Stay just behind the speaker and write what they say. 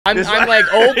I'm like,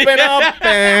 open up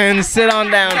and sit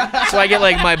on down, so I get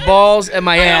like my balls and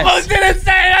my ass. I almost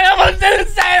didn't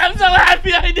say it. I'm so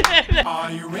happy I did.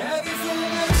 Are you ready for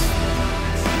this?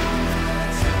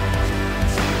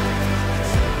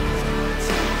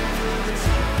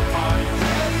 Are you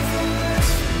ready for this?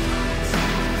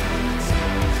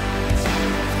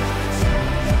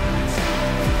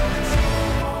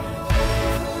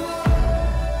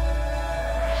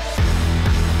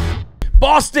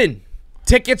 Boston,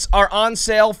 tickets are on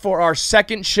sale for our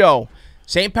second show,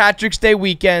 St. Patrick's Day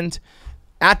weekend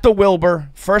at the Wilbur.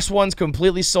 First one's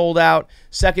completely sold out.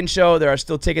 Second show, there are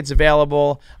still tickets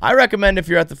available. I recommend if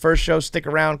you're at the first show, stick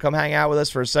around, come hang out with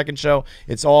us for a second show.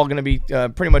 It's all going to be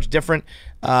pretty much different,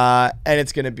 and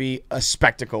it's going to be a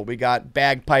spectacle. We got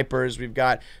bagpipers. We've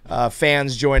got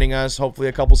fans joining us. Hopefully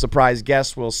a couple surprise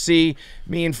guests. We'll see.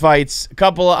 Me and Feits, a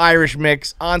couple of Irish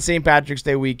mix on St. Patrick's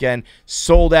Day weekend.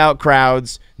 Sold out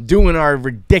crowds, doing our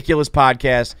ridiculous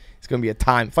podcast. It's going to be a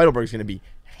time. Feidelberg's going to be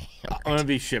I'm gonna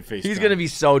be shit-faced. He's gonna be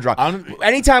so drunk.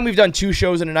 Anytime we've done two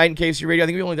shows in a night in KFC Radio, I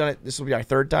think we've only done it. This will be our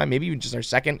third time, maybe even just our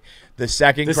second. The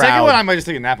second one, I might just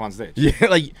take a nap on stage. Yeah,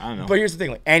 like I don't know. But here's the thing: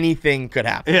 like anything could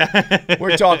happen. Yeah,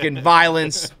 we're talking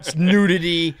violence,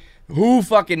 nudity. Who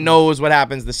fucking knows what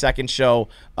happens the second show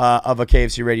of a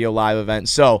KFC Radio live event?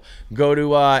 So go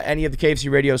to any of the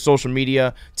KFC Radio social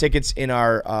media. Tickets in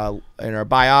our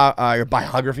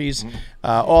biographies.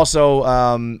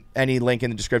 Also, any link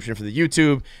in the description for the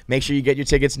YouTube. Make sure you get your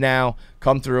tickets now.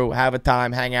 Come through, have a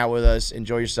time, hang out with us,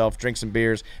 enjoy yourself, drink some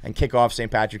beers, and kick off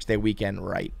St. Patrick's Day weekend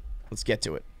right. Let's get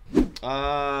to it.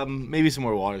 Maybe some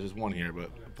more water. There's one here, but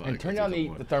and turn down the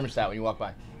thermostat when you walk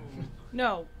by.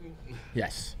 No.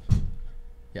 Yes.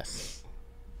 Yes.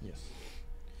 Yes.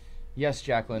 Yes,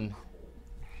 Jacqueline.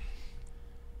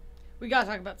 We gotta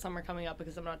talk about summer coming up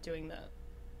because I'm not doing that.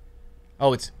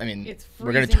 Oh, It's we're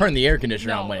gonna freezing. turn the air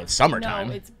conditioner on when it's summertime.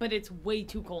 No, but it's way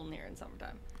too cold in here in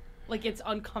summertime. Like it's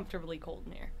uncomfortably cold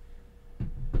in here.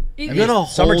 You had a whole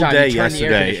Summertime, day you turn the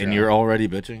air yesterday, conditioner and you're already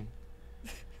bitching.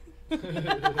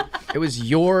 It was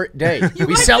your day.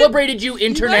 We celebrated you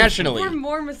internationally. You were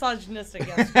more misogynistic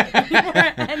yesterday. You were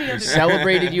any other day.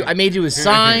 Celebrated you. I made you a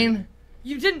sign.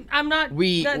 You didn't. I'm not.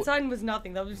 That sign was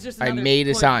nothing. That was just. I Another made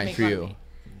a ploy to sign make for fun of you. me.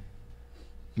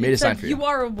 Made a sign for you. You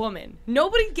are a woman.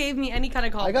 Nobody gave me any kind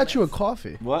of compliment. I got you a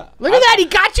coffee. What? Look at that. He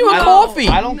got you a coffee.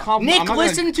 I don't compliment. Nick,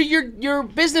 listen to your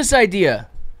business idea.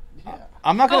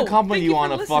 I'm not gonna compliment you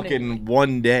on a listening. fucking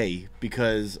one day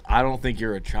because I don't think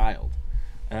you're a child,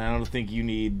 and I don't think you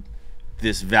need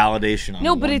this validation on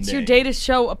No, but one it's your day to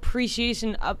show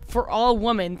appreciation for all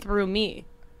women through me.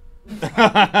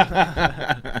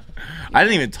 I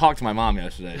didn't even talk to my mom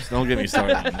yesterday, so don't get me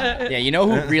started on that. Yeah, you know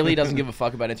who really doesn't give a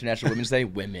fuck about International Women's Day?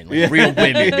 Women. Like, real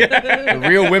women. The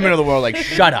real women of the world, like,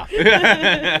 shut up.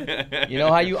 You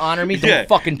know how you honor me? Don't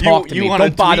fucking talk to me.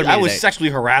 Don't bother me I was today. sexually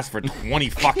harassed for 20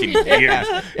 fucking years.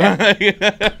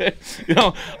 You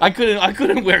know, I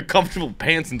couldn't wear comfortable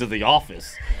pants into the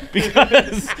office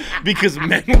because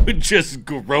men would just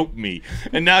grope me.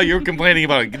 And now you're complaining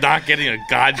about not getting a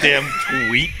goddamn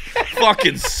tweet?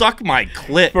 Fucking suck my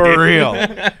clit. For real.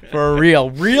 For real.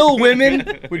 Real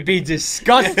women would be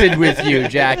disgusted with you,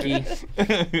 Jackie.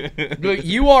 Look,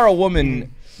 you are a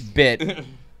woman bit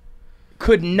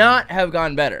could not have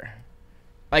gone better.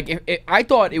 Like I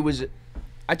thought it was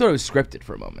scripted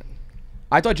for a moment.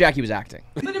 I thought Jackie was acting.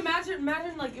 But imagine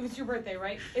like it was your birthday,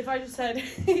 right? If I just said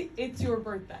it's your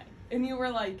birthday and you were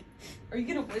like, "Are you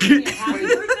gonna wish me a happy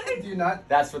birthday?" Do you not?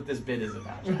 That's what this bit is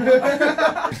about.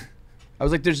 I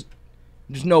was like, "There's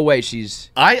no way she's."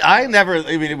 I never.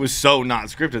 I mean, it was so not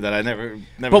scripted that I never.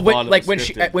 But thought like it when was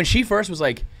she scripted. when she first was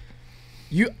like,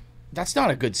 that's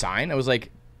not a good sign. I was like,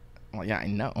 well, yeah, I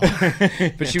know.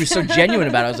 But she was so genuine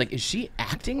about it. I was like, is she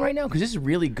acting right now? Because this is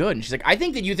really good. And she's like, I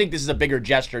think that you think this is a bigger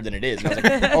gesture than it is. And I was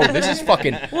like, oh, this is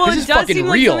fucking. Well, this it is does fucking seem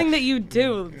like real. something that you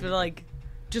do, to like,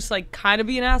 just like kind of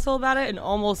be an asshole about it and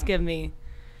almost give me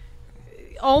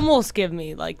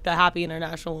like the Happy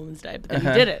International Women's Day, but then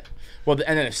you did it. Well,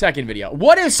 and then a second video.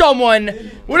 What if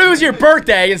it was your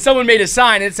birthday and someone made a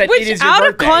sign and said Which, it is your out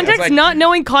birthday? of context, like, not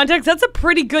knowing context, that's a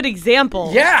pretty good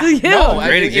example. Yeah. No,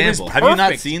 Great it was example. Have you not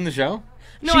perfect. seen the show?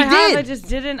 No, She I have. did. I just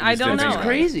didn't. I don't didn't. know. It's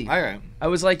crazy. All right. I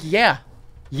was like, yeah.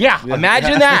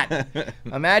 Imagine that.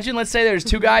 Imagine, let's say there's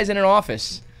two guys in an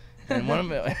office, and one of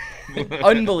them,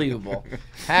 unbelievable.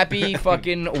 Happy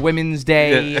fucking Women's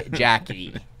Day,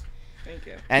 Jackie. Thank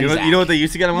you. And You know what they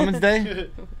used to get on Women's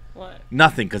Day? What?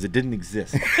 Nothing, because it didn't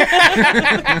exist.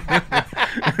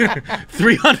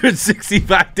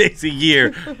 365 days a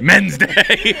year, Men's Day.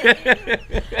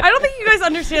 I don't think you guys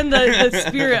understand the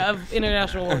spirit of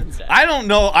International Women's Day. I don't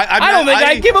know. I don't think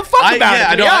I give a fuck about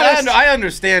it, to be honest. I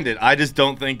understand it. I just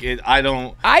don't think it. I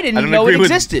didn't know it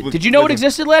existed. Did you know it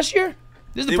existed last year?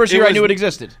 This is the first year I knew it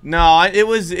existed. No,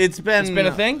 it's been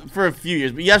a thing for a few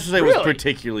years. But yesterday was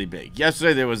particularly big.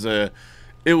 Yesterday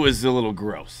it was a little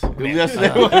gross.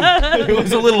 It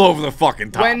was a little over the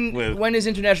fucking top. When is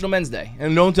International Men's Day?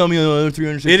 And don't tell me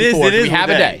 364. It is. We have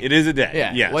a day. It is a day.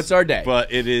 Yeah. Yes. What's our day?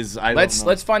 But it is.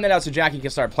 Let's find that out so Jackie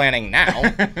can start planning now.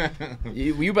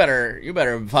 you better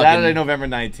fucking. Saturday, November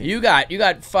 19th. You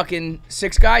got fucking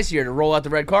 6 guys here to roll out the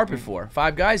red carpet for.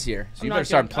 5 guys here. So you better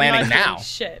start planning I'm not now. doing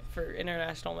shit for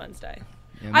International Men's Day.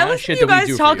 Yeah, I listen to you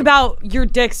guys talk about your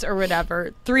dicks or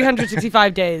whatever.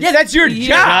 365 days. Yeah, that's your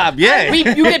job. Yeah.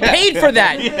 You get paid for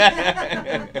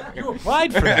that. You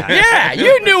applied for that. Yeah,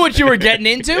 you knew what you were getting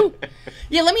into.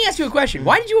 Yeah, let me ask you a question.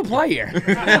 Why did you apply here?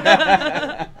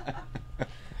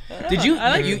 Did you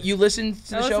you listened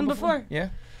to the show before? Yeah.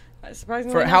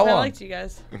 Surprisingly, For how long? I liked you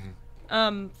guys.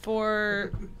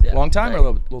 For Long time or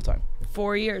a little time?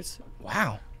 4 years.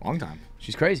 Wow. Long time.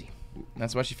 She's crazy.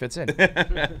 That's why she fits in.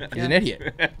 He's an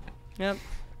idiot. Yep.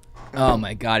 Oh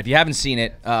my god! If you haven't seen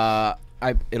it,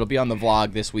 it'll be on the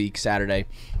vlog this week, Saturday.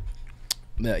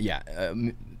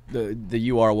 The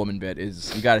 "You Are a Woman" bit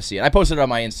is, you got to see it. I posted it on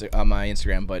my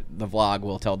Instagram, but the vlog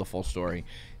will tell the full story.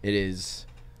 It is,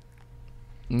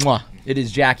 it is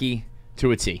Jackie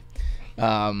to a T.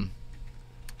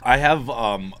 I have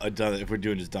if we're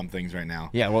doing just dumb things right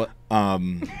now. Yeah. Well.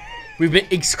 We've been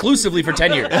exclusively for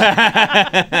 10 years.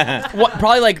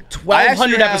 Probably like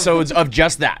 1,200 episodes of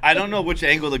just that. I don't know which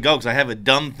angle to go because I have a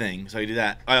dumb thing, so I do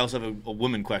that. I also have a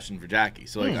woman question for Jackie,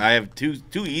 so I have two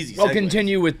easy. Well, segues.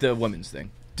 continue with the women's thing.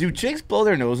 Do chicks blow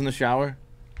their nose in the shower?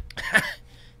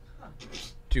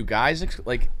 Do guys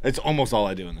like? It's almost all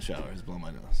I do in the shower is blow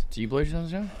my nose. Do you blow your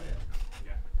nose in the shower?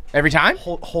 Every time?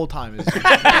 Whole time is. I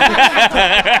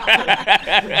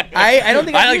don't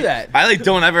think I do that. I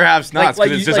don't ever have snots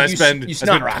because it's just I spend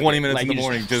 20 minutes like in the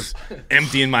morning just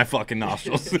emptying my fucking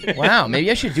nostrils. Wow,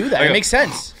 maybe I should do that. It makes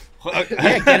sense.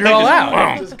 Yeah, get it all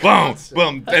out. Boom,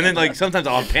 boom. And then like sometimes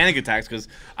I'll have panic attacks because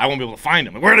I won't be able to find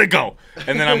them. Like, where'd it go?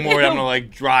 And then I'm worried I'm gonna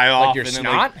like dry off. Like your and then,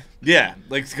 snot? Yeah,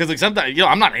 like because like sometimes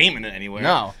I'm not aiming it anywhere.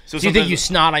 No. So do you think you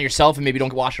snot on yourself and maybe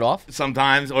don't wash it off?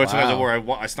 Sometimes, or sometimes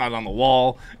I snot on the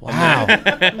wall. Wow.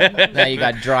 Now you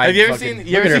got dry. Have you ever seen?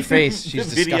 Look at her face.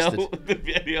 She's the video, disgusted. The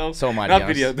video. So mighty. Not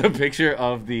video. The picture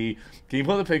of the. Can you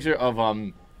pull the picture of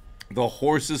the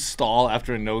horse's stall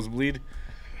after a nosebleed?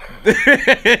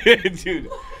 Dude.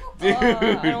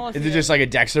 Is it just like a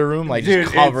Dexter room, like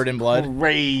just covered in blood?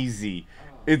 Crazy.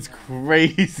 It's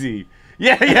crazy.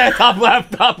 Yeah, top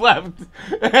left.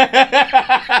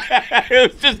 It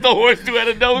was just the horse who had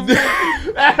a nosebleed.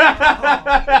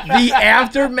 The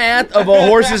aftermath of a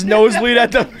horse's nosebleed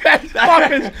at the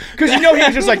fucking, because you know he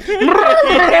was just like,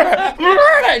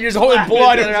 and just holding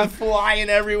blood and just flying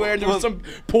everywhere. There was some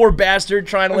poor bastard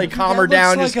trying to like calm her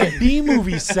down. It's like a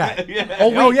B-movie set. Yeah.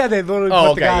 Oh yeah, they literally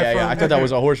put the guy from. I thought that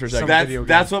was a horse for a second.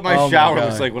 That's what my Oh my shower God.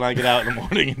 looks like when I get out in the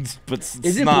morning. Is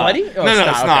it bloody? Oh, no, snot.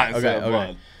 it's not. Okay, It's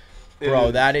blood.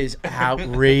 Bro, that is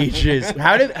outrageous.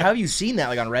 How have you seen that?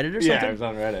 Like on Reddit or something? Yeah, it was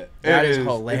on Reddit. That is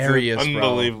hilarious, it's an bro.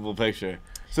 unbelievable picture.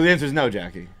 So the answer is no,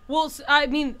 Jackie. Well, I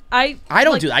mean, I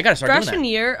don't like, do that. I gotta start doing that. Freshman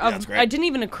year of, that's great. it didn't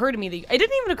even occur to me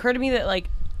that like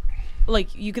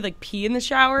you could like pee in the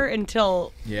shower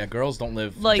until Yeah, girls don't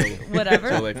live like whatever.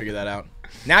 until they figure that out.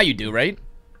 Now you do, right?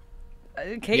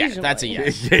 Occasionally. Yeah, that's a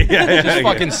yes. Yeah. Just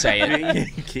fucking say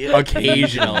it.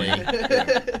 Occasionally.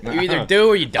 You either do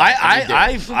or you don't.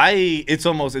 It's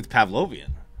Pavlovian.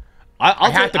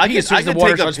 I'll have to pee as soon as the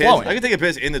water starts flowing. I can take a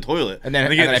piss in the toilet and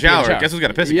then get in the shower. Guess who's got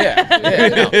to piss? Yeah.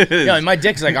 No, and my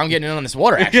dick's like, I'm getting in on this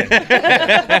water action.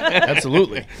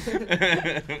 Absolutely.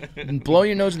 And blow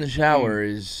your nose in the shower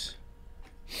is.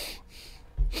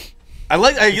 At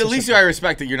least I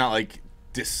respect that you're not like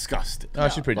disgusted. Oh,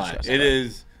 she's pretty disgusted. It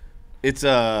is. It's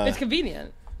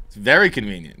convenient. It's very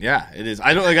convenient. Yeah, it is.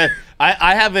 I don't like.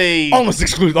 I have a almost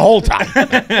excluded the whole time.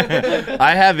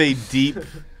 I have a deep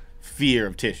fear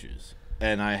of tissues,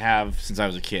 and I have since I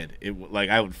was a kid.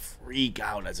 I would freak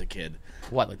out as a kid.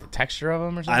 What, like the texture of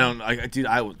them or something? Dude,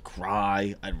 I would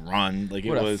cry. I'd run. Like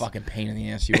what it was a fucking pain in the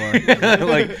ass you are.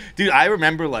 like, dude, I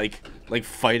remember like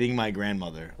fighting my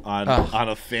grandmother on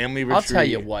a family retreat. I'll tell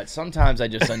you what. Sometimes I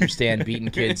just understand beating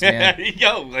kids, man.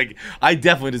 Yo, like I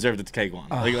definitely deserved to take one.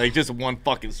 Like just one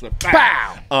fucking swift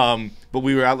bow. But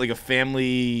we were out like a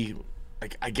family.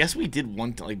 Like I guess we did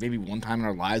maybe one time in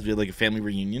our lives we had like a family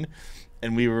reunion,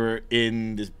 and we were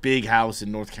in this big house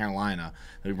in North Carolina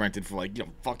that we rented for like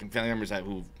fucking family members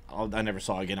who I never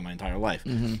saw again in my entire life,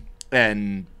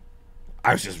 and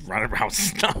I was just running around with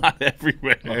snot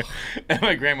everywhere, and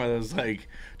my grandmother was like,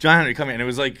 "John Henry, come here," and it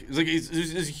was a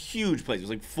huge place. It was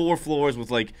like 4 floors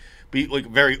with like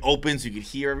very open so you could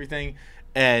hear everything,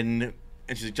 and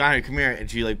she's like, "John Henry, come here," and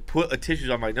she like put a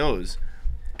tissue on my nose.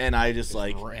 And I just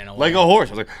like a horse.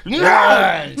 I was like,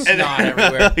 and snot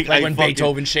everywhere. Like when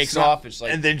Beethoven shakes snot. off, it's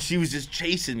like. And then she was just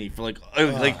chasing me for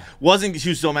she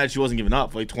was so mad she wasn't giving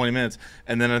up for like 20 minutes.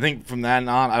 And then I think from that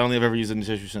on, I don't think I've ever used any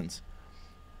tissue since.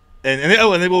 And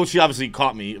she obviously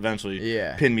caught me eventually.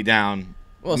 Yeah. Pinned me down.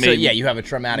 Well, you have a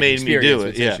traumatic experience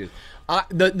with tissues.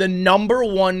 The number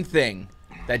one thing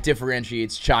that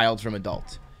differentiates child from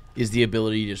adult is the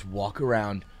ability to just walk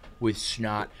around with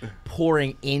snot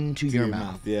pouring into your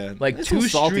mouth. Yeah. Like it's 2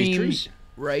 streams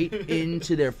right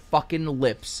into their fucking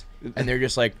lips. And they're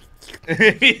just like...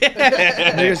 they're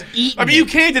just eating. I mean, you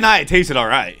can't deny it tasted all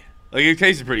right. Like, it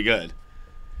tasted pretty good.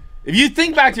 If you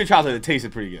think back to your childhood, it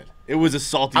tasted pretty good. It was a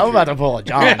salty I'm about to pull a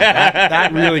John.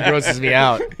 That really grosses me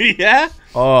out. Yeah?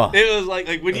 Oh. It was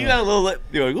like when you got a little lip,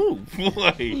 you're like, ooh,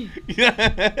 boy.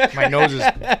 My nose is...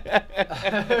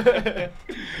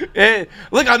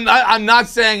 Look, I'm not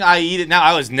saying I eat it now.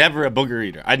 I was never a booger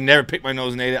eater. I'd never picked my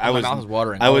nose and ate it. My mouth is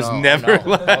watering. I was never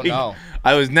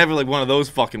I was never like one of those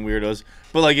fucking weirdos.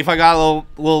 But like if I got a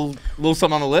little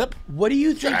something on the lip, what do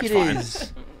you think it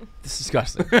is? This is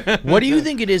disgusting. What do you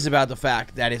think it is about the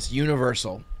fact that it's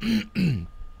universal? And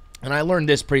I learned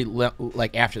this pretty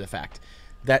like after the fact,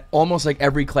 that almost like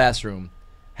every classroom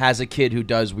has a kid who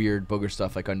does weird booger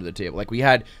stuff like under the table. Like we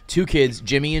had 2 kids,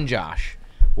 Jimmy and Josh.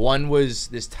 One was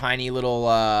this tiny little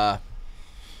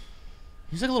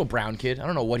he's like a little brown kid. I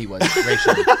don't know what he was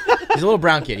racially. He's a little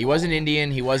brown kid. He wasn't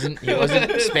Indian. He wasn't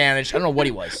Spanish. I don't know what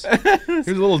he was. He was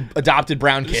a little adopted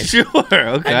brown kid. Sure,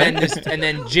 okay. And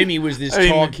then Jimmy was this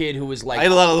tall kid who was like. I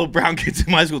had a lot of little brown kids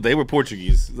in my school. They were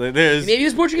Portuguese. Maybe he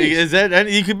was Portuguese. Is that? And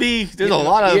he could be. There's a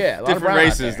lot of different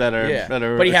races that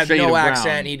are. But he had no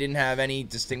accent. He didn't have any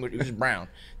distinguished. He was just brown.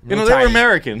 They were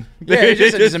American. Yeah, he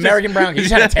was just an American brown kid. He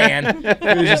just had a tan.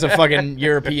 He was just a fucking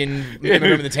European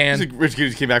immigrant with a tan. Just rich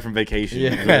kid who came back from vacation.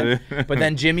 Yeah. But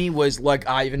then Jimmy was like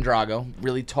Ivan Drago,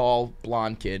 really tall,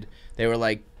 blonde kid. They were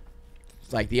like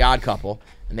the odd couple,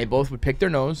 and they both would pick their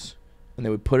nose, and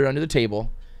they would put it under the table,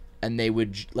 and they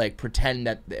would like pretend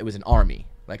that it was an army.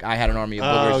 Like I had an army of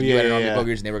boogers, you had an army of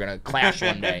boogers, and they were gonna clash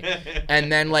one day. And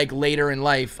then like later in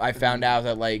life, I found out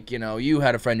that like you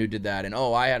had a friend who did that, and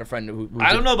I had a friend who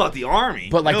I don't know about the army,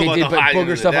 but like they did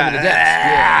booger stuff under the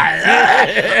desk.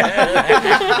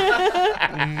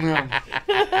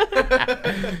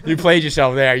 You played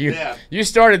yourself there. You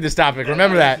started this topic.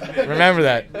 Remember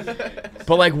that.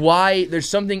 But like why? There's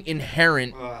something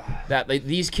inherent that like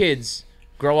these kids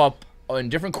grow up in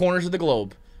different corners of the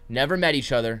globe. Never met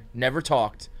each other, never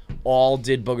talked, all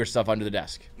did booger stuff under the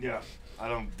desk. Yeah,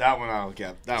 that one I don't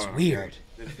get. That it's weird.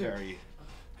 It's very,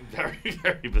 very,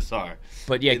 very bizarre.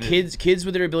 But yeah, kids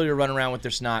with their ability to run around with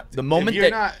their snot. The moment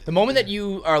that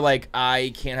you are like,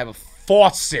 I can't have a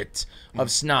faucet of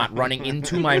snot running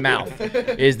into my mouth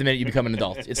is the minute you become an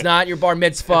adult. It's not your bar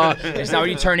mitzvah. It's not when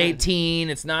you turn 18.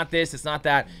 It's not this. It's not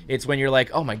that. It's when you're like,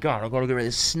 oh my god, I'm gonna get rid of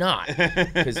this snot.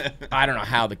 Because I don't know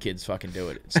how the kids fucking do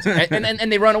it.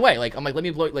 And they run away. Like I'm like, let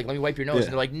me wipe your nose. Yeah. And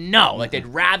they're like, no. Like they'd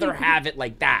rather have it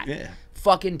like that. Yeah.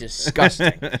 Fucking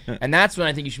disgusting. And that's when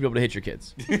I think you should be able to hit your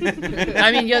kids.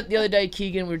 I mean, the other day,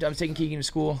 Keegan, I was taking Keegan to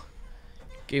school.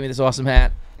 Gave me this awesome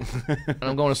hat, and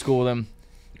I'm going to school with him.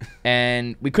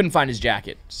 And we couldn't find his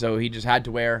jacket, so he just had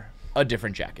to wear a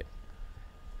different jacket.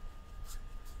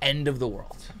 End of the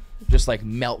world. Just like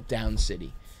meltdown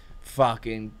city.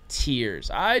 Fucking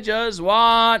tears. I just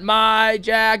want my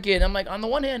jacket. I'm like, on the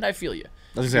one hand, I feel you.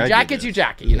 Your jacket's your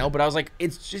jacket, you know? But I was like,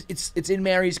 it's in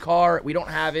Mary's car. We don't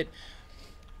have it.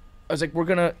 I was like, you're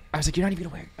not even gonna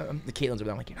wear the Caitlin's over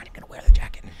there. I'm like, you're not even gonna wear the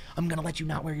jacket. I'm gonna let you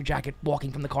not wear your jacket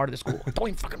walking from the car to the school. Don't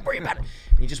even fucking worry about it.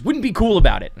 And he just wouldn't be cool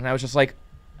about it. And I was just like,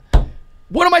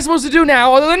 what am I supposed to do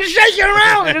now other than just shake it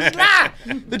around?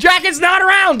 Just the jacket's not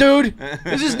around, dude.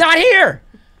 This is not here.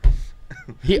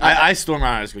 I storm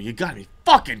around and go, you gotta be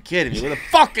fucking kidding me. Where the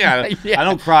fuck out of I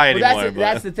don't cry anymore.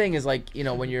 That's the thing is like,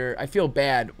 when I feel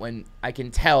bad when I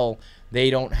can tell they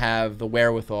don't have the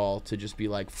wherewithal to just be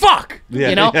like, fuck,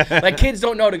 like kids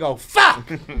don't know to go, fuck.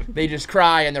 They just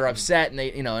cry and they're upset and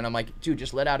and I'm like, dude,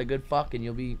 just let out a good fuck and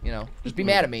you'll be, just be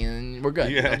mad at me and we're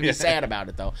good. Don't be sad about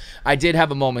it though. I did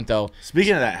have a moment though.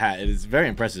 Speaking of that hat, it is very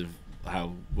impressive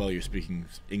how well you're speaking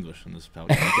English on this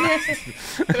podcast.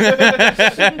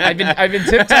 I've been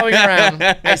tiptoeing around.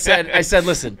 I said,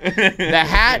 listen, the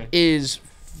hat is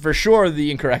for sure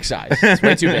the incorrect size. It's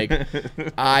way too big.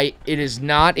 It is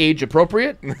not age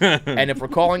appropriate, and if we're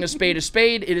calling a spade,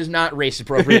 it is not race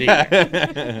appropriate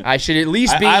either. I should at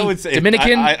least be I would say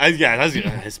Dominican. Yeah, that's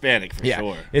Hispanic for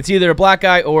sure. It's either a black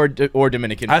guy or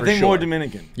Dominican. I for think sure. more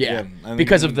Dominican. Yeah, I think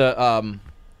because of the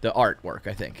artwork,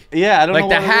 I think. Yeah, I don't know like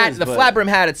the what hat, it is, the but- flat brim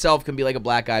hat itself can be like a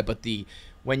black guy, but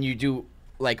when you do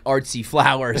like artsy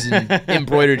flowers and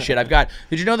embroidered shit, I've got.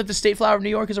 Did you know that the state flower of New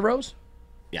York is a rose?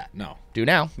 Yeah, no. Do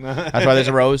now. That's why there's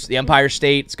a rose. The Empire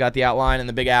State, it's got the outline and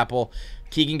the Big Apple.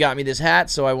 Keegan got me this hat,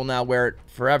 so I will now wear it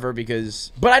forever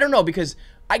because. But I don't know because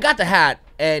I got the hat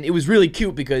and it was really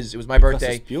cute because it was my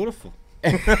birthday. It's beautiful.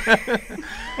 Because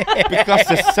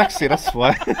it's sexy, that's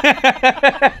why.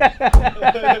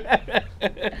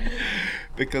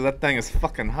 Because that thing is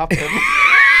fucking hopping.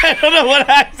 I don't know what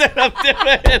accent I'm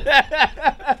doing.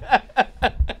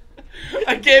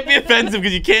 I can't be offensive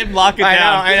because you can't lock it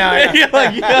down. I know. You're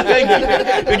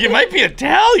like, you might be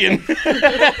Italian.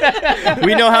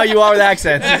 We know how you are with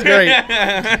accents. It's great.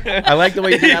 I like the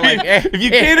way you do that. Like, if you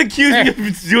can't accuse me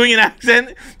of doing an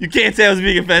accent, you can't say I was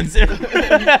being offensive.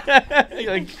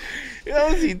 You're like,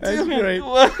 what was he doing? great.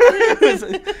 Because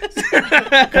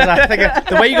I think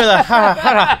the way you go, the ha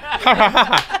ha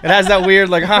ha, it has that weird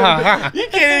like ha ha ha. You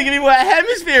can't even give me what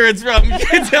hemisphere it's from. You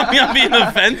can't tell me I'm being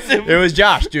offensive. It was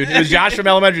Josh, dude. It was Josh from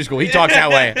elementary school. He talks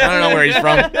that way. I don't know where he's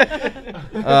from.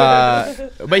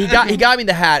 But he got me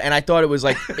the hat, and I thought it was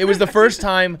the first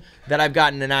time that I've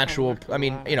gotten an actual. I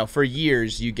mean, for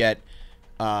years you get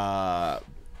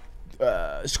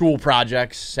school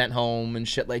projects sent home and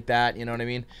shit like that. You know what I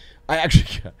mean? I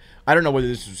don't know whether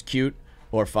this was cute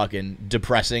or fucking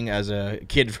depressing as a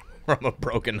kid from a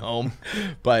broken home,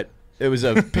 but it was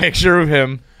a picture of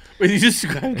him. Wait, you just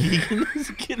described Keegan as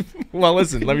a kid? Well,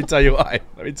 listen, let me tell you why.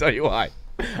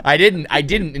 I didn't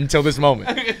until this moment.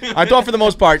 I thought for the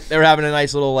most part they were having a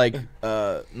nice little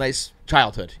nice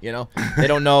childhood, They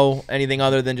don't know anything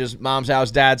other than just mom's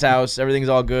house, dad's house, everything's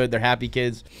all good, they're happy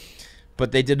kids.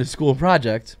 But they did a school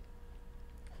project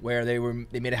where they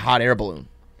made a hot air balloon.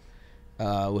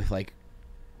 With like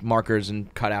markers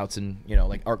and cutouts and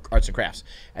like arts and crafts,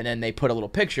 and then they put a little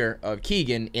picture of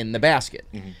Keegan in the basket,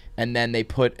 and then they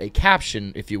put a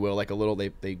caption, if you will, like a little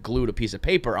they glued a piece of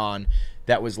paper on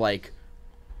that was like,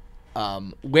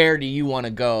 where do you want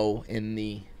to go in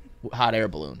the hot air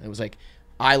balloon? It was like,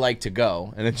 I like to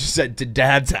go, and it just said to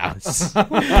Dad's house,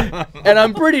 and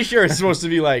I'm pretty sure it's supposed to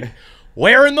be like,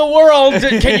 where in the world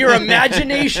can your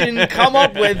imagination come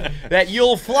up with that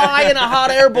you'll fly in a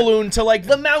hot air balloon to like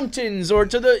the mountains or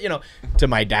to the to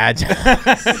my dad's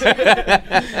house?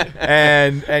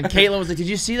 and Caitlin was like, "Did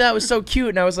you see that? It was so cute."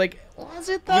 And I was like, "Was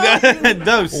it though?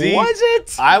 No, see, was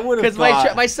it? I would have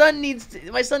because my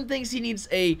son thinks he needs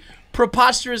a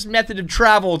preposterous method of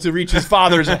travel to reach his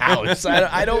father's house.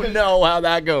 I don't know how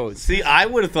that goes. See, I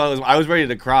would have thought I was ready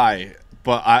to cry,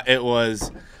 but it was.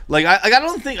 Like I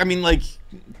don't think. I mean, like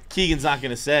Keegan's not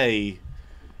gonna say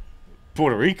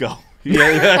Puerto Rico. He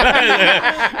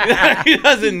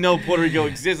doesn't know Puerto Rico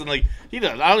exists, and like he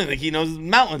does. I don't even think he knows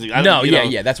mountains.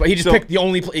 Yeah. That's why he just picked the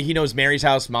only. He knows Mary's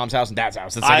house, mom's house, and dad's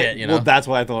house. That's like it. Well, that's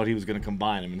why I thought he was gonna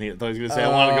combine them, and I thought he was gonna say, "I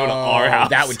want to go to our house."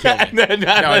 That would kill me. No,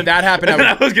 if that happened,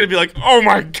 I was gonna be like, "Oh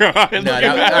my god!" No,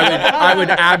 I would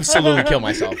absolutely kill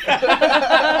myself.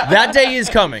 That day is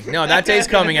coming. No, that day is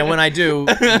coming, and when I do,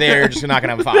 they're just not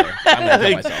gonna have a father. I'm gonna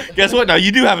kill myself. Guess what? Now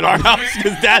you do have an our house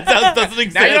because dad's house doesn't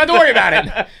exist. Now you don't have to worry about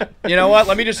it. You know what?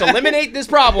 Let me just eliminate this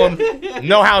problem.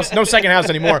 No house, no second house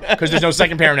anymore because there's no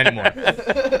second parent anymore. No.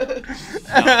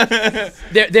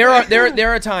 There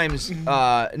are times,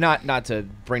 not to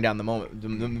bring down the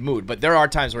mood, but there are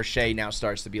times where Shay now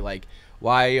starts to be like,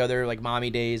 why are there like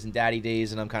mommy days and daddy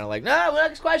days? And I'm kind of like, no,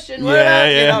 next question.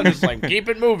 Yeah. Just like keep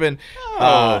it moving.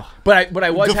 But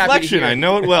I was happy to hear. I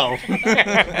know it well.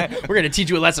 We're gonna teach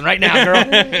you a lesson right now, girl.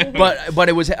 But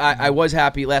it was I was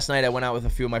happy. Last night I went out with a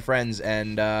few of my friends,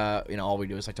 and all we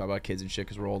do is like talk about kids and shit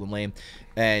because we're old and lame.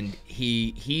 And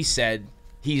he said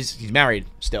he's married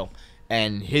still,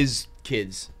 and his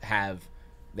kids have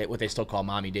what they still call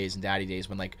mommy days and daddy days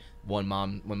when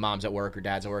mom's at work or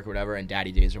dad's at work or whatever, and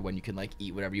daddy days are when you can like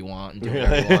eat whatever you want and do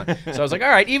whatever you want. So I was like, all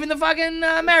right, even the fucking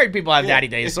married people have daddy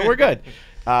days, so we're good.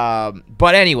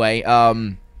 But anyway,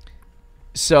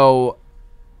 so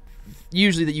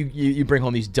usually that you bring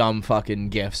home these dumb fucking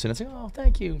gifts, and it's like, oh,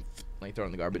 thank you, like throw it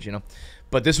in the garbage,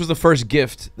 But this was the first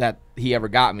gift that he ever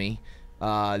got me.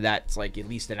 that's like at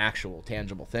least an actual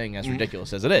tangible thing, as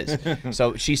ridiculous as it is.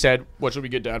 So she said, what should we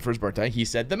get Dad for his birthday? He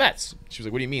said the Mets. She was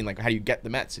like, what do you mean? Like, how do you get the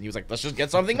Mets? And he was like, let's just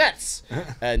get something Mets.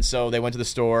 And so they went to the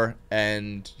store,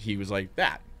 and he was like,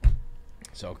 that.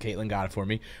 So Caitlin got it for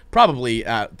me. Probably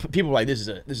people were like, "This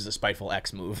is a spiteful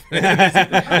ex move.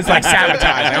 It's like sabotage.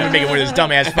 I'm gonna make him wear this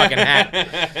dumbass fucking hat."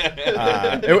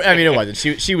 It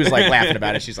wasn't. She was like laughing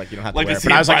about it. She's like, "You don't have to wear it."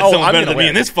 But I was like, "Oh, I'm better gonna than wear me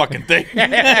in this fucking thing."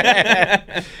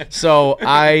 So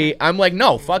I'm like,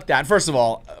 "No, fuck that." First of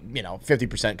all,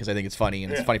 50% because I think it's funny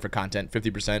and it's funny for content.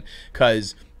 50%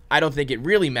 because I don't think it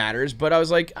really matters. But I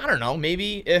was like, I don't know.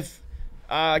 Maybe if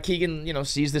Keegan,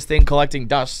 sees this thing collecting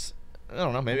dust. I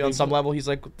don't know. Maybe on some level he's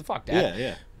like, what the fuck, Dad?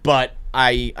 Yeah. But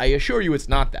I assure you it's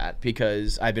not that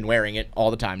because I've been wearing it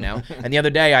all the time now. And the other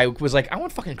day I was like, I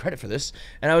want fucking credit for this.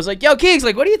 And I was like, yo, Keegs,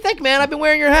 like, what do you think, man? I've been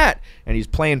wearing your hat. And he's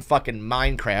playing fucking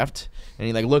Minecraft. And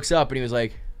he like looks up and he was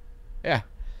like, yeah.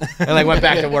 And like went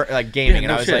back to work, like gaming.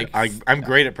 And I was like, I'm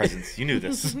great at presents. You knew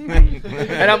this.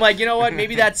 and I'm like, you know what?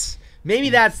 Maybe that's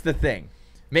the thing.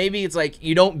 Maybe it's like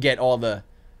you don't get all the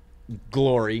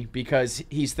glory because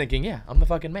he's thinking, yeah, I'm the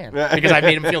fucking man because I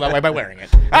made him feel that way by wearing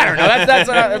it. I don't know. That's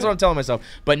what I'm telling myself.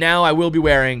 But now I will be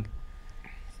wearing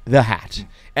the hat.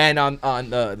 And on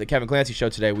the Kevin Clancy show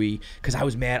today, because I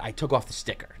was mad, I took off the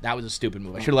sticker. That was a stupid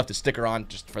move. I should have left the sticker on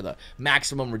just for the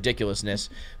maximum ridiculousness.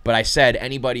 But I said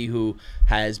anybody who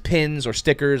has pins or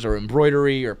stickers or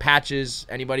embroidery or patches,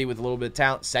 anybody with a little bit of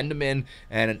talent, send them in,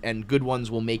 and good ones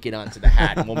will make it onto the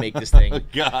hat, and we'll make this thing.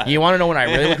 God. You want to know when I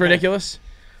really look ridiculous?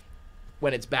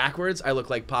 When it's backwards, I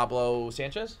look like Pablo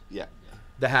Sanchez. Yeah.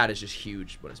 The hat is just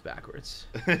huge when it's backwards.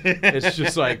 It's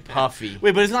just like puffy.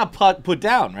 Wait, but it's not put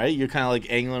down, right? You're kind of like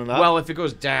angling it up. Well, if it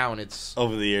goes down, it's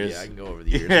over the years. Yeah, I can go over the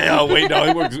years. Oh wait,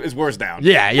 no, it's worse down.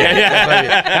 Yeah.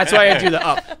 That's why I do the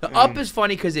up. The up is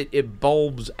funny because it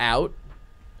bulbs out,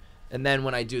 and then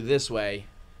when I do this way,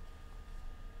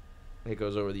 it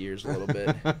goes over the ears a little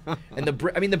bit. And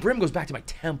the brim goes back to my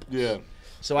temples. Yeah.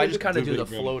 So I just kind of do the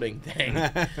floating thing.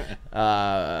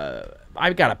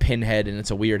 I've got a pinhead, and it's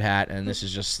a weird hat, and this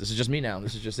is just me now.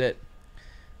 This is just it.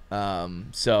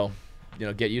 So,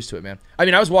 get used to it, man. I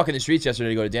mean, I was walking the streets yesterday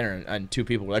to go to dinner, and two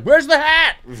people were like, "Where's the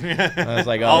hat?" I was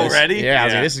like, "Oh, already?" Yeah, I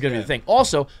was like, "This is gonna be the thing."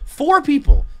 Also, 4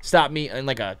 people stopped me in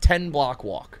like a 10-block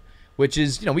walk, which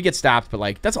is, we get stopped, but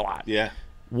like that's a lot. Yeah.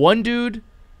 One dude,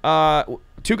 2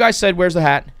 guys said, "Where's the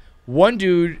hat?" One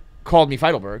dude called me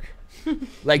Feidelberg.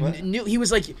 Like he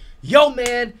was like, "Yo,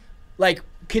 man, like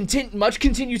much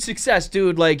continued success,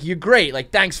 dude. Like you're great.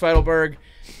 Like thanks, Feidelberg."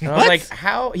 And I was like,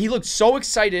 "How?" He looked so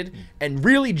excited and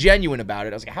really genuine about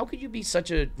it. I was like, "How could you be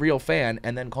such a real fan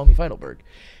and then call me Feidelberg?"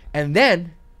 And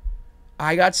then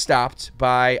I got stopped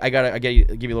by. I gotta give you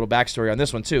a little backstory on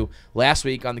this one too. Last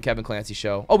week on the Kevin Clancy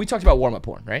show. Oh, we talked about warm-up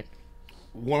porn, right?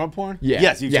 Warm-up porn? Yeah.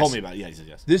 Yes, you told me about it. Yeah,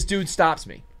 yes. This dude stops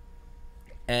me.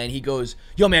 And he goes,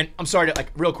 "Yo, man, I'm sorry to,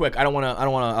 like, real quick. I don't want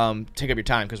to take up your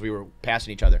time because we were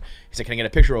passing each other." He's like, "Can I get a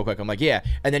picture real quick?" I'm like, "Yeah."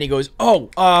 And then he goes,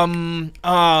 and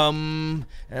I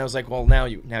was like, "Well, now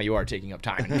you are taking up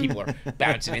time, and people are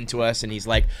bouncing into us." And he's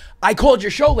like, "I called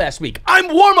your show last week. I'm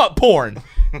warm-up porn."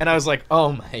 And I was like,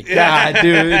 "Oh my god,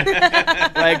 dude!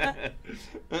 Like,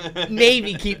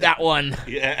 maybe keep that one."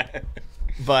 Yeah.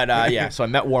 But yeah, so I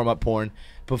met warm-up porn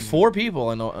before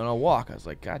people in a walk. I was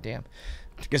like, "God damn."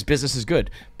 I guess business is good,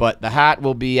 but the hat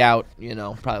will be out,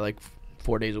 probably like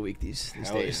 4 days a week these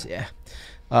days. Yeah.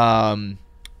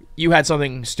 You had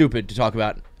something stupid to talk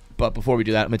about, but before we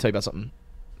do that, I'm going to tell you about something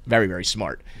very, very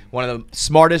smart. One of the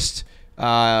smartest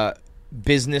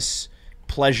business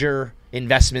pleasure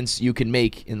investments you can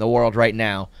make in the world right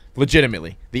now,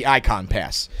 legitimately, the Icon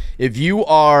Pass. If you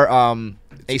are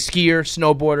a skier,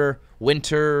 snowboarder,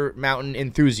 winter mountain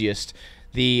enthusiast,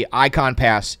 the Icon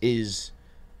Pass is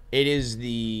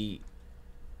the,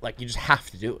 like, you just have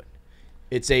to do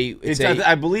it.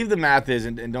 I believe the math is,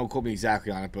 and don't quote me exactly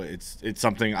on it, but it's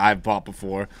something I've bought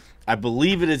before. I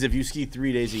believe it is if you ski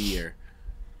 3 days a year.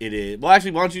 It is. Well,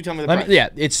 actually, why don't you tell me the price? Yeah,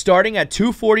 it's starting at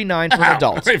 $249 for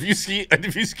adults. if you ski a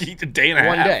day and a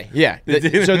half. 1 day. Yeah.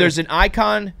 So there's an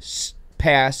Icon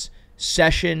Pass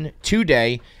session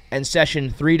 2-day and session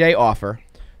 3-day offer.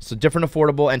 So different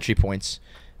affordable entry points.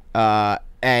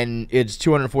 And it's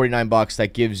 $249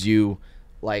 that gives you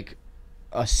like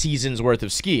a season's worth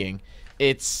of skiing.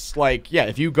 It's like, yeah,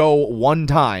 if you go one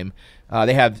time,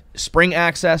 they have spring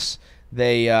access.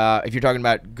 They, if you're talking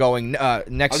about going next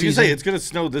season. I was going to say, it's going to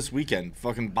snow this weekend.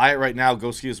 Fucking buy it right now,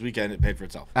 go ski this weekend, it paid for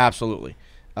itself. Absolutely.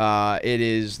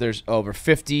 There's over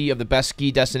 50 of the best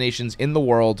ski destinations in the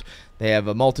world. They have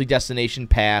a multi-destination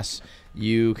pass.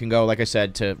 You can go, like I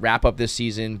said, to wrap up this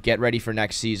season, get ready for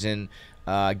next season.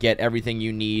 Get everything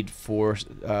you need for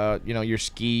your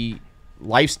ski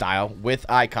lifestyle with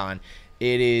Icon.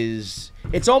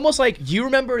 It's almost like, do you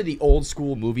remember the old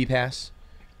school movie pass?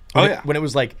 When it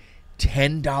was like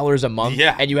 $10 a month,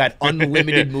 and you had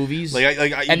unlimited movies.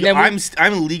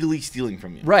 I'm legally stealing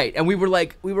from you, right? And we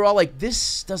were all like,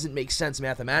 this doesn't make sense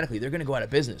mathematically. They're going to go out of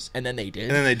business, and then they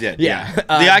did. Yeah.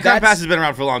 The Icon Pass has been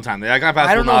around for a long time. The Icon Pass.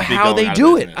 I don't know how they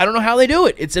do it. I don't know how they do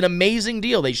it. It's an amazing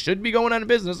deal. They should be going out of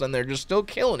business, and they're just still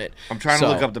killing it. I'm trying to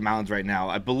look up the mountains right now.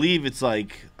 I believe it's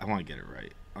like, I want to get it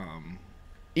right.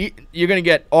 You're going to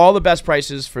get all the best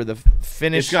prices for the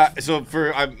finished. I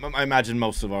imagine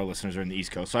most of our listeners are in the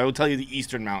East Coast, so I will tell you the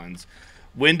Eastern Mountains.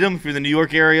 Wyndham for the New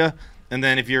York area, and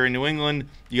then if you're in New England,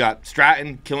 you got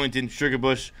Stratton, Killington,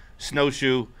 Sugarbush,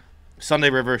 Snowshoe, Sunday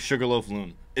River, Sugarloaf,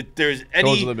 Loon. Those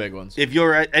are the big ones. If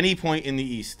you're at any point in the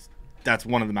East, that's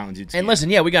one of the mountains you'd see. And listen,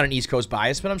 we got an East Coast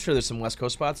bias, but I'm sure there's some West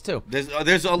Coast spots too. There's a lot of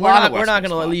West Coast spots. We're not going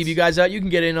to leave you guys out. You can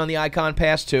get in on the Icon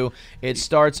Pass too. It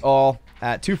starts all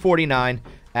at $249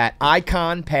 at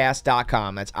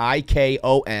iconpass.com. That's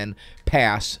IKON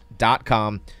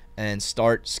pass.com, and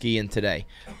start skiing today.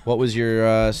 What was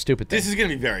your stupid thing? This is going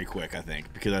to be very quick, I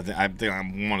think, because I think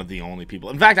I'm one of the only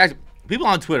people. In fact, people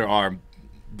on Twitter I'm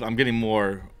getting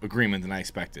more agreement than I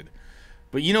expected.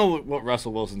 But you know what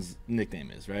Russell Wilson's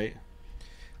nickname is, right?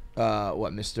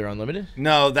 What, Mr. Unlimited?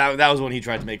 No, that was one he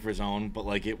tried to make for his own, but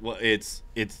like it's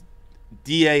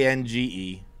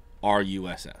DangeRuss.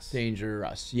 Dange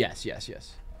Russ.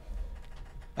 Yes.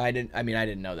 I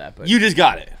didn't know that, but you just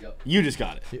got it. Yep. You just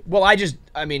got it. Well, I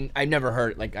never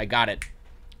heard, like, I got it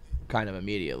kind of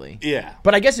immediately. Yeah.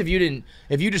 But I guess if you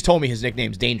just told me his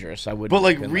nickname's Dangerous, I would. But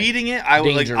like reading it, I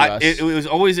would like it was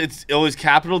always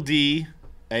capital D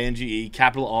ANGE,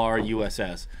 capital R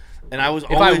USS. And I was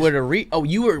if I were to read,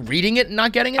 you were reading it and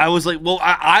not getting it? I was like, well,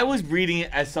 I was reading it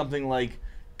as something like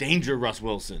Dange Russ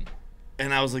Wilson.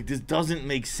 And I was like, this doesn't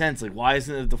make sense. Like, why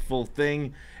isn't it the full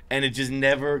thing? And it just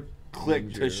never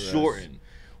clicked to shorten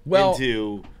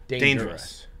into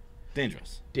Dangerous.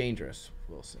 Dangerous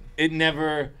Wilson. It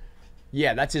never.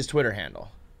 Yeah, that's his Twitter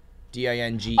handle.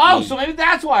 DINGE. Oh, so maybe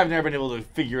that's why I've never been able to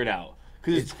figure it out.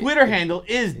 Because his Twitter handle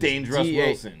is Dange Russ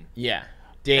Wilson. Yeah.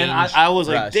 And I was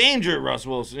like, Dange Russ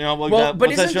Wilson. You know, like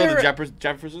what's that show, the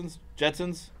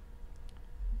Jetsons?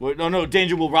 No,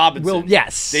 Danger Will Robinson.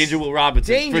 Yes. Danger Will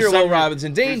Robinson. Will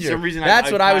Robinson. Danger. For some reason,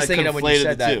 that's what I was thinking of when you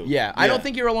said that. Two. Yeah, I don't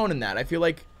think you're alone in that. I feel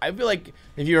like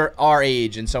if you're our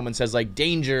age and someone says like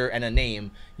Danger and a name,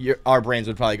 our brains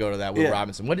would probably go to that Will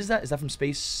Robinson. What is that? Is that from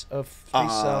Space Quest?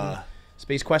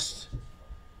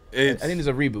 I think there's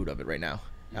a reboot of it right now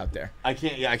out there. I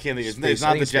can't think. It's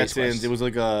not the Jetsons. It was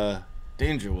like a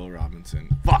Danger Will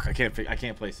Robinson. Fuck, I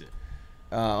can't place it.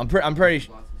 I'm pretty.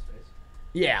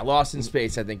 Yeah, Lost in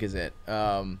Space, I think, is it.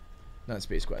 Not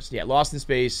Space Quest. Yeah, Lost in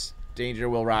Space, Danger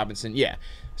Will Robinson. Yeah.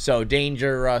 So,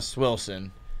 Danger Russ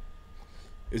Wilson.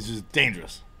 It's just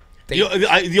dangerous.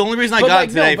 The only reason I got it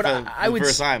today for the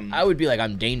first time. I would be like,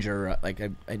 I'm Danger. Like,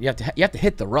 you have to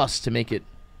hit the Russ to make it.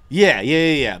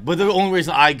 Yeah. But the only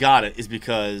reason I got it is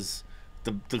because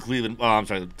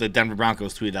the Denver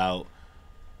Broncos tweeted out,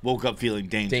 woke up feeling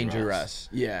dangerous. Dangerous.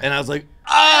 Yeah. And I was like,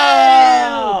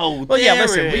 oh, well, yeah.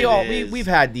 Listen, we've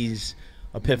had these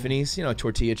epiphanies. You know,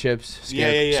 tortilla chips,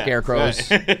 scarecrows.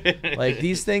 Right. Like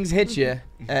these things hit you,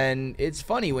 and it's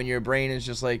funny when your brain is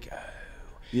just like.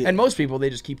 And most people, they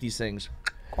just keep these things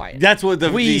quiet. That's what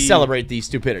we celebrate the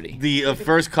stupidity. The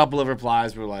first couple of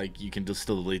replies were like, "You can just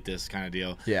still delete this," kind of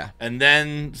deal. Yeah. And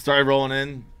then started rolling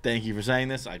in. Thank you for saying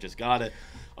this. I just got it.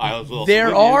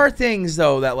 There are things,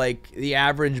 though, that like the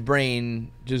average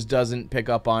brain just doesn't pick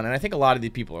up on, and I think a lot of these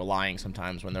people are lying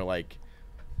sometimes when they're like,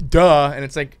 "Duh," and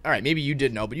it's like, all right, maybe you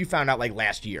did know, but you found out like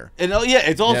last year. And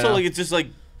it's also like it's just like,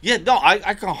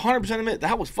 I can 100% admit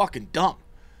that was fucking dumb.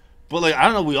 But like I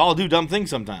don't know, we all do dumb things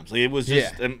sometimes. Like it was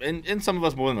just, and some of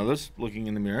us more than others, looking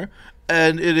in the mirror,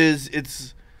 and but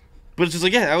it's just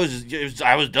like I was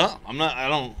dumb. I'm not.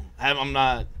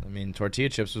 I mean, tortilla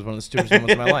chips was one of the stupidest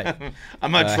moments of my life.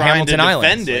 I'm not trying Hamilton to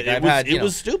Islands. defend it. Like it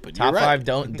was stupid. Top You're right.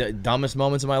 5 dumbest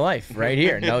moments of my life, right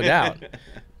here, no doubt.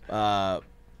 Are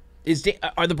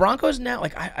the Broncos now?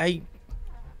 Like I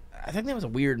think that was a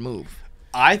weird move.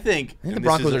 I think the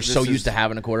Broncos are so used to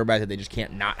having a quarterback that they just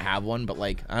can't not have one. But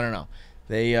like I don't know,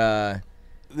 they.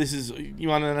 This is you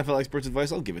want an NFL expert's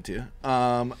advice? I'll give it to you.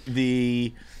 I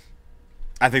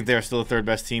think they're still the third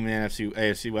best team in the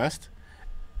AFC West.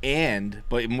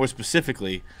 But more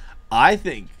specifically, I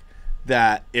think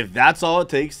that if that's all it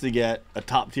takes to get a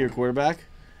top-tier quarterback,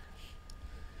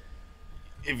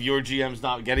 if your GM's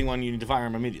not getting one, you need to fire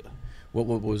him immediately. What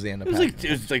was the end of it?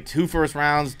 It was like 2 first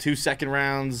rounds, 2 second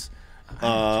rounds,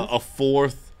 a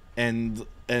fourth, and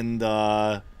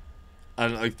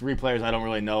like 3 players I don't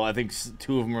really know. I think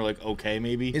 2 of them are like okay,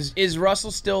 maybe. Is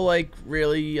Russell still like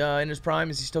really in his prime?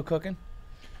 Is he still cooking?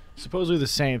 Supposedly the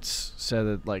Saints said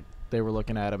that like they were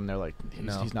looking at him and they're like,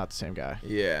 he's not the same guy.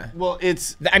 Yeah. Well,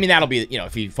 I mean, that'll be,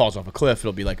 if he falls off a cliff,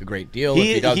 it'll be like a great deal.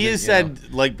 he if he has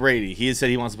said like Brady. He has said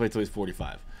he wants to play till he's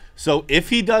 45. So if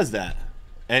he does that,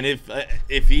 and if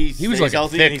he was like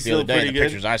healthy thick and he's the other still day in pretty the good,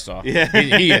 pictures I saw. Yeah,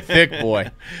 he a thick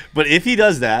boy. But if he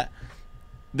does that,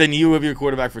 then you have your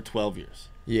quarterback for 12 years.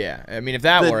 Yeah, I mean, if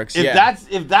that works, if yeah.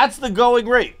 if that's the going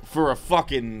rate for a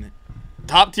fucking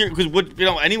top tier, because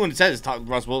anyone that says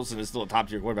Russ Wilson is still a top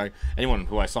tier quarterback. Anyone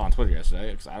who I saw on Twitter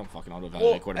yesterday, because I don't fucking know about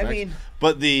any quarterbacks. I mean,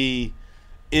 but it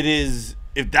is,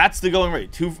 if that's the going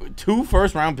rate, two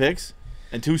first round picks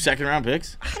and 2 second round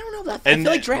picks. I don't know. I feel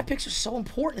like draft picks are so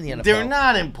important in the NFL. They're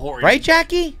not important, right,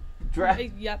 Jackie?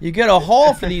 Yep. You get a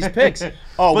haul for these picks.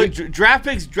 But draft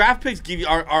picks give you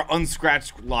are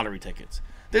unscratched lottery tickets.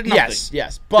 They're nothing.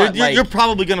 Yes, but you're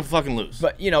probably gonna fucking lose.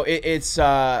 But look, he's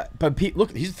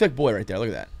a thick boy right there. Look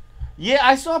at that. Yeah,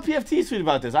 I saw a PFT tweet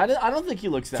about this. I don't think he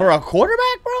looks that. For a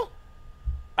quarterback, bro?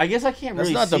 I guess I can't really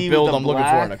see. That's not the build with the I'm looking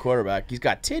black. for in a quarterback. He's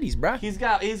got titties, bro. He's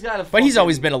got a. But he's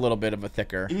always been a little bit of a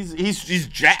thicker. He's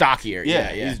jacked. Stockier.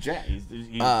 Yeah. He's jacked. He's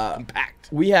compact.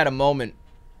 We had a moment.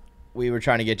 We were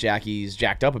trying to get Jackie's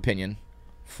jacked up opinion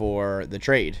for the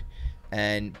trade,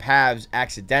 and Pavs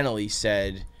accidentally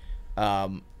said,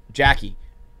 Jackie,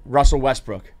 Russell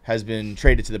Westbrook has been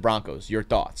traded to the Broncos. Your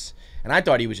thoughts? And I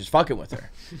thought he was just fucking with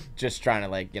her, just trying to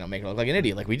make her look like an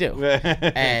idiot, like we do.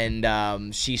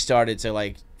 And she started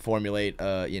to formulate,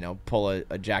 pull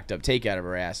a jacked up take out of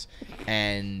her ass,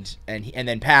 and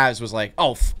then Pavs was like,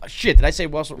 oh shit, did I say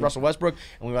Russell Westbrook?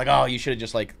 And we were like, oh, you should have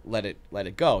just let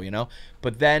it go,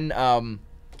 But then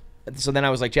so then I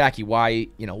was like, Jackie, why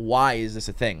is this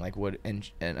a thing? Like, what?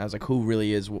 And I was like, who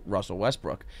really is Russell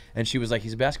Westbrook? And she was like,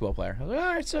 he's a basketball player. I was like,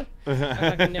 all right, so I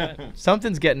fucking knew it.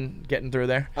 something's getting through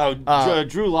there. Oh,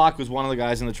 Drew Lock was one of the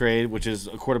guys in the trade, which is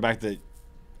a quarterback that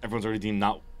everyone's already deemed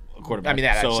not a quarterback. I mean,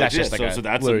 that's just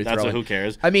that's who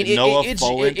cares. I mean, Noah it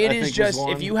Foley, is just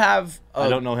if you have. I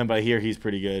don't know him, but I hear he's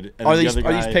pretty good. And are these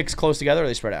picks close together or are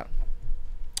they spread out?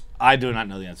 I do not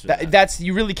know the answer to that. That's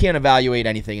you really can't evaluate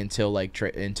anything until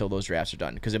until those drafts are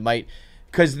done because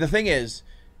the thing is,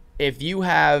 if you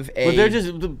have but they're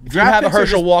just draft a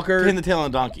Herschel Walker in the tail on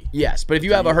a donkey. Yes, but if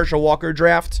you have a Herschel Walker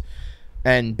draft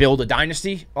and build a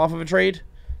dynasty off of a trade,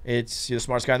 you're the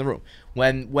smartest guy in the room.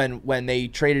 When they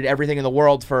traded everything in the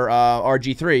world for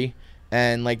RG3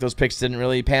 and those picks didn't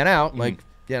really pan out,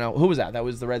 who was that? That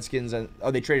was the Redskins and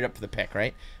they traded up for the pick,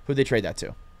 right? Who'd they trade that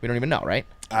to? We don't even know, right?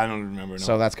 I don't remember. No.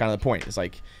 So that's kind of the point. It's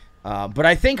but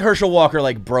I think Herschel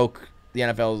Walker broke the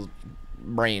NFL's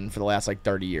brain for the last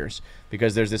 30 years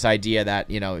because there's this idea that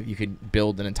you could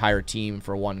build an entire team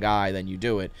for one guy, then you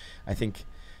do it. I think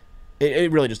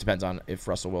it really just depends on if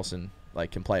Russell Wilson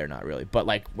can play or not, really. But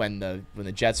when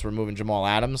the Jets were moving Jamal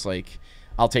Adams,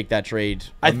 I'll take that trade.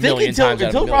 I think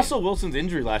until Russell Wilson's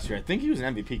injury last year, I think he was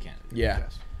an MVP candidate. Yeah.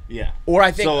 Yes. Yeah. Or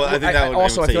I think. So I think I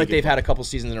feel like they've had a couple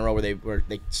seasons in a row where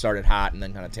they started hot and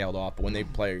then kind of tailed off. But when they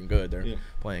playing good, they're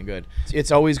playing good.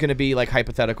 It's always going to be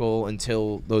hypothetical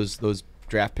until those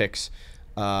draft picks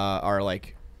are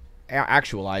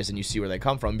actualized and you see where they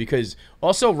come from. Because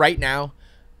also right now,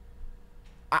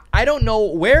 I don't know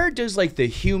where does the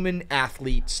human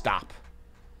athlete stop.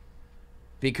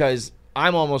 Because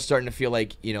I'm almost starting to feel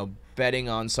betting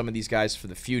on some of these guys for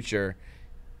the future.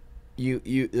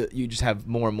 You just have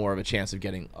more and more of a chance of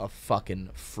getting a fucking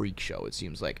freak show, it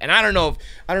seems like. And I don't know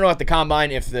at the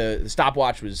combine if the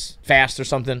stopwatch was fast or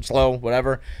something, slow,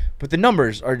 whatever. But the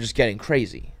numbers are just getting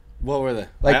crazy. What were they?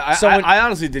 I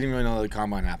honestly didn't even know the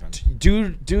combine happened.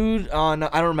 Dude on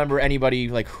I don't remember anybody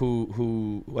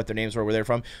who what their names were, where they're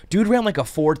from. Dude ran a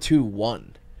 4.21.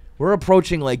 We're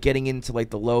approaching getting into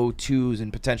the low 2s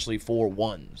and potentially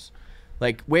 4.1s.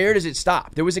 Where does it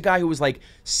stop? There was a guy who was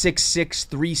 6'6",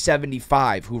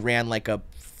 375 who ran a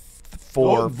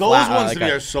 4. Those ones to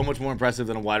me are so much more impressive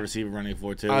than a wide receiver running a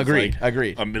 4.2.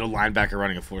 Agreed. A middle linebacker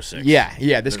running a 4.6.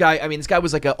 Yeah. This guy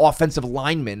was an offensive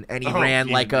lineman, and he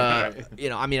ran I don't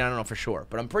know for sure,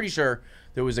 but I'm pretty sure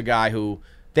there was a guy who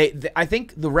I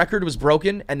think the record was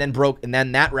broken, and then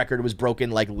that record was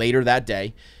broken later that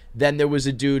day. Then there was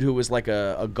a dude who was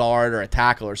a guard or a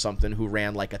tackle or something who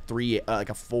ran a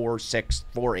 4.6,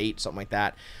 4.8, something like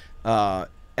that.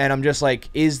 And I'm just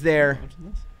is there?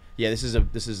 Yeah, this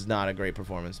is not a great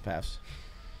performance, Pavs.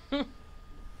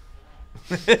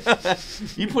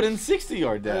 You put in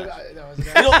 60-yard dash.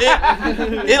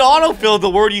 It autofilled the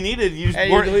word you needed.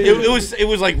 It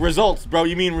was results, bro.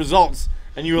 You mean results?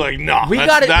 And you were like, no, We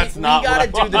that's gotta not what I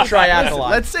do the want. triathlon.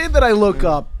 Let's say that I look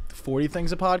up 40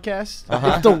 things a podcast.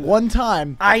 It's the one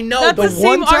time. I know That's but the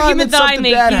same one time argument that that I something make.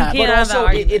 You bad can't happened. but have that also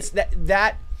argument. it's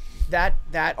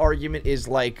that argument is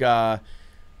like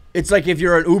it's like if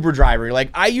you're an Uber driver, you're like,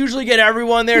 I usually get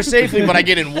everyone there safely, but I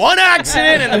get in one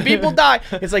accident and the people die.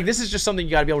 It's like, this is just something you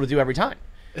got to be able to do every time.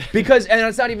 Because, and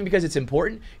it's not even because it's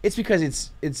important, it's because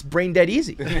it's brain dead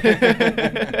easy.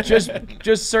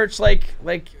 just search like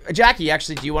Jackie,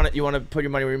 actually, do you want to put your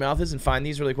money where your mouth is and find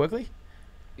these really quickly?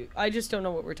 I just don't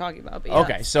know what we're talking about. But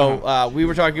Okay, so we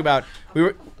were talking about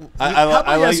I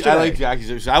like yesterday?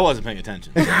 Jackie's. I wasn't paying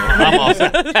attention. So I'm all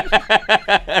set.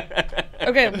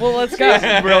 Okay, well, let's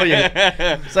go. brilliant.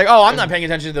 It's like, oh, I'm not paying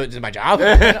attention to my job.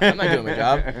 I'm not doing my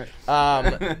job.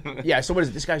 Yeah, so what is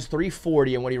it? This guy's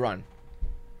 340, and what do you run?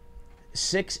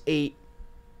 6'8",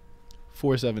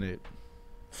 478.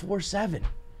 4'7".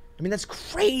 I mean, that's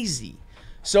crazy.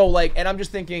 So, like, and I'm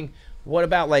just thinking, what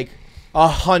about, like,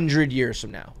 100 years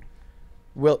from now?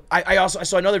 Well, I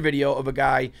saw another video of a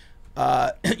guy,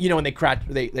 you know, when they crank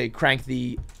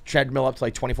the treadmill up to,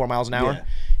 like, 24 miles an hour. Yeah.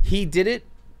 He did it,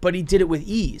 but he did it with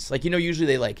ease. Like, you know,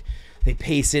 usually they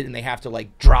pace it and they have to,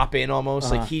 like, drop in almost.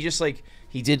 Like, he just, like,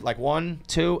 he did, like, 1,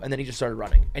 2, and then he just started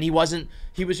running. And he was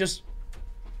just,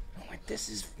 I'm like, this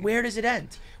is, where does it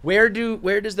end? Where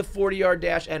does the 40-yard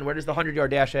dash end? Where does the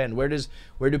 100-yard dash end? Where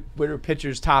do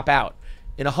pitchers top out?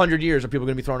 In 100 years, are people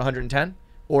going to be throwing 110?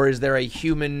 Or is there a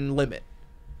human limit?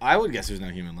 I would guess there's no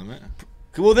human limit.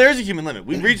 Well, there is a human limit.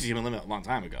 We reached the human limit a long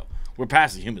time ago. We're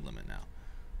past the human limit now.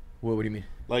 What do you mean?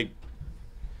 Like,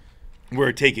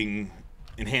 we're taking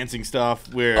enhancing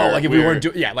stuff. Where like if we weren't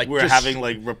doing, yeah, like we're just having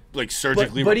like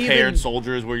surgically but repaired even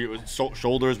soldiers where you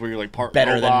shoulders where you're like part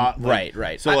better robot. than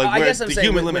right. So like I guess I'm the saying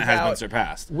human limit has been without-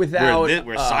 surpassed. without,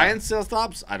 where science still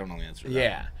stops, I don't know the answer. To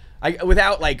that. Yeah,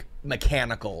 without like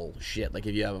mechanical shit. Like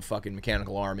if you have a fucking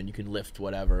mechanical arm and you can lift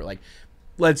whatever. Like,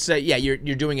 let's say you're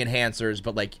doing enhancers,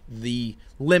 but like the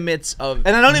limits of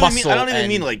And I don't even and-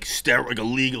 mean like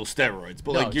illegal steroids,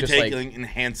 but No, like you're just, taking like,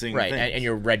 enhancing right, things. and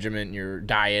your regimen, your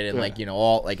diet, and like, you know,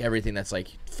 all like everything that's like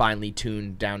finely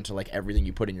tuned down to like everything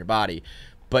you put in your body.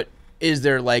 But is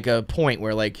there like a point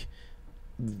where like,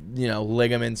 you know,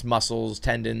 ligaments, muscles,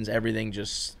 tendons, everything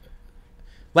just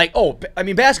like, I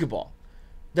mean, basketball,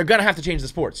 they're gonna have to change the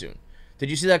sport soon. Did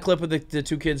you see that clip of the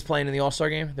two kids playing in the All-Star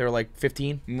game? They were like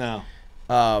 15. No.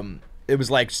 It was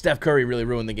like Steph Curry really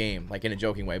ruined the game, like in a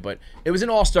joking way. But it was an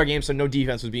all-star game, so no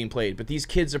defense was being played. But these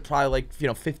kids are probably like, you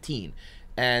know, 15.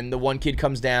 And the one kid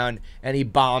comes down and he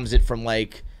bombs it from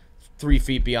like 3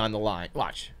 feet beyond the line.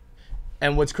 Watch.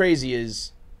 And what's crazy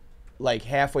is like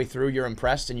halfway through you're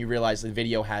impressed and you realize the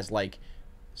video has like,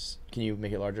 can you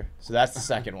make it larger? So that's the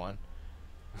second one.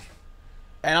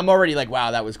 And I'm already like,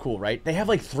 wow, that was cool, right? They have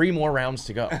like 3 more rounds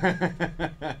to go.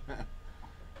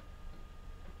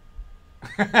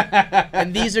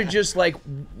 And these are just like,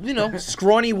 you know,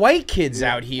 scrawny white kids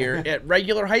out here at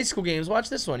regular high school games. Watch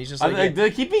this one. He's just like, Do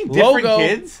they keep being different logo.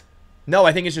 kids? no,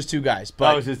 I think it's just 2 guys.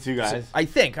 But It's just 2 guys. I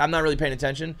think I'm not really paying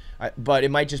attention, but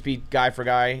it might just be guy for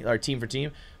guy or team for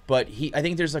team. But I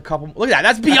think there's a couple. Look at that.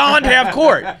 That's beyond half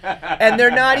court, and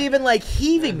they're not even like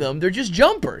heaving them. They're just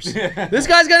jumpers. This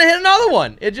guy's gonna hit another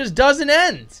one. It just doesn't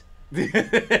end.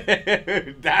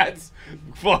 That's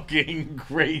fucking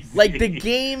crazy. Like the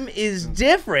game is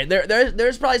different.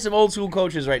 There's probably some old school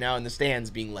coaches right now in the stands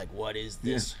being like, "What is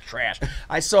this trash?"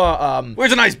 I saw.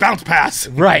 Where's a nice bounce pass?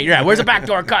 Right. Yeah. Where's a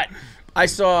backdoor cut? I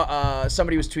saw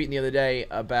somebody was tweeting the other day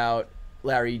about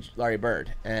Larry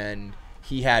Bird, and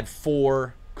he had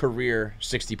 4 career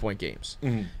 60-point games,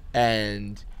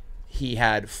 and he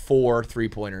had 4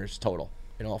 3-pointers total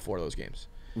in all 4 of those games.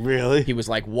 Really? He was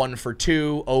like 1 for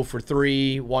 2, 0 for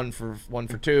 3, 1 for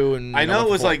 2, and I know 1 it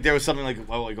for was 4. like there was something like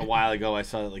a while ago. I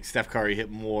saw that like Steph Curry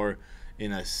hit more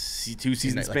in a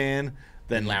 2-season like- span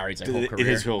than Larry's like whole career. in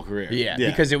his whole career. Yeah,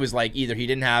 because it was like either he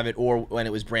didn't have it or when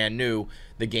it was brand new,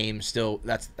 the game still.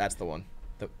 That's the one.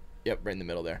 Yep, right in the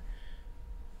middle there.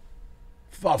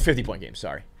 50-point game.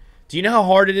 Sorry. Do you know how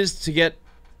hard it is to get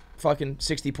fucking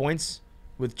 60 points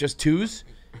with just 2s?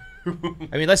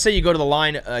 I mean, let's say you go to the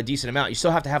line a decent amount, you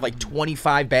still have to have like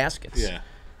 25 baskets. Yeah.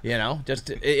 You know, just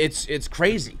it's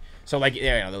crazy. So like,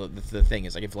 yeah, you know, the thing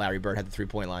is like if Larry Bird had the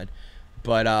 3-point line,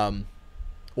 but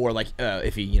or like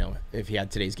if he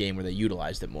had today's game where they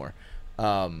utilized it more,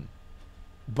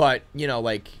 but you know,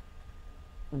 like,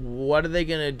 what are they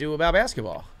gonna do about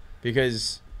basketball?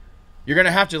 Because you're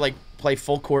gonna have to like play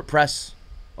full court press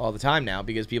all the time now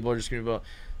because people are just gonna go.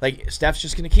 Like Steph's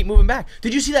just gonna keep moving back.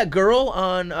 Did you see that girl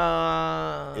on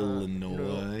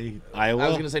Illinois, Iowa? I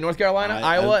was gonna say North Carolina,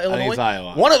 I Iowa, think Illinois. it's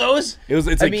Iowa. One of those. It's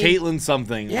I like mean, Caitlin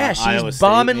something. Yeah, she's Iowa State,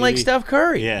 bombing like maybe. Steph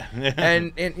Curry. Yeah.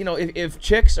 and you know, if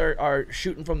chicks are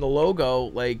shooting from the logo,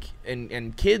 like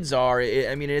and kids are,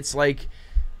 I mean, it's like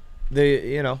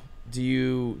do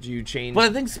you change? But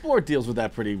I think sport deals with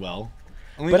that pretty well.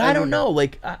 But I don't know.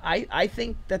 Like I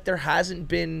think that there hasn't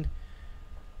been,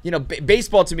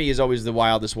 baseball to me is always the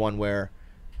wildest one where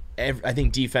I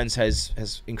think defense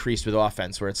has increased with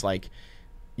offense, where it's like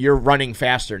you're running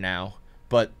faster now,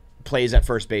 but plays at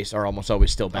first base are almost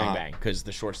always still bang bang because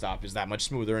the shortstop is that much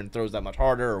smoother and throws that much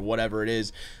harder or whatever it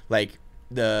is. Like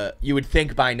you would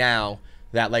think by now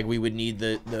that like we would need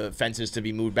the fences to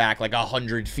be moved back like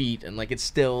 100 feet, and like it's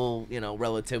still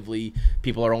relatively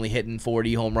people are only hitting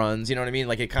 40 home runs. You know what I mean?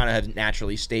 Like it kind of has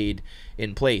naturally stayed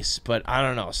in place. But I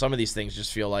don't know. Some of these things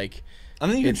just feel like I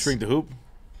think you can shrink the hoop.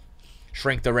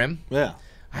 Shrink the rim. Yeah.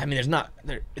 I mean,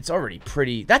 it's already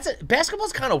pretty.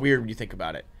 Basketball's kind of weird when you think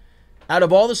about it. Out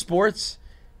of all the sports,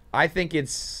 I think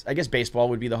I guess baseball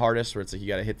would be the hardest, where it's like you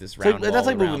got to hit this round ball. That's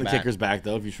like moving the back. kickers back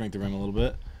though. If you shrink the rim a little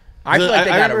bit. I feel like they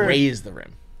got to remember- raise the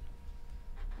rim.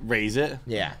 Raise it.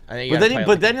 Yeah, I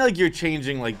think. Then like you're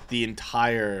changing like the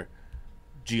entire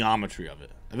geometry of it.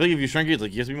 I feel like if you shrink it, it's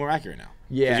like you have to be more accurate now.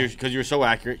 Yeah. Because you're so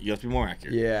accurate, you have to be more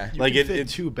accurate. Yeah. Like You can fit it.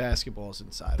 two basketballs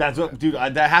inside. That's of what, dude.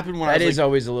 That happened when I That was is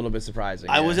always a little bit surprising.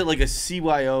 I was at like a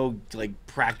CYO like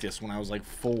practice when I was like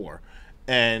 4,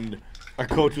 and our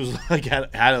coach was like had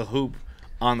a hoop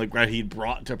on the ground he'd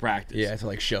brought to practice. Yeah, to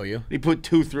like show you. He put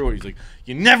 2 through it. He's like,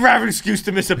 "You never have an excuse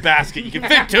to miss a basket. You can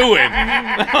fit 2 in."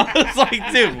 I was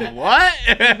like, "Dude,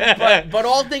 what?" But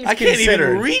all things I can't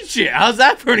considered, even reach it. How's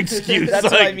that for an excuse? that's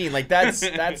Like, what I mean. Like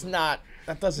that's not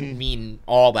that doesn't mean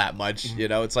all that much.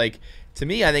 It's like to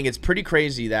me, I think it's pretty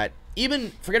crazy that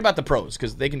even forget about the pros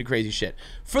because they can do crazy shit.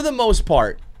 For the most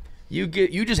part, you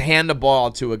just hand the ball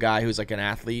to a guy who's like an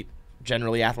athlete,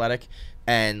 generally athletic,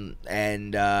 and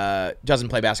doesn't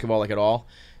play basketball like at all,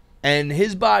 and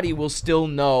his body will still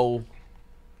know.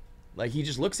 Like he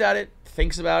just looks at it,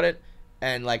 thinks about it,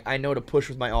 and like I know to push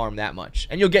with my arm that much,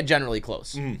 and you'll get generally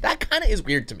close. That kind of is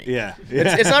weird to me. Yeah.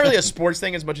 It's not really a sports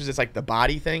thing as much as it's like the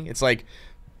body thing. It's like,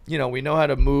 we know how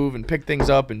to move and pick things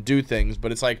up and do things,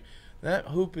 but it's like that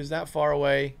hoop is that far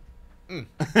away. And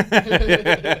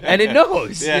it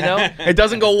knows, it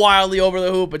doesn't go wildly over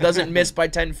the hoop. It doesn't miss by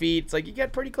 10 feet. It's like you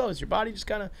get pretty close. Your body just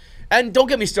kind of, and don't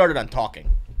get me started on talking.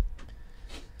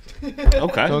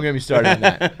 Okay. Don't get me started on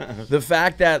that. The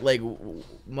fact that like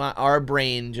our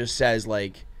brain just says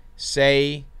like,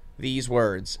 say these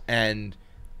words and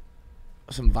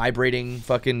some vibrating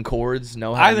fucking chords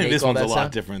know how I to think make this all one's a that lot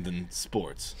sound. different than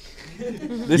sports.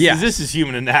 This Yes. is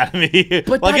human anatomy.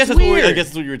 But Well, I guess that's that's what weird. I guess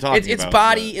that's what you were talking It's about.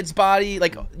 body. It's body.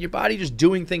 Like your body just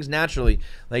doing things naturally.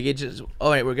 Like it just. All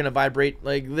right, we're gonna vibrate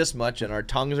like this much, and our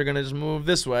tongues are gonna just move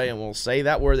this way, and we'll say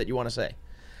that word that you want to say.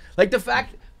 Like the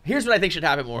fact. Here's what I think should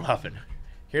happen more often.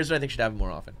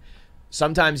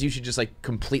 Sometimes you should just like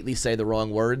completely say the wrong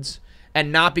words,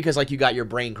 and not because like you got your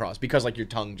brain crossed, because like your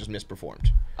tongue just misperformed.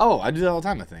 Oh, I do that all the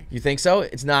time. I think. You think so?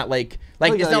 It's not like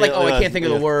it's not like I can't think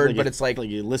of the word, but it's like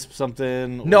you lisp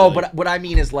something. no. or But what I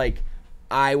mean is like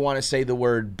I want to say the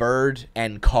word bird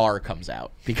and car comes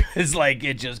out because like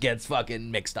it just gets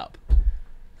fucking mixed up.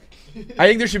 I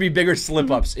think there should be bigger slip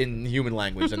ups in human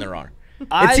language than there are.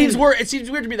 It seems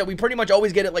weird to me that we pretty much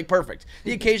always get it like perfect.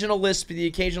 The occasional lisp, the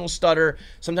occasional stutter.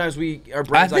 Sometimes our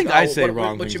brains I think like, I say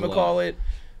wrong what things you a lot. call it.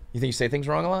 You think you say things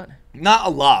wrong a lot? Not a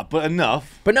lot, but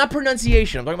enough. But not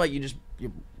pronunciation. I'm talking about you just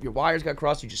your wires got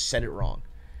crossed. You just said it wrong.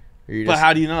 Or you But just-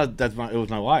 how do you know it was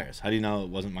my wires? How do you know it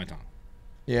wasn't my tongue?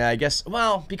 Yeah, I guess.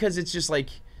 Well, because it's just like,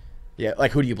 like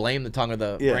who do you blame, the tongue or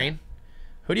the brain?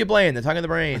 Who do you blame, the tongue or the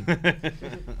brain?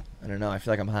 I don't know. I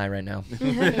feel like I'm high right now.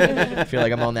 I feel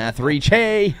like I'm on that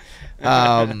 3Ch.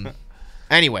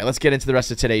 Anyway, let's get into the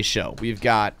rest of today's show. We've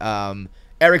got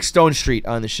Eric Stonestreet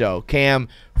on the show. Cam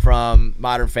from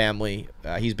Modern Family.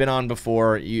 He's been on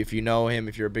before. If you know him,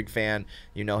 if you're a big fan,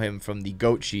 you know him from the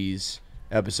goat cheese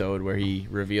episode where he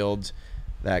revealed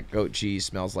that goat cheese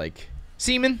smells like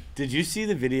semen. Did you see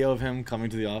the video of him coming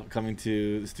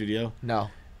to the studio? No.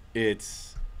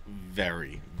 It's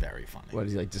very, very funny. What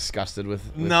is he like disgusted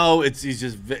with? No, he's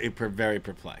just very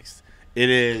perplexed. It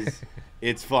is.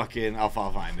 It's fucking. I'll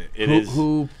find it. It is.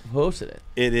 Who hosted it?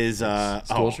 It is.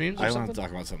 Stool Streams or I want something? to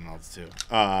talk about something else too.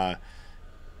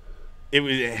 It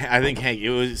was. I think Hank. It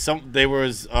was some. There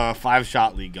was a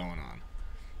 5-shot league going on.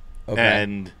 Okay.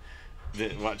 And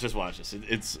just watch this.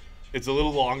 It's a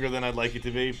little longer than I'd like it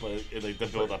to be, but like the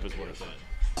build up is worth it.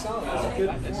 Start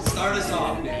us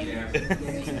off.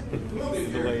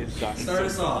 Start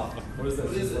us off. What is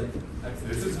this?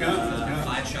 This is good.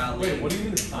 Five-shot lead. Wait, what do you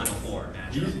mean the Final Four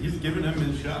matchup? He's giving him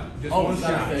his shot. Oh, one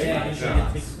shot. Yeah.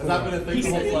 Has that been a thing the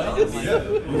whole flight?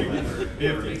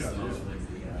 Yeah.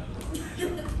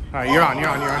 All right, you're on.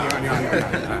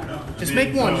 Just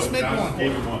make one. Just make one.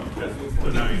 Gave him one.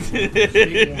 But now he's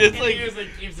It's like,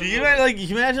 do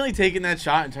you imagine like taking that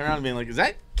shot and turn around and being like, is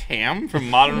that Cam from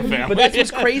Modern Family? But that's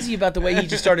what's crazy about the way he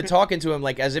just started talking to him,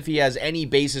 like as if he has any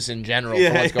basis in general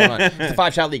for what's going on. It's the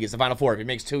 5-shot league. It's the Final Four. If he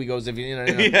makes 2, he goes. If you know.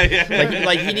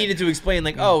 Like he needed to explain,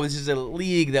 like, oh, this is a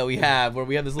league that we have where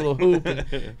we have this little hoop. And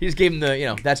he just gave him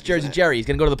the, that's Jersey Jerry. He's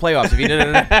gonna go to the playoffs if he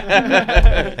did.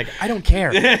 Like, I don't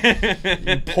care.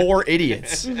 You poor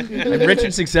idiots. I'm rich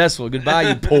and successful. Goodbye,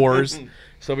 you poors.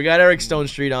 So we got Eric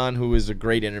Stonestreet on, who is a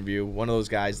great interview. One of those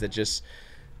guys that just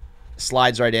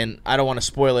slides right in. I don't want to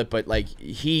spoil it, but like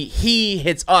he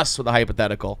hits us with a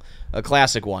hypothetical, a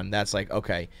classic one. That's like,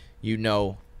 okay, you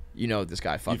know this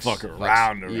guy fucks. You fuck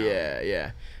around.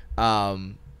 Yeah.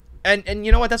 And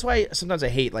you know what? That's why sometimes I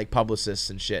hate like publicists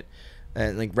and shit,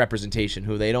 and like representation,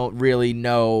 who they don't really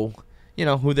know,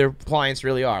 who their clients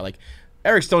really are. Like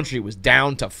Eric Stonestreet was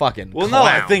down to fucking. Well, clown.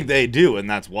 no, I think they do, and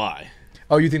that's why.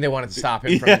 Oh, you think they wanted to stop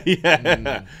him? From No, I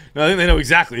think they know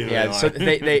exactly who they are. So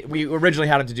we originally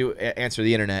had him to do answer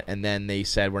the internet, and then they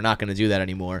said we're not going to do that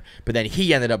anymore. But then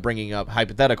he ended up bringing up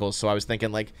hypotheticals. So I was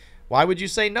thinking, like, why would you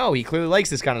say no? He clearly likes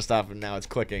this kind of stuff, and now it's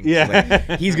clicking. Yeah,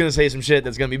 like, he's going to say some shit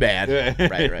that's going to be bad.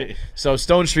 Right. So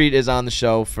Stonestreet is on the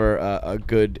show for a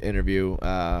good interview.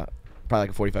 Probably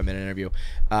like a 45-minute interview.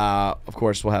 Of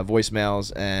course, we'll have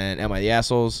voicemails and Am I the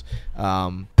Assholes?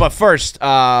 But first,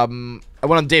 I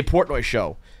went on Dave Portnoy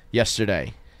Show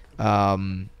yesterday.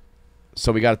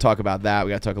 So we got to talk about that.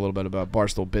 We got to talk a little bit about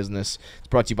Barstool Business. It's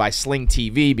brought to you by Sling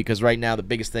TV, because right now the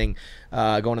biggest thing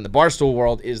going in the Barstool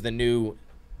world is the new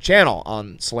channel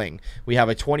on Sling. We have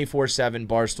a 24/7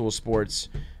 Barstool Sports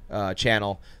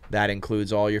channel that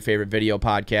includes all your favorite video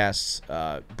podcasts,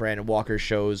 Brandon Walker's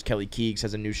shows. Kelly Keegs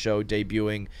has a new show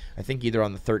debuting, I think either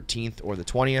on the 13th or the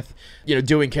 20th.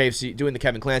 Doing the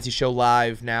Kevin Clancy show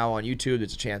live now on YouTube.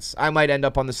 There's a chance I might end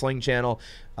up on the Sling channel.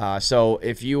 So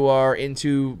if you are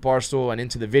into Barstool and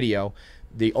into the video,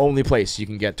 the only place you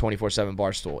can get 24/7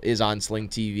 Barstool is on Sling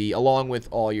TV, along with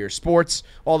all your sports,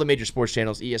 all the major sports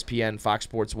channels, ESPN, Fox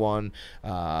Sports 1,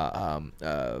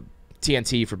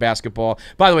 TNT for basketball.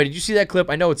 By the way, did you see that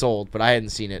clip? I know it's old, but I hadn't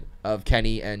seen it, of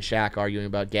Kenny and Shaq arguing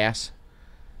about gas.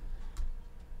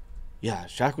 Yeah,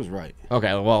 Shaq was right.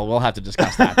 Okay, well, we'll have to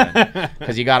discuss that then,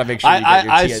 because you got to make sure you get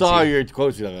your TNT. I saw your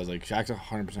quotes of it. I was like, Shaq's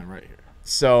 100% right here.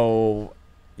 So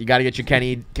you got to get your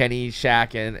Kenny,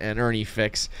 Shaq, and Ernie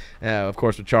fix, of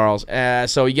course, with Charles.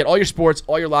 So you get all your sports,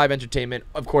 all your live entertainment,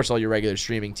 of course, all your regular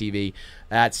streaming TV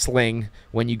at Sling.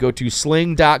 When you go to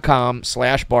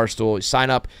sling.com/Barstool, you sign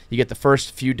up, you get the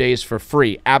first few days for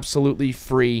free, absolutely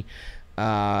free.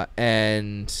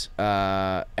 And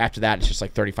after that, it's just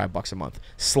like $35 a month.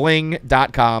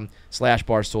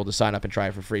 Sling.com/Barstool to sign up and try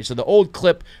it for free. So the old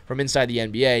clip from inside the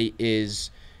NBA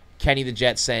is Kenny the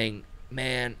Jet saying,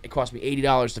 man, it cost me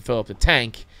 $80 to fill up the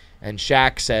tank. And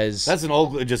Shaq says... That's an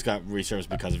old... It just got resurfaced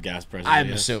because of gas prices.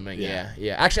 I'm assuming, yeah.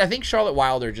 Actually, I think Charlotte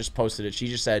Wilder just posted it. She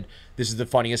just said, this is the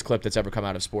funniest clip that's ever come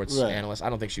out of sports analysts. I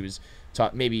don't think she was...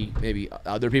 Maybe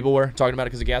other people were talking about it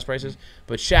because of gas prices.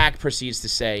 But Shaq proceeds to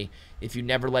say, if you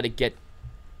never let it get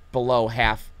below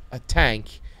half a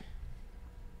tank,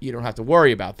 you don't have to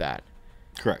worry about that.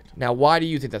 Correct. Now, why do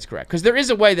you think that's correct? Because there is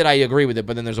a way that I agree with it,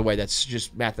 but then there's a way that's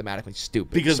just mathematically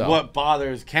stupid. Because what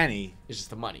bothers Kenny is just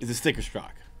the money. Is the sticker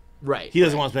shock. Right. He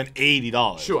doesn't want to spend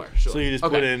 $80. Sure. So you just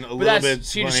put in a little bit.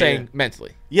 So you're just saying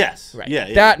mentally. Yes. Right.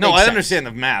 Yeah. That no, makes I sense. understand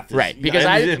the math. Right.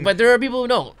 Because but there are people who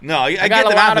don't. No, I got get a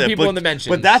the lot math of people but, in the mentions.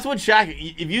 But that's what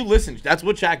Shaq. If you listen, that's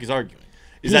what Shaq is arguing.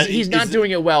 He's not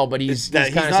doing it well, but he's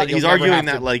arguing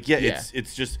that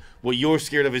it's just what you're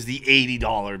scared of is the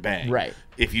 $80 bag. Right.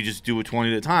 If you just do it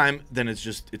 20 at a time, then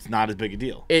it's not as big a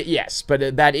deal. Yes,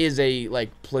 but that is a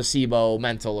placebo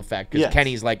mental effect, because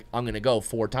Kenny's like, I'm gonna go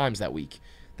 4 times that week.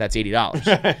 That's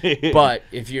 $80. But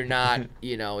if you're not,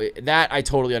 that I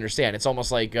totally understand. It's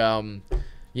almost like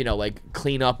like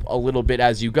clean up a little bit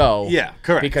as you go. Yeah,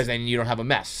 correct. Because then you don't have a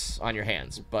mess on your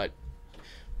hands. But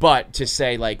to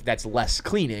say like that's less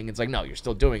cleaning, it's like, no, you're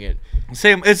still doing it. It's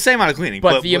the same amount of cleaning.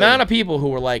 But the amount of people who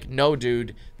were like, no,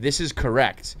 dude, this is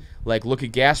correct. Like, look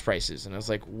at gas prices. And I was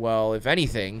like, well, if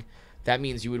anything, that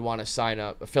means you would want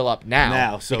to fill up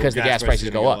now so because the gas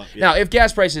prices go up. Yeah. Now, if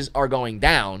gas prices are going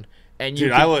down, and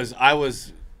you I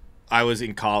was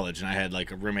in college and I had like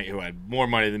a roommate who had more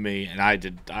money than me, and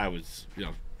I was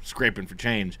scraping for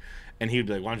change, And he'd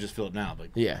be like, "Why don't you just fill it now?" I'm like,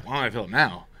 Yeah. Why don't I fill it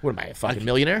now? What am I, a fucking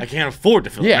millionaire? I can't afford to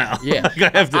fill Yeah, it now. yeah.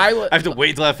 Like, I have to I-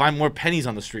 wait until I find more pennies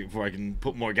on the street before I can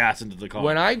put more gas into the car.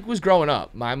 When I was growing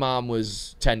up, my mom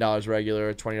was $10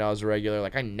 regular, $20 regular.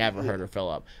 Like, I never heard her fill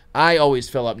up. I always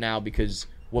fill up now because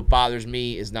what bothers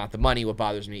me is not the money. What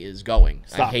bothers me is going.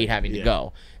 I hate having to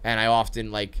go. And I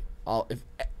often, like,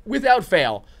 without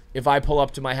fail, if I pull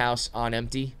up to my house on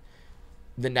empty,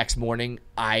 the next morning,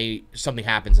 something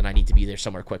happens and I need to be there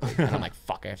somewhere quickly. And I'm like,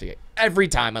 fuck, I have to get... Every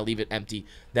time I leave it empty,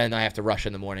 then I have to rush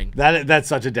in the morning. That's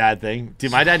such a dad thing. Dude,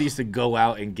 my dad used to go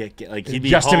out and get like, he'd be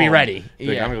Just to be home, ready. be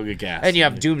like, Yeah. I'm going to go get gas. And you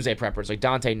have doomsday preppers. Like,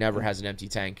 Dante never has an empty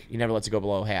tank. He never lets it go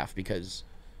below half because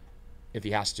if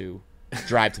he has to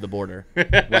drive to the border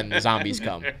when the zombies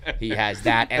come, he has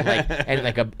that and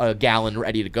like a gallon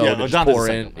ready to go Yeah, to just Dante's pour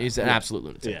a in. psychopath. He's an absolute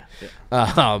lunatic.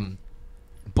 Yeah.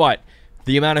 But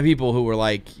the amount of people who were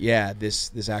like, yeah,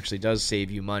 this actually does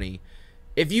save you money.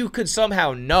 If you could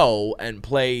somehow know and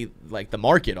play like the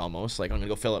market almost, like I'm going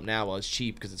to go fill up now while it's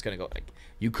cheap because it's going to go, like,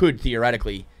 you could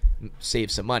theoretically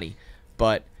save some money.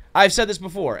 But I've said this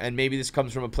before, and maybe this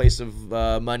comes from a place of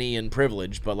money and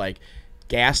privilege, but like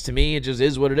gas to me, it just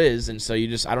is what it is. And so I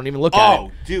don't even look at it.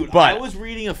 Oh, dude, But I was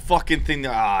reading a fucking thing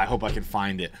that, I hope I can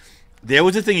find it. There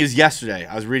was a thing, yesterday,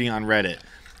 I was reading on Reddit,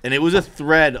 and it was a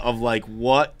thread of like,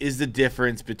 what is the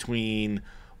difference between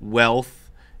wealth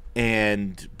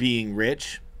and being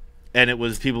rich? And it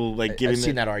was people like giving I've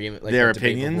seen that argument, like, their that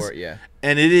debate opinions. before, yeah.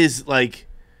 And it is like,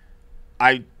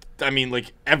 I mean,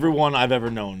 like, everyone I've ever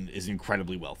known is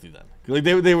incredibly wealthy then. Like,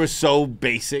 they were so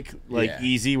basic, like, Yeah.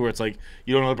 easy, where it's like,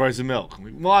 you don't know the price of milk. I'm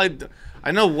like, well, I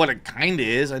know what it kind of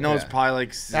is. I know it's Yeah. probably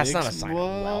like 6. That's not a sign of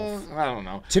wealth. I don't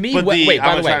know. To me, But wait, I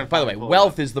by was the trying to way, pull it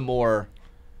wealth up. is the more...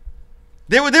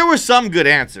 There were some good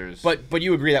answers. But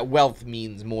you agree that wealth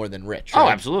means more than rich, Oh,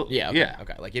 right? absolutely. Yeah, okay, Yeah.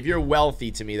 okay. Like, if you're wealthy,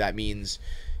 to me, that means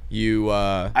you...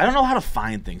 I don't know how to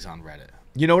find things on Reddit.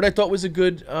 You know what I thought was a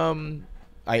good...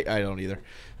 I don't either.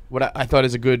 What I thought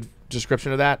is a good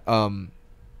description of that...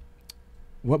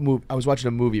 what movie? I was watching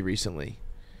a movie recently.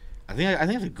 I think I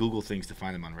have to Google things to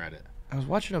find them on Reddit. I was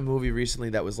watching a movie recently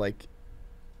that was like...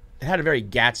 It had a very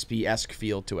Gatsby-esque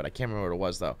feel to it. I can't remember what it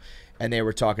was, though. And they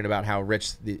were talking about how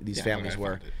rich these Yeah, families okay, I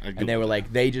were. found it. I And they were Googled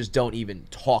like, they just don't even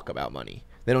talk about money.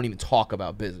 They don't even talk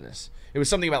about business. It was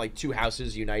something about like two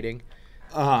houses uniting.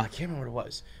 I can't remember what it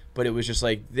was. But it was just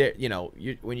like, you know,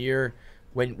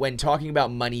 when talking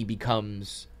about money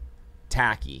becomes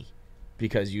tacky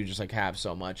because you just like have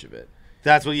so much of it.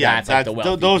 That's what. Yeah, That's like the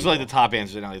wealthy those are like people. the top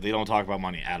answers. Now. They don't talk about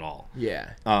money at all.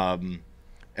 Yeah.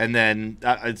 And then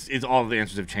it's all the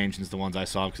answers have changed since the ones I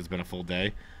saw because it's been a full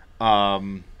day.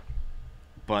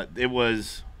 But it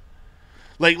was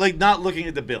like not looking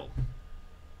at the bill.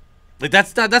 Like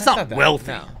that's not not that-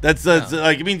 wealthy. no. That's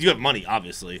like it means you have money,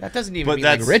 obviously. That doesn't even But mean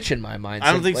like that's- rich in my mind.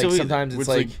 I don't think like, so either. Sometimes it's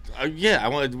like yeah, I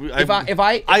want. if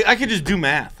I I could just do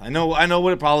math. I know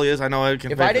what it probably is. I know I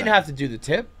can. if I didn't have to do the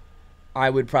tip, I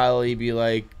would probably be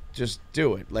like, just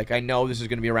do it. Like, I know this is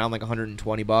going to be around like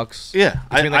 $120. Yeah,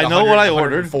 Between, like, I know what I 100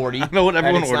 ordered. 140, I know what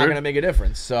everyone and it's not ordered. going to make a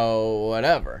difference. So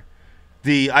whatever.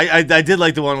 I did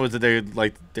like the one was that they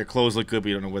like their clothes look good, but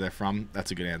you don't know where they're from. That's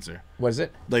a good answer. What is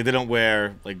it? Like they don't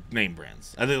wear like name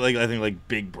brands. I think like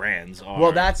big brands are.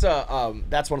 Well, that's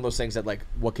one of those things that like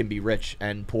what can be rich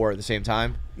and poor at the same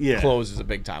time. Yeah. Clothes is a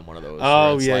big time one of those. Oh,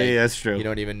 where it's yeah, like, yeah, that's true. You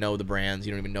don't even know the brands.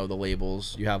 You don't even know the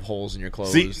labels. You have holes in your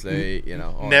clothes. See, all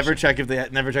that never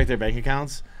shit. never check their bank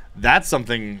accounts. That's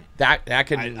something That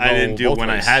can. I go didn't do both when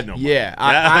ways. I had no money. Yeah,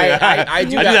 I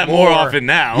do I that more often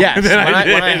now. Yes, than when I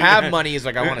did. have money, it's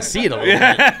like I want to see it a little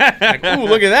bit. Like, ooh,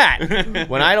 look at that.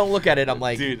 When I don't look at it, I'm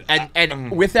like, Dude,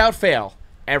 and without fail,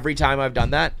 every time I've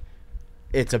done that,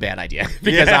 it's a bad idea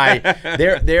because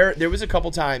there was a couple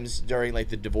times during like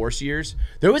the divorce years.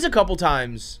 There was a couple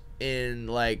times in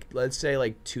like let's say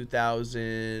like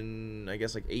 2000, I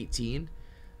guess like 18.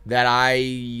 That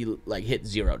I like hit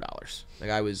 $0.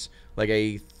 Like I was like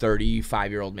a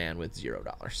 35-year-old man with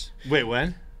 $0. Wait,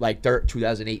 when? Like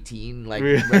 2018, like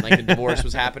when like the divorce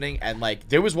was happening, and like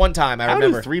there was one time I How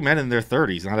remember. do 3 men in their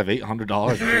 30s not have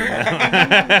 $800?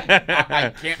 I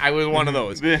can't. I was one of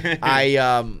those.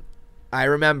 I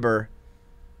remember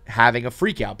having a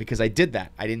freak out because I did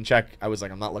that. I didn't check. I was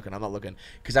like, I'm not looking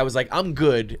because I was like, I'm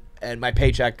good and my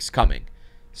paycheck's coming,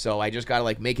 so I just gotta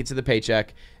like make it to the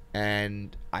paycheck.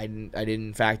 And I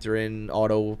didn't factor in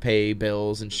auto pay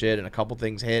bills and shit, and a couple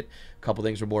things hit. A couple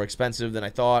things were more expensive than I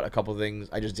thought. A couple things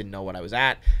I just didn't know what I was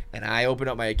at. And I opened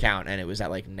up my account, and it was at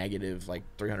like negative like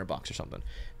 $300 or something.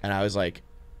 And I was like,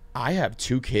 I have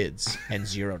 2 kids and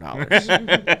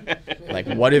 $0. Like,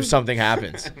 what if something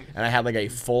happens? And I had like a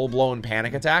full blown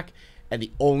panic attack. And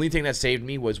the only thing that saved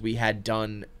me was we had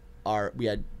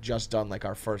just done like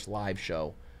our first live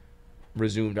show,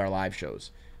 resumed our live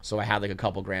shows. So I had like a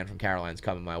couple grand from Caroline's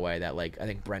coming my way that like I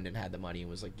think Brendan had the money and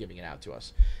was like giving it out to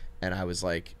us. And I was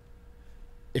like,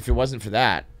 if it wasn't for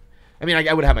that, I mean,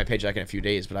 I would have my paycheck in a few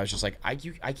days, but I was just like, I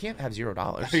can't have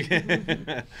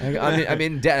 $0. I'm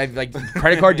in debt. I have like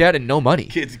credit card debt and no money.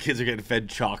 Kids are getting fed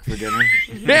chalk for dinner.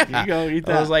 Yeah. You go eat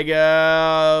that. I was like,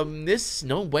 this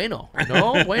no bueno,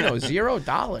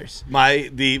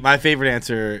 $0. My favorite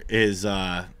answer is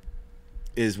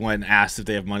when asked if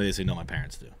they have money, they say no, my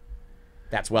parents do.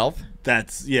 That's wealth.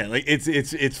 That's like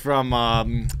it's from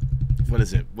what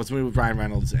is it? What's the movie with Ryan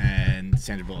Reynolds and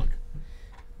Sandra Bullock?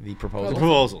 The proposal. The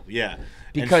proposal, yeah.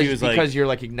 Because you're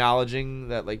like acknowledging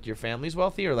that like your family's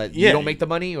wealthy, or like you don't make the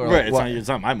money, or right? like, It's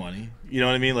not my money. You know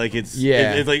what I mean? Like it's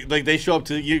like they show up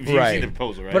to you've seen the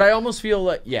proposal, right? But I almost feel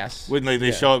like when like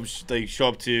they show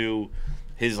up to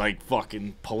his like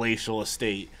fucking palatial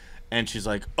estate, and she's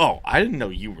like, "Oh, I didn't know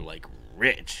you were like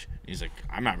rich." He's like,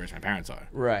 "I'm not rich. My parents are."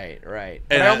 Right. But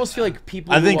And I almost feel like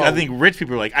people. I think rich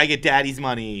people are like, "I get daddy's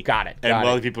money." Got it. And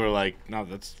wealthy people are like, "No,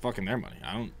 that's fucking their money.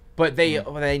 I don't." But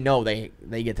they know they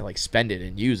get to like spend it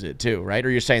and use it too, right?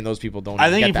 Or you're saying those people don't? I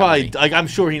think get he that probably money. like I'm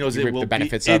sure he knows You it reap will the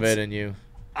benefits be, of it, and you.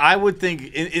 I would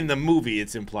think in the movie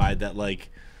it's implied that like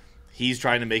he's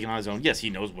trying to make it on his own. Yes, he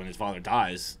knows when his father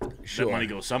dies, that money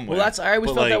goes somewhere. Well, I always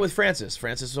But, felt like, that with Francis.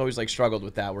 Francis has always like struggled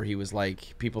with that, where he was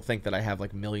like, people think that I have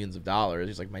like millions of dollars.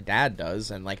 He's like, my dad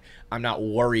does, and like I'm not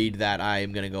worried that I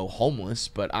am gonna go homeless,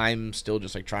 but I'm still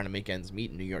just like trying to make ends meet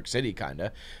in New York City, kind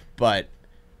of. But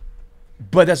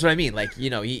that's what I mean. Like,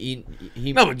 you know, he.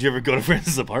 No, but did you ever go to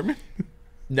Francis' apartment?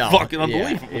 No, Fucking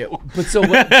unbelievable. But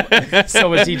so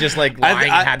was he just like lying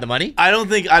and had the money?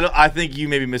 I think you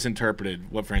maybe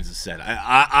misinterpreted what Francis said.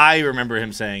 I remember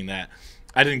him saying that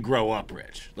I didn't grow up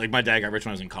rich. Like my dad got rich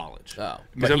when I was in college. Oh,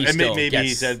 but he still maybe he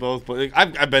gets... said both. But like,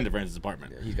 I've been to Francis'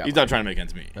 apartment. He's not trying to make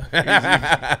ends meet.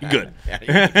 He's good.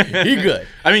 He good.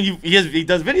 I mean, he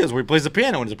does videos where he plays the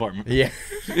piano in his apartment. Yeah.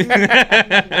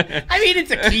 I mean,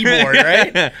 it's a keyboard,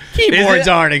 right? Keyboards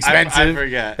aren't expensive. I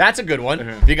forget. That's a good one.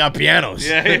 If you got pianos.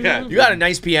 Yeah. You got a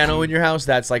nice piano in your house.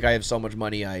 That's like, I have so much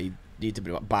money, I need to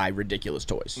buy ridiculous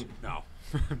toys. No.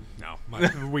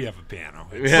 We have a piano.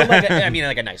 But like I mean,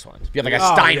 like a nice one. If you have like a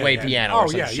Steinway piano or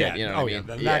some shit, you know what I mean?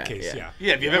 In that case, yeah.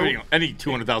 Yeah, if you have any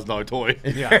 $200,000 toy.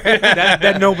 Yeah.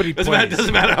 that nobody plays.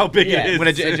 Doesn't matter how big it is. When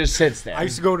it just sits there. I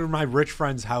used to go to my rich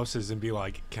friends' houses and be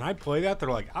like, "Can I play that?"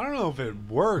 They're like, "I don't know if it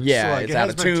works." Yeah, like, it's it out has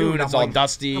of been tune. tuned." It's I'm all like,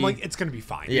 dusty. I'm like, it's gonna be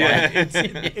fine. Yeah.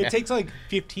 It takes like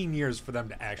 15 years for them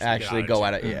to actually go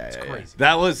at it. tune. Yeah, It's crazy.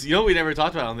 That was, what we never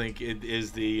talked about, I don't think,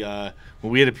 is the,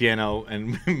 when we had a piano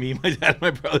and me, my dad, and my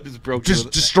brothers broke Just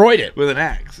it destroyed it with an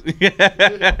axe.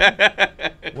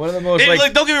 One of the most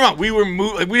like, don't get me wrong, we were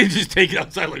we didn't just take it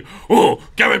outside like, oh,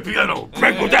 get my piano,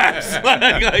 break with axe.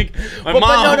 My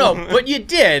mom, but you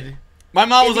did. My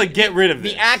mom was like, get rid of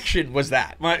this. The action was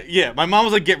that. My mom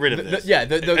was like, get rid of this.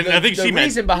 And I think she the meant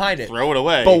reason behind it. Throw it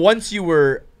away. But once you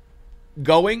were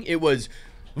going, it was,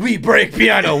 we break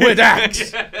piano with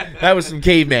axe. That was some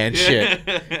caveman shit.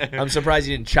 I'm surprised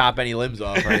you didn't chop any limbs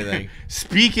off or anything.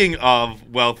 Speaking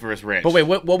of wealth versus rich. But wait,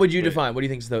 what would you define? What do you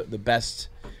think is the best?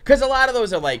 Because a lot of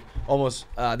those are like almost,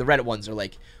 the Reddit ones are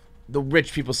like, the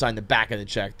rich people sign the back of the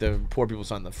check, the poor people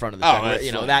sign the front of the check.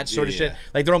 You know, that sort of shit.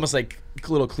 Like they're almost like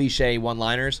little cliche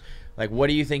one-liners. Like, what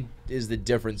do you think is the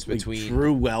difference between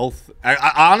true wealth? I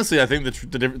honestly, I think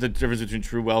the difference between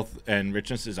true wealth and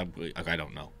richness is I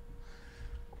don't know.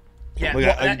 Yeah,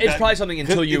 Like, it's probably something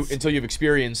until you've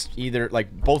experienced either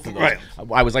like both of those. Right.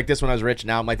 I was like this when I was rich.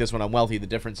 Now I'm like this when I'm wealthy. The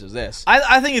difference is this.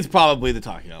 I think it's probably the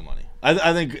talking about money.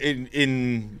 I think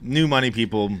in new money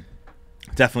people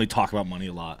definitely talk about money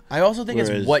a lot. I also think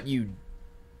it's what you.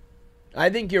 I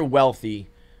think you're wealthy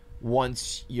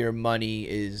once your money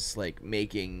is like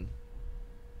making.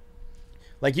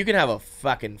 Like you can have a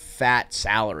fucking fat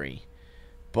salary,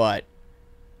 but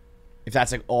if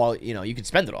that's like all, you know, you can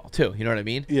spend it all too. You know what I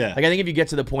mean? Yeah. Like I think if you get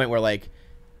to the point where like,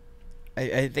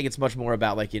 I think it's much more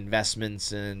about like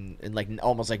investments and like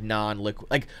almost like non-liquid.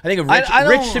 Like I think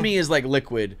rich to me is like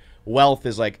liquid. Wealth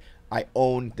is like I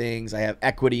own things. I have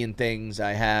equity in things.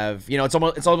 I have, you know, it's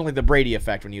almost like the Brady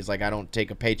effect when he was like, I don't take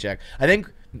a paycheck. I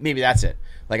think maybe that's it.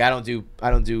 Like I don't do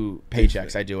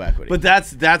paychecks. I do equity. But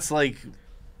that's like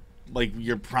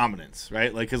your prominence,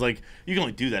 right? Like because like you can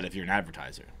only do that if you're an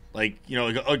advertiser. Like, you know,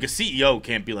 like a CEO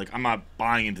can't be like, I'm not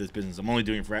buying into this business. I'm only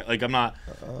doing it for, like, I'm not,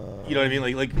 you know what I mean?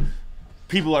 Like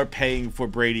people are paying for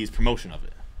Brady's promotion of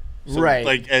it. So, right.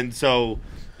 Like, and so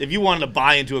if you wanted to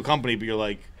buy into a company, but you're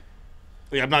like,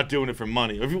 Like, I'm not doing it for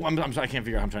money. If you, I can't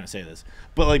figure out how I'm trying to say this,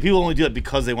 but like people only do it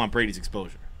because they want Brady's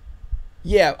exposure.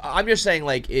 Yeah, I'm just saying,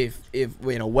 like, if you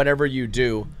know, whatever you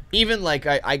do, even like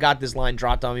I got this line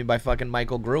dropped on me by fucking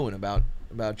Michael Gruen about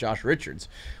Josh Richards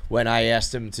when I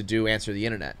asked him to do Answer the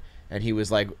Internet, and he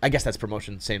was like, I guess that's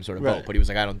promotion, same sort of boat, but he was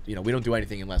like, we don't do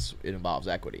anything unless it involves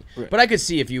equity. Right. But I could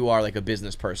see if you are like a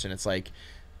business person, it's like,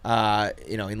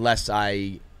 you know, unless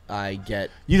I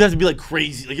get, you'd have to be like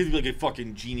crazy, like you'd have to be like a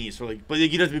fucking genius, or like, but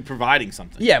you'd have to be providing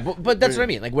something. Yeah, but that's what I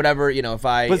mean. Like whatever, you know, if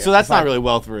I. But so that's not really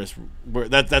wealth risk.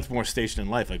 That's more station in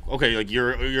life. Like, okay, like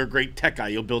you're a great tech guy,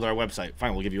 you'll build our website.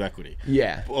 Fine, we'll give you equity.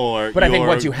 Yeah. But I think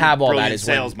once you have all that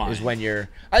is when you're.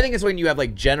 I think it's when you have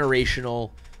like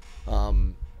generational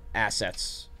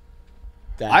assets.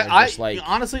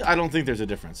 Honestly, I don't think there's a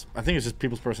difference. I think it's just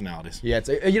people's personalities. Yeah, it's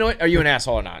you know what? Are you an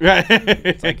asshole or not? Right.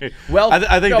 It's like, well,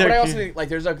 I think no, but I also think like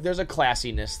there's a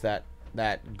classiness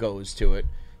that goes to it.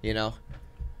 You know,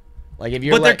 like if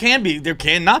you're. But there cannot be.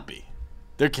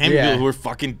 There can be people who are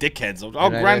fucking dickheads. Oh,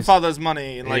 grandfather's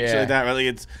money and like shit like that. Really,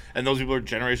 and those people are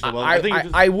generational wealth.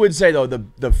 I would say though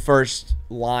the first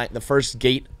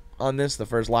gate on this, the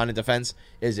first line of defense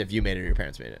is if you made it or your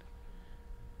parents made it.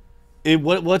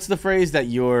 What's the phrase that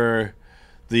you're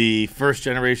the first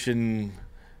generation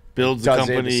builds the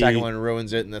company, the second one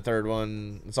ruins it, and the third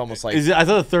one it's almost like I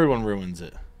thought the third one ruins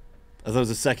it. I thought it was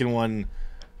the second one.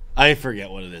 I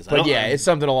forget what it is. But yeah, it's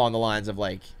something along the lines of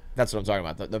like that's what I'm talking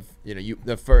about.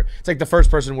 It's like the first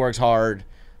person works hard,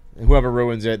 whoever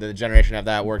ruins it, then the generation after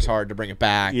that works hard to bring it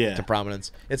back to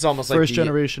prominence. It's almost like first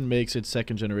generation makes it,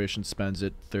 second generation spends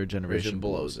it, third generation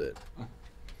blows it.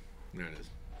 There it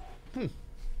is.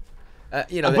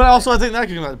 You know, but also I think that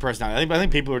could come out of personality. I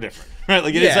think people are different, right?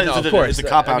 Like of course, it's a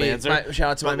cop out answer.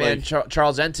 Shout out to my man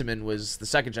Charles Entenmann was the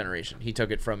second generation. He took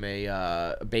it from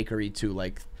a bakery to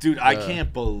like. Dude, I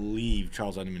can't believe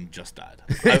Charles Entenmann just died.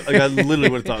 I literally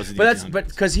would have thought it was. But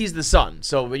because he's the son,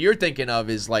 so what you're thinking of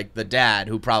is like the dad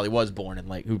who probably was born and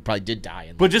like who probably did die.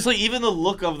 And but just like even the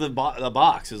look of the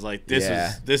box is like this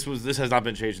has not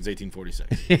been changed since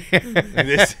 1846.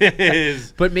 This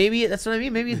is. But maybe that's what I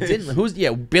mean. Maybe it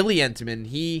didn't. Billy Entenmann.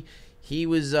 He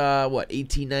was what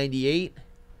 1898.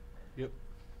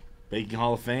 Baking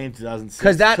Hall of Fame, 2006.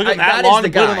 Because that long is the to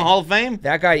put guy in the Hall of Fame.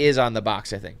 That guy is on the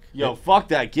box, I think. Yo, fuck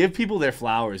that. Give people their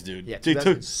flowers, dude. Yeah,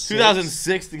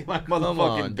 2006 to get my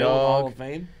motherfucking bill Hall of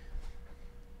Fame.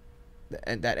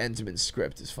 And that Entenmann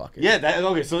script is fucking. Yeah.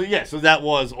 So that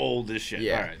was old as shit.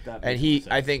 Yeah. All right. And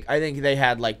I think they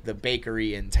had like the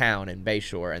bakery in town in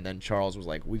Bayshore, and then Charles was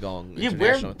like, "We going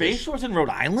international." Where Bayshore's in Rhode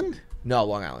Island? No,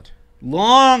 Long Island.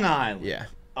 Long Island. Yeah.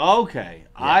 Okay,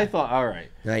 I thought all right.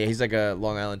 Yeah, he's like a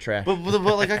Long Island trash. But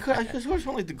like I just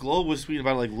felt like the Globe was tweeting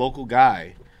about like local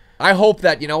guy. I hope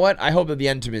that I hope that the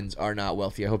Entenmanns are not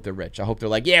wealthy. I hope they're rich. I hope they're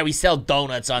like, yeah, we sell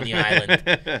donuts on the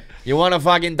island. You want a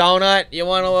fucking donut? You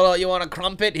want a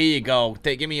crumpet? Here you go.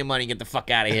 Give me your money. Get the fuck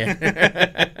out of here.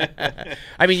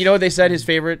 I mean, you know what they said his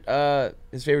favorite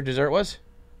dessert was?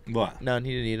 What? None.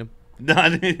 He didn't eat them.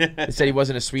 None. They said he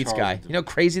wasn't a sweets guy. You know how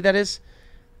crazy that is?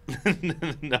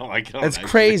 No, I don't. That's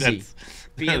crazy.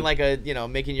 Being like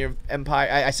making your empire.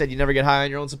 I said you never get high on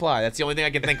your own supply. That's the only thing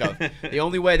I can think of. The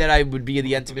only way that I would be in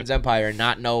the Entenmann's empire and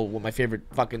not know what my favorite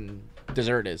fucking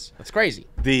dessert is. That's crazy.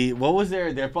 What was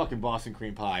their fucking Boston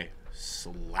cream pie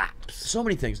slaps. So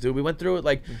many things, dude. We went through it,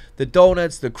 like the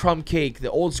donuts, the crumb cake,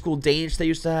 the old school Dange they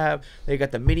used to have. They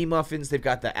got the mini muffins. They've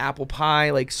got the apple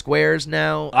pie like squares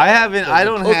now. I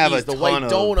don't have the white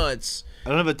donuts. I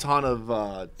don't have a ton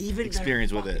of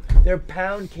experience with it. Their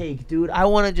pound cake, dude. I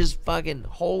want to just fucking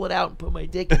hole it out and put my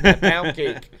dick in that pound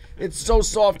cake. It's so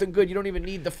soft and good. You don't even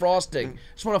need the frosting.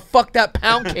 Just want to fuck that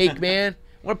pound cake, man.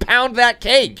 I want to pound that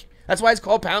cake. That's why it's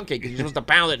called pound cake, because you're supposed to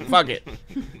pound it and fuck it.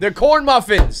 They're corn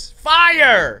muffins.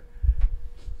 Fire!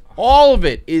 All of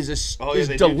it is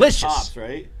delicious. Do tops,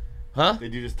 right? Huh? They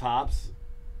do just tops?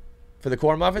 For the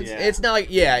corn muffins? Yeah. It's not like,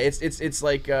 it's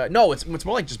like, no, it's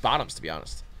more like just bottoms, to be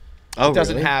honest. Oh, it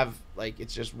doesn't really? have, like,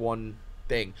 it's just one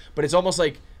thing. But it's almost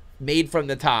like made from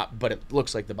the top, but it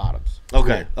looks like the bottoms.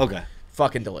 Okay, okay.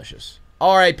 Fucking delicious.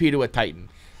 R.I.P. to a Titan.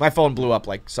 My phone blew up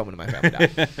like someone in my family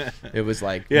died. It was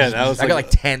like, I got like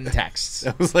 10 texts.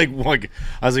 That was like,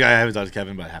 I was like, I haven't talked to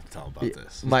Kevin, but I have to tell him about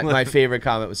this. My favorite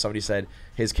comment was somebody said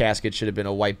his casket should have been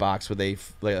a white box with a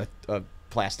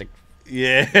plastic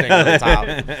thing on the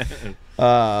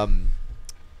top.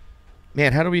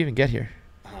 Man, how do we even get here?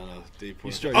 Dave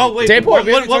Portnoy. Oh wait, Dave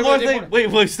Portnoy. One more thing. Wait,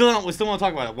 we still want to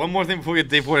talk about it. One more thing before we get to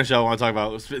Dave Portnoy Show. I want to talk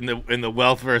about in the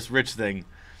wealth versus rich thing.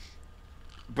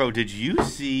 Bro, did you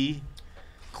see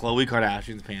Khloe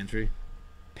Kardashian's pantry?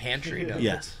 Pantry? No.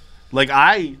 Yes. Like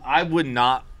I would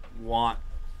not want.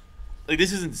 Like,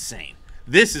 this is insane.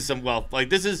 This is some wealth. Like,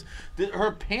 this is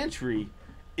her pantry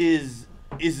is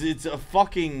it's a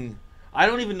fucking, I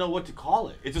don't even know what to call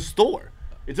it. It's a store.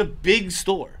 It's a big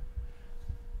store.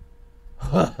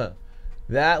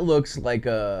 That looks like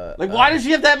a. Like, why does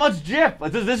she have that much Jif?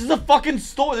 Like, this is a fucking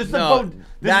store. This is No,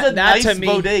 this is a nice to me,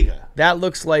 bodega. That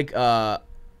looks like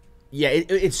yeah,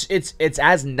 it's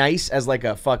as nice as like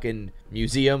a fucking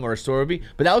museum or a store would be,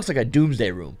 but that looks like a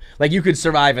doomsday room. Like you could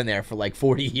survive in there for like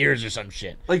 40 years or some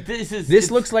shit. Like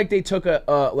this looks like they took a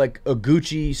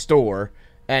Gucci store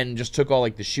and just took all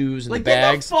like the shoes and like, the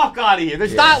bags. Get the fuck out of here.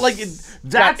 There's not like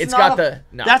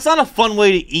that's not a fun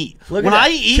way to eat. Look when at I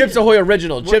that. eat Chips Ahoy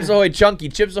Original, Chips Ahoy Chunky,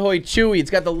 Chips Ahoy Chewy. It's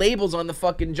got the labels on the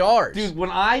fucking jars. Dude, when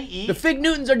I eat, the Fig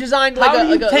Newtons are designed how like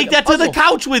do you take that to the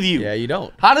couch with you? Yeah, you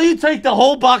don't. How do you take the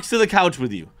whole box to the couch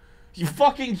with you? You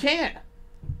fucking can't.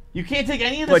 You can't take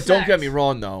any of the But snacks. don't get me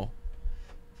wrong though.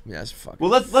 Yeah, that's fucking.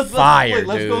 Well, let's fire,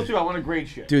 let's dude. go through. I want to grade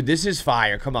shit. Dude, this is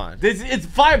fire. Come on. It's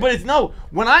fire, but it's no.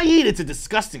 When I eat, it's a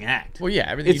disgusting act. Well, yeah,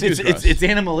 everything It's you do is gross. it's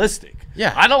animalistic.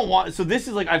 Yeah. I don't want. So this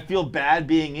is like, I feel bad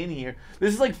being in here.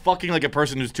 This is like fucking like a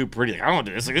person who's too pretty. Like, I don't want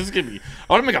to do this. Like, this is gonna be.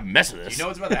 I want to make a mess of this. You know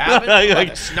what's about to happen? I'm about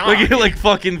to snot. like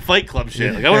fucking Fight Club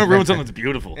shit. Like, I want to ruin something that's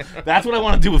beautiful. That's what I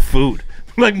want to do with food.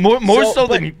 Like more so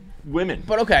than women.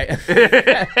 But okay.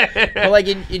 But like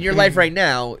in your life right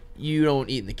now, you don't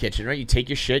eat in the kitchen, right? You take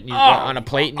your shit and you on a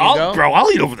plate and you go. Bro,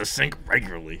 I'll eat over the sink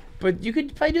regularly. But you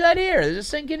could probably do that here. There's a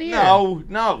sink in here. No.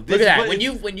 Look at that. When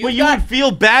you would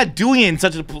feel bad doing it in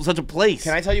such a place.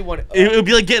 Can I tell you what? It would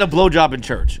be like getting a blowjob in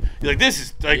church. You're like, this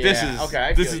is okay,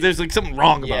 I feel you. there's like something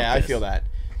wrong about Yeah, this. I feel that.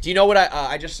 Do you know what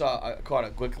I just saw? I caught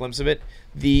a quick glimpse of it.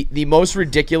 The most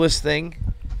ridiculous thing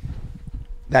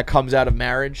that comes out of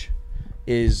marriage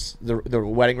is the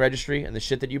wedding registry and the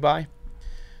shit that you buy.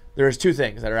 There's two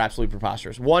things that are absolutely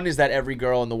preposterous. One is that every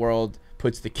girl in the world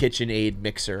puts the KitchenAid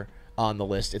mixer on the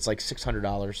list. It's like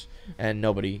 $600, and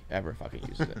nobody ever fucking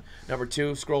uses it. Number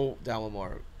two, scroll down one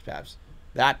more tabs.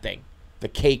 That thing, the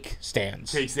cake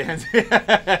stands. Cake stands.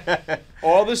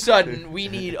 All of a sudden, we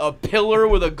need a pillar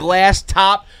with a glass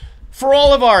top for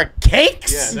all of our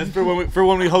cakes. Yeah, that's for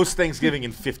when we host Thanksgiving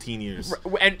in 15 years.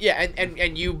 And yeah,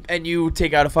 and you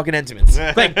take out a fucking Entenmann's.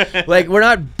 like we're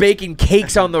not baking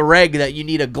cakes on the reg that you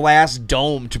need a glass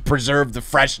dome to preserve the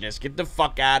freshness. Get the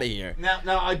fuck out of here.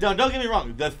 Now, don't get me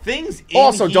wrong. The things in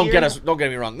Also, here, don't get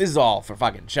me wrong. This is all for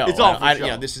fucking show. It's all for show.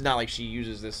 You know, this is not like she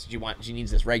uses this. She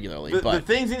needs this regularly. The But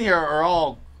things in here are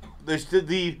all. There's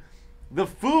the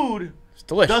food it's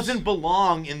delicious. doesn't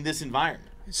belong in this environment.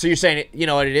 So you're saying, you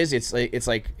know what it is? It's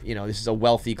like you know, this is a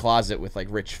wealthy closet with like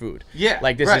rich food. Yeah,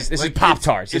 like this right. is Like, Pop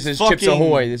Tarts. This it's is Chips fucking-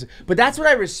 Ahoy. But that's what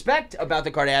I respect about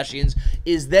the Kardashians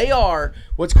is they are.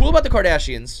 What's cool about the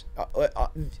Kardashians?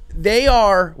 They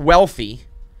are wealthy,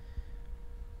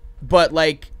 but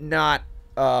like not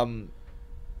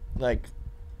like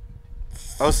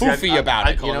foofy about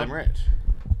I it. call You know? them rich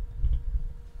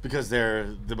because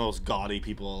they're the most gaudy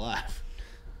people alive.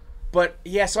 But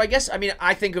yeah, so I mean,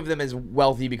 I think of them as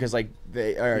wealthy because like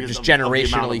they are Because just of the amount of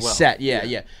generationally wealth. set.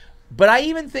 Yeah. But I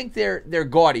even think they're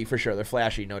gaudy for sure. They're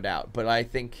flashy, no doubt. But I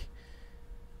think,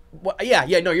 well, yeah.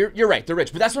 No, you're right. They're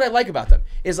rich. But that's what I like about them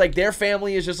is like their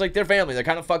family is just like their family. They're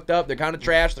kind of fucked up. They're kind of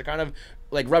trash. They're kind of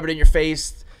like rub it in your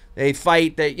face. They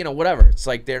fight. They whatever. It's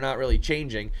like they're not really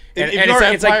changing. If your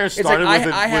empire started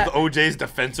with I OJ's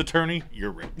defense attorney,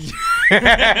 you're rich.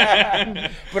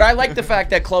 But I like the fact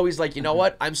that Chloe's like, you know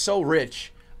what? I'm so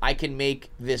rich, I can make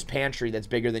this pantry that's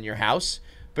bigger than your house.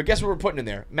 But guess what we're putting in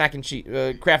there? Mac and cheese,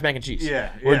 Kraft mac and cheese.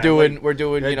 Yeah, we're doing you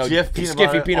know, Jif peanut Skiffy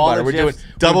butter, peanut all butter. the We're doing Jifs,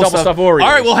 double stuff Oreos.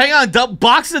 All right, well, hang on.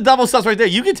 Boxes of double stuffs right there.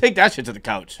 You can take that shit to the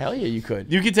couch. Hell yeah, you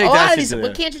could. You can take that shit to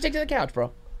What the. can't you take to the couch,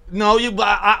 bro? No,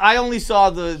 I only saw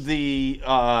the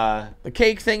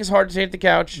cake thing's hard to take to the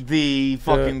couch. The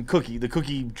fucking the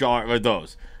cookie jar, or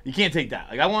those. You can't take that.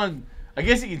 Like I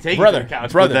guess you can take it Brother, to the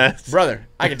couch. brother,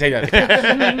 I can take that to the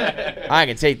couch. I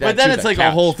can take that. But then to it's the like couch.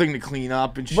 a whole thing to clean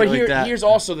up and shit But like that. here's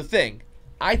also the thing.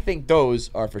 I think those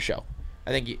are for show.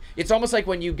 I think it's almost like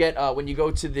when you get when you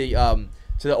go to the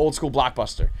old school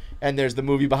Blockbuster and there's the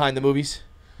movie behind the movies,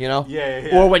 you know? Yeah.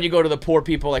 Or when you go to the poor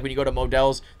people, like when you go to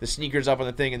Modell's, the sneakers up on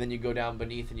the thing, and then you go down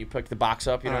beneath and you pick the box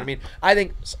up. You know what I mean? I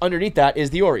think underneath that is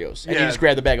the Oreos, and you just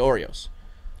grab the bag of Oreos.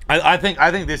 I think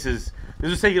this is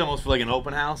taking almost for like an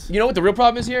open house. You know what the real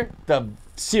problem is here? The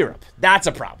syrup. That's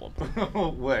a problem.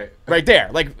 Wait. Right there.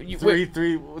 Like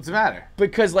Three. What's the matter?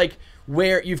 Because like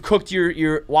where you've cooked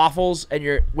your waffles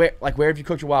and where have you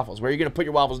cooked your waffles? Where are you gonna put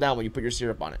your waffles down when you put your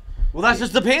syrup on it? Well, that's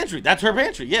just the pantry. That's her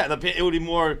pantry. Yeah, it would be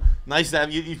more nice to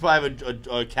have. You probably have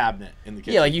a cabinet in the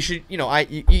kitchen. Yeah, like you should. You know,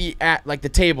 you eat at like the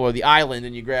table or the island,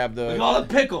 and you grab the. Look at all the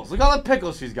pickles. Look at all the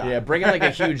pickles she's got. Yeah, bring in like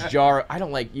a huge jar. I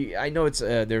don't like. I know it's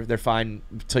they're fine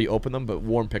until you open them, but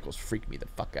warm pickles freak me the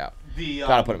fuck out.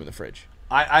 Gotta put them in the fridge.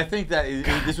 I think that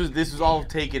this was all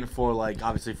taken for like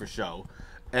obviously for show,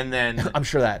 and then I'm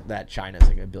sure that China's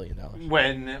like $1 billion.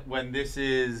 When this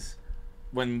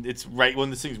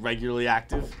thing's regularly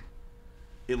active.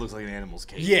 It looks like an animal's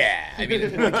cage. Yeah, I mean,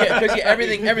 because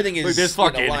everything is like this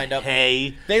fucking lined up.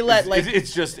 hay. They let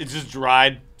it's just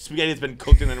dried spaghetti that's been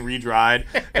cooked and then re-dried,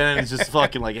 and then it's just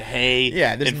fucking like hay.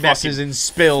 Yeah, there's and messes and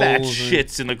spills. Fat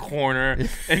shits in the corner.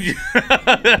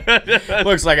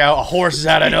 Looks like a horse has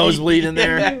had a nosebleed in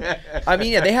there. I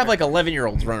mean, yeah, they have like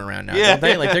 11-year-olds running around now. Don't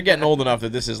they? Like they're getting old enough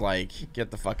that this is like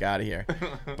get the fuck out of here.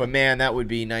 But man, that would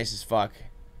be nice as fuck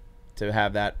to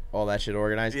have all that shit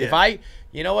organized. Yeah.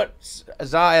 You know what?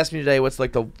 Za asked me today what's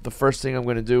like the first thing I'm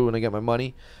going to do when I get my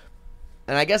money.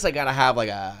 And I guess I got to have like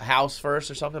a house first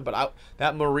or something. But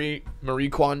that Marie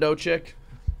Kondo chick.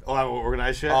 Oh, I will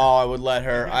organize shit? Oh, I would let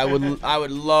her. I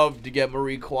would love to get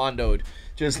Marie Kondo'd.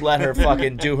 Just let her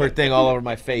fucking do her thing all over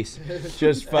my face.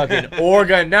 Just fucking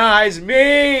organize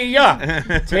me.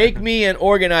 Take me and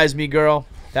organize me, girl.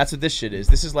 That's what this shit is.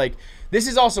 This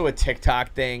is also a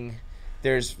TikTok thing.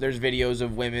 There's videos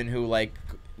of women who like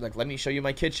let me show you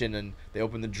my kitchen, and they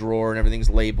open the drawer and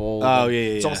everything's labeled. Oh yeah,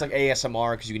 It's almost like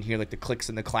ASMR because you can hear like the clicks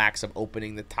and the clacks of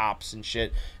opening the tops and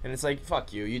shit. And it's like,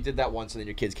 fuck you. You did that once, and then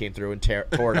your kids came through and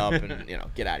tore it up, and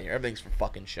get out of here. Everything's for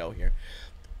fucking show here.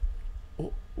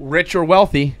 Rich or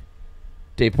wealthy,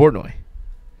 Dave Portnoy.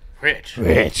 Rich.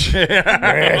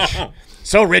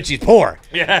 So rich he's poor.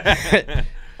 Yeah.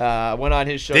 Went on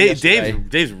his show yesterday.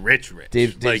 Dave's rich.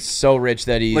 Dave's like, so rich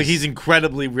that he's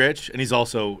incredibly rich, and he's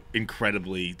also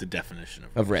incredibly the definition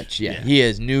of rich. Yeah, he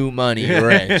is new money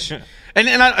rich. and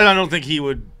I don't think he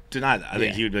would deny that. I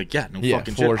think he would be like,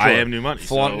 fucking shit. Sure. I am new money.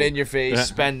 Flaunting it in your face,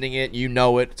 spending it. You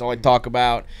know it. It's all I talk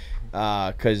about.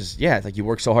 Because it's like you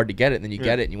work so hard to get it, and then you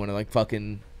get it, and you want to like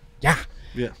fucking yeah.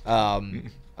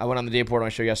 I went on the Dave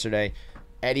Portnoy show yesterday.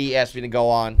 Eddie asked me to go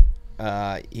on.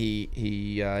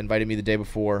 He invited me the day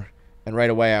before, and right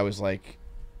away I was like,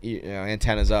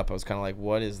 antennas up. I was kind of like,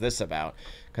 what is this about?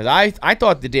 Because I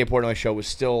thought the Dave Portnoy show was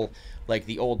still like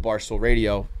the old Barstool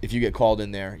Radio. If you get called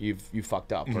in there, you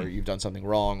fucked up or you've done something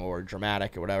wrong or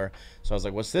dramatic or whatever. So I was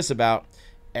like, what's this about?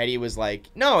 Eddie was like,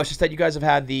 no, it's just that you guys have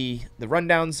had the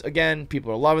rundowns again.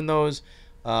 People are loving those.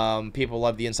 People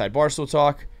love the Inside Barstool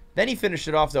talk. Then he finished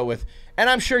it off, though, with, and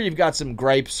I'm sure you've got some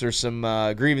gripes or some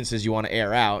grievances you want to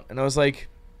air out. And I was like,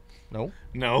 no.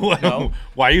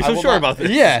 Why are you so sure about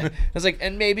this? Yeah. I was like,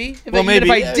 and maybe, if maybe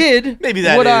I did, maybe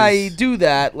that would is... I do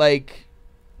that, like,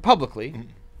 publicly,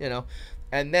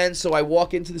 And then, so I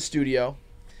walk into the studio.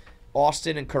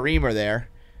 Austin and Kareem are there.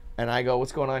 And I go,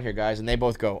 what's going on here, guys? And they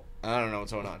both go, I don't know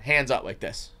what's going on. Hands up like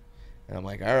this. And I'm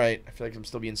like, all right. I feel like I'm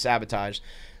still being sabotaged.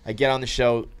 I get on the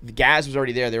show. The Gaz was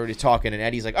already there. They were already talking. And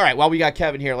Eddie's like, all right, well, we got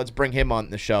Kevin here. Let's bring him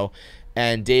on the show.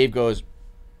 And Dave goes,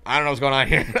 I don't know what's going on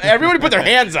here. Everybody put their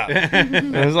hands up.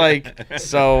 It was like,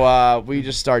 so we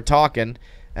just start talking.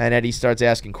 And Eddie starts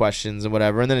asking questions and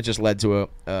whatever. And then it just led to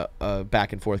a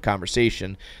back and forth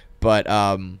conversation. But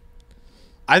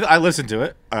I listened to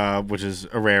it, which is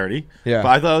a rarity. Yeah. But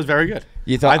I thought it was very good.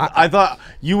 You thought I thought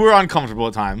you were uncomfortable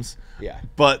at times. Yeah.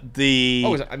 But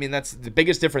I mean, that's the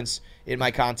biggest difference in my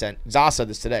content. Zah said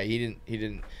this today. He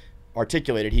didn't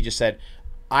articulate it. He just said,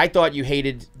 I thought you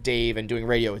hated Dave and doing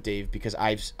radio with Dave because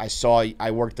I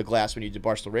worked the glass when you did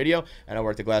Barstool Radio and I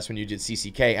worked the glass when you did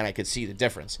CCK, and I could see the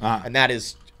difference. And that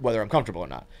is whether I'm comfortable or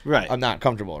not. Right. I'm not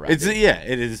comfortable around it.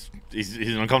 It is.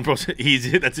 He's uncomfortable.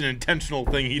 That's an intentional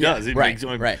thing he does. It right. Makes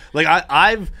him, right. Like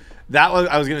I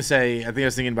was gonna say. I think I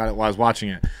was thinking about it while I was watching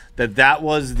it. That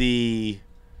was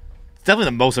definitely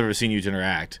the most I've ever seen you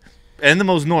interact, and the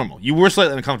most normal. You were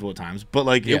slightly uncomfortable at times, but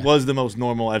it was the most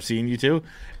normal I've seen you two,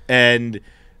 and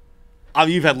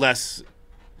you've had less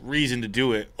reason to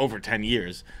do it over 10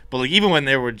 years. But even when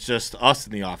there were just us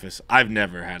in the office, I've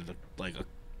never had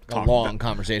a long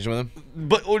conversation with him.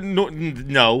 But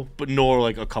nor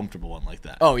like a comfortable one like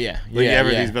that. Oh yeah,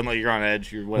 everything's been like you're on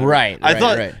edge. You're whatever. Right. I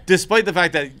thought, despite the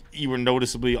fact that you were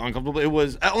noticeably uncomfortable, it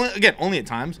was only at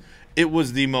times. It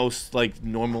was the most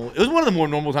normal. It was one of the more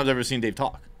normal times I've ever seen Dave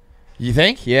talk. You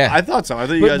think? Yeah. I thought so. I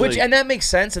thought you guys and that makes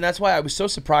sense, and that's why I was so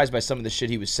surprised by some of the shit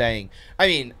he was saying. I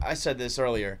mean, I said this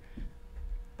earlier.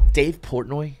 Dave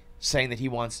Portnoy saying that he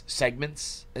wants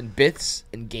segments and bits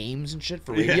and games and shit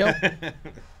for radio. Yeah.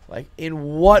 Like, in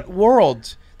what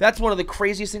world? That's one of the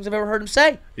craziest things I've ever heard him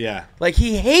say. Yeah. Like,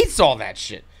 he hates all that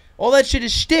shit. all that shit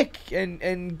is shtick,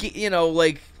 and you know,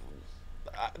 like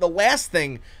the last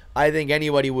thing I think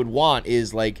anybody would want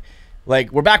is like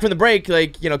we're back from the break,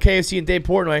 like, you know, KFC and Dave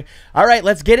Portnoy. All right,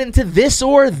 let's get into this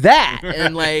or that,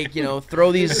 and like, you know,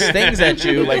 throw these things at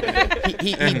you. Like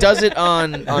he does it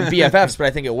on BFFs, but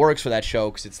I think it works for that show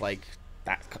because it's like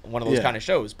that one of those kind of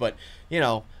shows. But you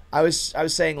know, I was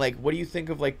saying, like, what do you think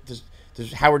of, like, does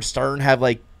Howard Stern have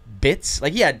like bits?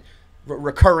 Like, he had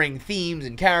recurring themes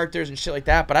and characters and shit like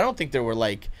that, but I don't think there were,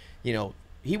 like, you know,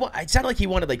 it sounded like he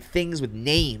wanted like things with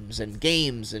names and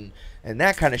games and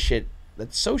that kind of shit.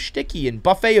 That's so shticky and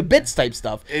buffet of bits type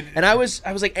stuff. And I was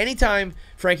like, anytime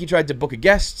Frankie tried to book a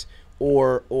guest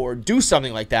or do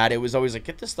something like that, it was always like,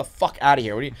 get this the fuck out of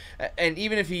here. And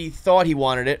even if he thought he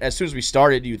wanted it, as soon as we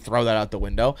started, you'd throw that out the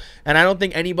window. And I don't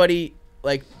think anybody,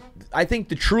 like, I think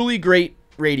the truly great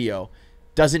radio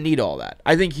doesn't need all that.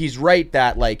 I think he's right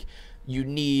that, like, you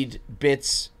need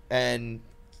bits and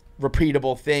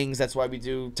repeatable things. That's why we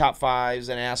do top fives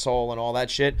and asshole and all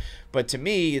that shit. But to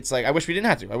me, it's like, I wish we didn't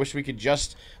have to. I wish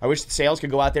the sales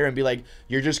could go out there and be like,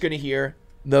 you're just going to hear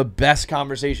the best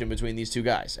conversation between these two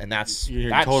guys, and that's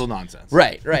total nonsense.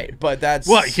 Right. But that's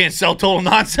what, you can't sell total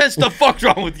nonsense. The fuck's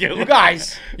wrong with you? You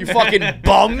guys, you fucking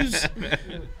bums.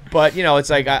 But, you know, it's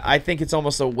like, I think it's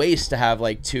almost a waste to have,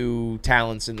 like, two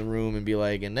talents in the room and be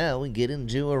like, and now we get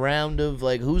into a round of,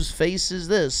 like, whose face is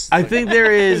this? I think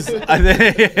there is. The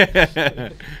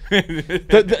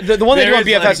one they do on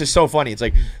BFS is so funny. It's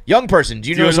like, young person, do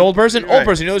you know this old person? Old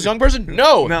person, you know this young person?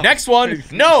 No. Next one.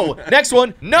 No. Next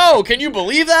one. No. Can you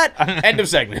believe that? End of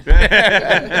segment.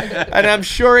 And I'm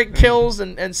sure it kills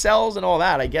and sells and all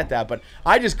that. I get that. But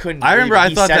I just couldn't. I remember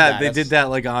I thought that they That's- did that,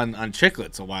 like, on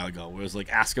Chiclets a while ago, where it was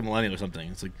like, ask a millennial or something.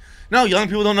 It's like, no, young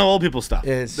people don't know old people stuff.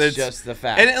 It's just the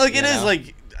fact. And like, it is know?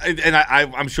 like, and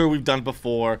I'm sure we've done it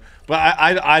before, but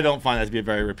I don't find that to be a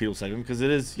very repeatable segment, because it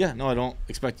is, I don't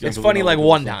expect young It's people funny, to know like, old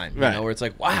one people time, stuff. you know, where it's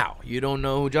like, wow, you don't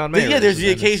know who John Mayer is. Yeah, there's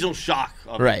the And occasional shock.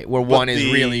 Of it. right, where But one is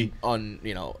really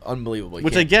unbelievable. You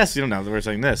Which I can't- guess, you know, now that we're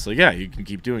saying this, like, yeah, you can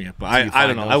keep doing it, but I find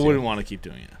don't know. those, I wouldn't want to keep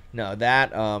doing it. No,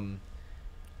 that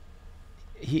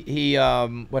he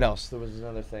what else? There was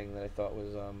another thing that I thought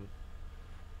was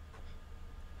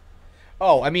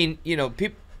oh, I mean, you know,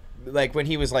 people, like, when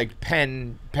he was like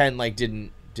Penn like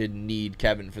didn't need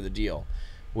Kevin for the deal,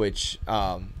 which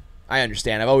I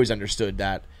understand. I've always understood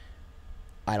that.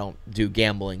 I don't do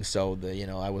gambling, so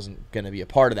I wasn't gonna be a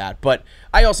part of that. But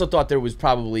I also thought there was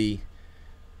probably,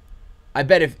 I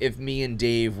bet if me and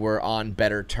Dave were on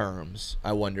better terms,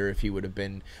 I wonder if he would have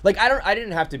been like, I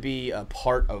didn't have to be a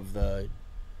part of the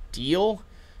deal,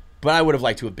 but I would have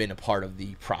liked to have been a part of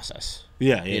the process.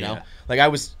 Yeah, you know, like, I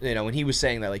was, when he was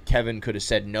saying that, like, Kevin could have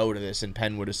said no to this and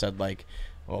Penn would have said, like,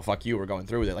 well, fuck you, we're going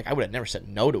through with it. Like, I would have never said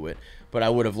no to it, but I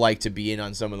would have liked to be in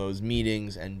on some of those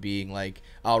meetings and being like,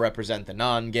 I'll represent the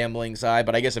non-gambling side.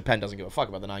 But I guess if Penn doesn't give a fuck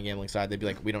about the non-gambling side, they'd be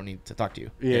like, we don't need to talk to you.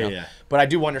 Yeah, you know? But I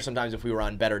do wonder sometimes if we were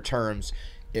on better terms,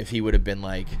 if he would have been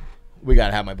like, we got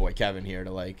to have my boy Kevin here to,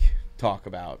 like, talk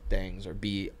about things or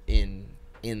be in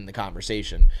the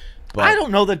conversation. But I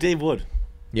don't know that Dave would.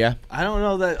 Yeah, I don't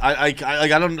know that. I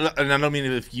don't, and I don't mean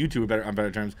if you two are on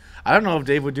better terms. I don't know if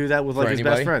Dave would do that with, like, his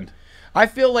best friend. I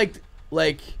feel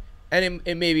like, and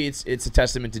maybe it's a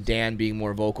testament to Dan being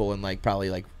more vocal and, like, probably,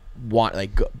 like,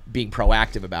 being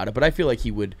proactive about it. But I feel like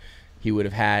he would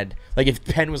have had, like, if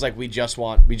Penn was like, we just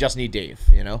need Dave,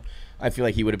 you know, I feel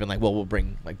like he would have been like, well, we'll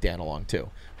bring, like, Dan along too.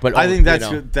 But I think that's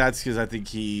you know, that's because I think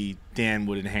Dan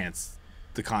would enhance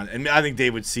the and I think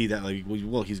Dave would see that, like,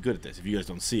 well, he's good at this. If you guys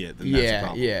don't see it, then that's a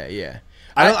problem. Yeah.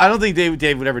 I don't think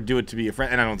Dave would ever do it to be a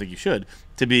friend, and I don't think you should,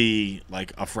 to be,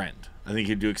 like, a friend. I think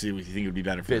he'd do it because he think it would be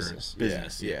better for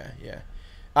business. Yeah.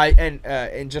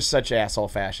 In just such asshole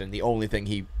fashion, the only thing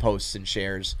he posts and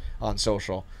shares on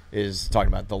social is talking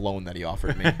about the loan that he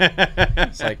offered me.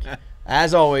 It's like,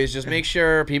 as always, just make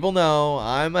sure people know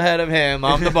I'm ahead of him.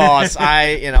 I'm the boss.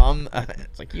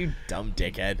 It's like, you dumb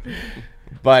dickhead.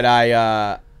 But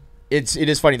it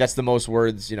is funny. That's the most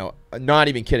words, not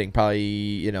even kidding.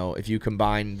 Probably, if you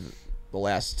combine the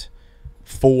last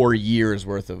 4 years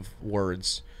worth of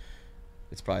words,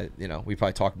 it's probably, we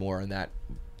probably talk more in that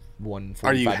 145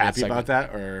 Are you happy segment. about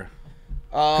that, or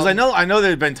because I know there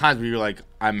have been times where you're like,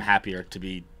 I'm happier to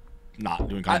be not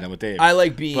doing content with Dave. I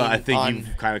like being, but I think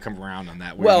you've kind of come around on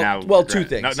that. Well, two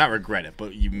things. Not regret it,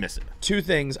 but you miss it. Two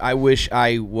things. I wish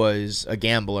I was a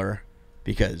gambler,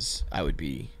 because I would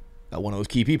be one of those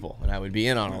key people, and I would be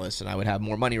in on a list, and I would have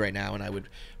more money right now, and I would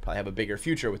probably have a bigger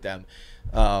future with them.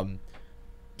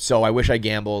 So I wish I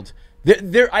gambled.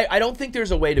 I don't think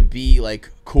there's a way to be, like,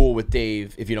 cool with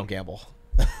Dave if you don't gamble.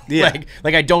 Yeah.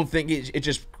 like I don't think it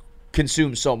just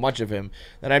consumed so much of him.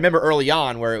 And I remember early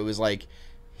on where it was like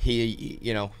he,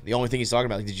 you know, the only thing he's talking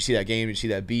about, like, did you see that game? Did you see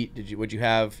that beat? What'd you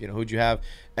have? You know, who'd you have?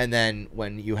 And then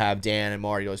when you have Dan and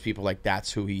Marty, those people, like,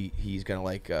 that's who he's gonna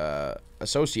like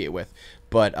associate with.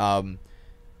 But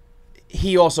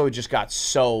he also just got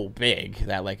so big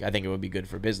that, like, I think it would be good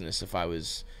for business if I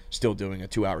was still doing a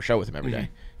 2-hour show with him every day.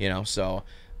 You know, so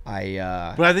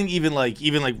I. But I think even like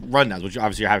rundowns, which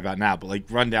obviously you're happy about now, but like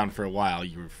rundown for a while,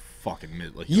 you were fucking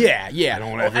mid. Like, yeah. I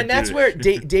don't want to ever and do that's this. where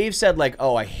Dave said, like,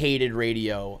 oh, I hated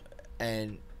radio,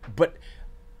 but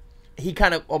he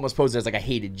kind of almost posed it as like I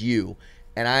hated you,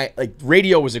 and I like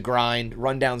radio was a grind.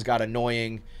 Rundowns got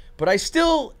annoying, but I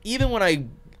still, even when I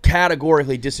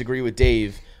categorically disagree with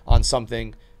Dave on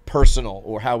something personal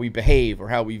or how we behave or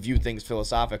how we view things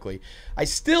philosophically, I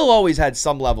still always had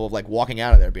some level of like walking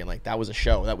out of there being like, that was a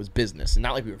show, that was business, and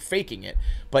not like we were faking it,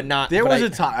 but not. There but was a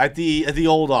time at the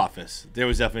old office. There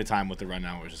was definitely a time with the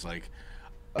rundown where it was just like,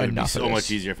 it would be Enough of so this.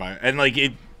 much easier if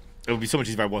it would be so much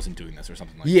easier if I wasn't doing this or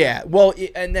something like that. Yeah, well,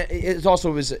 it's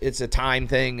also it's a time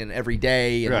thing and every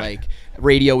day, and Right. like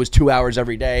radio was 2 hours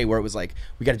every day, where it was like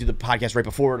we got to do the podcast right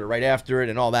before it or right after it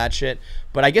and all that shit.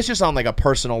 But I guess just on like a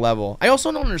personal level, I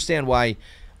also don't understand why.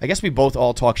 I guess we both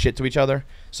all talk shit to each other.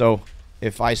 So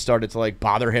if I started to like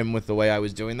bother him with the way I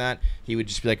was doing that, he would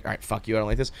just be like, "All right, fuck you, I don't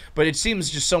like this." But it seems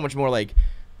just so much more like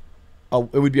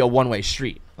it would be a one-way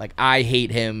street. Like, I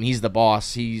hate him. He's the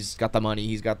boss. He's got the money.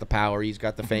 He's got the power. He's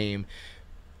got the fame.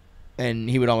 And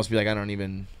he would almost be like, I don't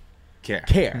even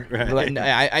care. Right. Like,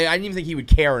 I didn't even think he would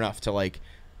care enough to, like,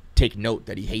 take note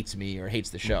that he hates me or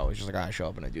hates the show. It's just like, I show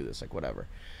up and I do this, like, whatever.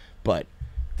 But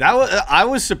I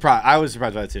was surprised. I was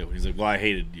surprised by that too. He's like, "Well, I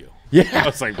hated you." yeah, I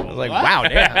was like, wow,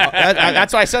 damn.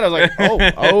 That's what I said. I was like,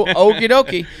 okie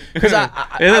dokie. Because I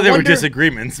there were wonder-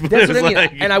 disagreements, but That's it what was I mean.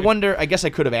 like, And I wonder, I guess I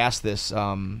could have asked this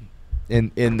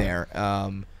in there.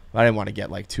 But I didn't want to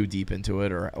get like too deep into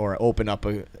it or open up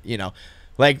a, you know,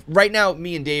 like right now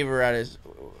me and Dave are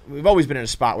we've always been in a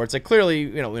spot where it's like clearly,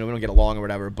 you know, we don't get along or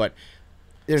whatever, but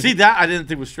there's see that I didn't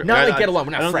think was true. not like I- get along,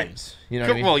 we're I not don't friends. You know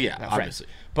what I mean? Well, yeah, Not friends. obviously.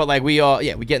 But like we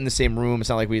get in the same room. It's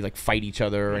not like we like fight each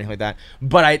other or anything like that.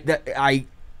 But I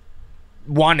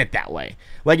want it that way.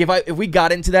 Like if we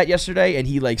got into that yesterday and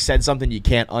he like said something you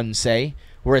can't unsay,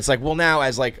 where it's like, well, now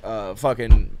as like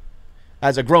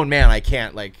as a grown man, I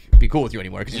can't like be cool with you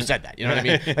anymore because you said that. You know what I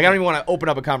mean? Like I don't even want to open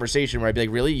up a conversation where I'd be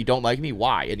like, really, you don't like me?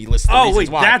 Why? And he lists the Oh reasons wait,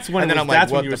 why. that's when and then I'm like,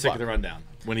 that's what when you the were sick fuck? of the rundown.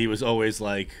 When he was always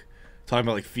like talking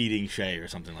about like feeding Shay or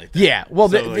something like that. Yeah, well,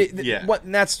 So, yeah.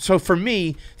 and that's so for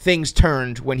me. Things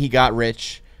turned when he got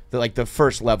rich, the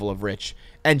first level of rich,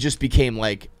 and just became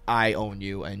like, I own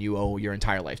you, and you owe your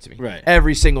entire life to me. Right.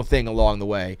 Every single thing along the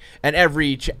way, and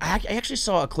I actually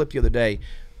saw a clip the other day,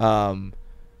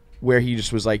 where he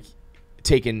just was like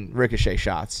taking ricochet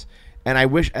shots, and I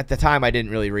wish at the time I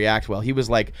didn't really react well. He was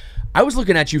like, I was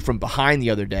looking at you from behind the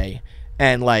other day,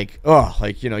 and like, oh,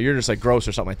 like, you know, you're just like gross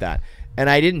or something like that. And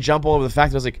I didn't jump all over the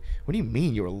fact. I was like, what do you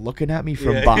mean you were looking at me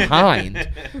from behind?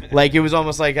 Like, it was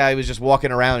almost like I was just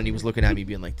walking around and he was looking at me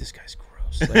being like, this guy's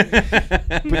gross.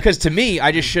 Like, because to me,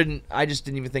 I just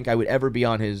didn't even think I would ever be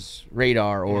on his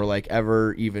radar or like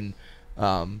ever even,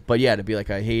 but yeah, to be like,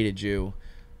 I hated you.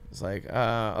 It's like,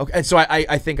 okay. And so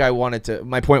I think I wanted to,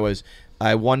 my point was,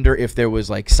 I wonder if there was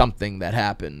like something that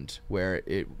happened where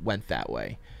it went that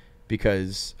way,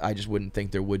 because I just wouldn't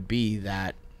think there would be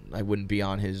that. I wouldn't be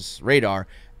on his radar.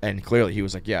 And clearly he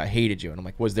was like, yeah, I hated you. And I'm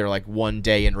like, was there like one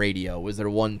day in radio? Was there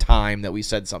one time that we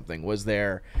said something? Was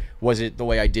it the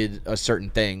way I did a certain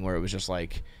thing where it was just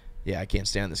like, yeah, I can't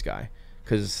stand this guy?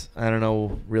 Because I don't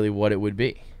know really what it would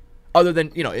be. Other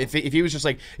than, you know, if he was just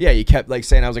like, yeah, you kept like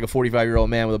saying I was like a 45-year-old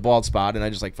man with a bald spot and I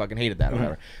just like fucking hated that or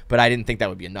whatever. But I didn't think that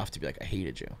would be enough to be like, I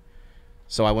hated you.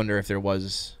 So I wonder if there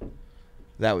was...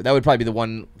 That would probably be the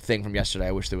one thing from yesterday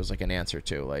I wish there was like an answer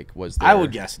to. Like, was there... I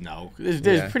would guess no. There's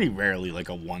Yeah. pretty rarely like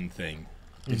a one thing.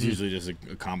 It's usually just a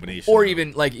combination. Or of-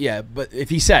 even like, yeah, but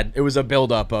if he said it was a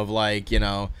buildup of like, you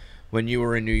know, when you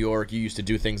were in New York, you used to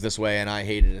do things this way and I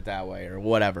hated it that way or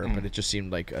whatever. But it just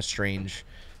seemed like a strange...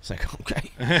 It's like,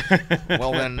 okay,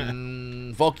 well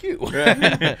then, fuck you.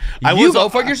 You go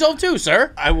fuck yourself too,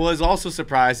 sir. I was also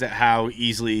surprised at how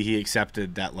easily he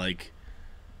accepted that, like,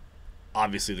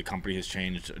 obviously the company has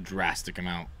changed a drastic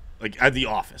amount. Like, at the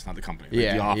office, not the company. Like,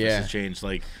 Yeah, the office yeah. has changed.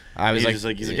 Like, I was he's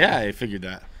like, he's like, yeah, I figured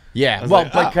that. Yeah, I was well,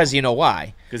 like, but oh. because you know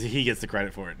why? Because he gets the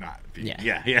credit for it, not Yeah,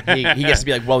 yeah. he gets to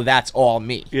be like, well, that's all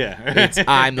me. Yeah.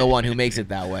 I'm the one who makes it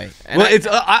that way. And Well, it's.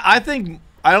 I think.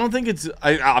 I don't think it's.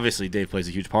 Obviously, Dave plays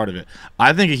a huge part of it.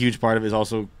 I think a huge part of it is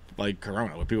also like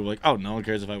Corona, where people are like, "Oh, no one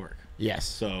cares if I work." Yes.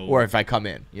 So or if I come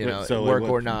in, you Right, know, so, work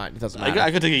like, or not, it doesn't matter.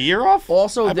 I could take a year off.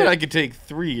 Also, I bet there- I could take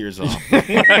 3 years off. Yeah,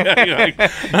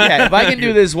 if I can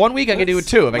do this 1 week, I can do it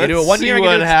 2. If I can do it 1 year, I see can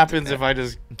what do it. happens if I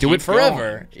just Do keep it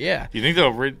forever. going. Yeah. You think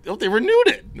they renewed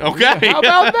it? Okay. How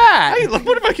about that? Hey, look,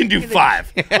 what if I can do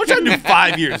 5? What if I can do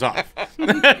 5 years off?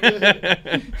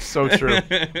 So true.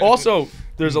 Also,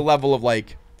 there's a level of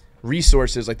like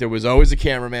resources. Like there was always a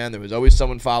cameraman, there was always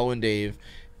someone following Dave,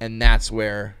 and that's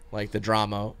where like the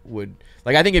drama would.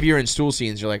 Like I think if you're in stool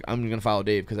scenes, you're like, I'm gonna follow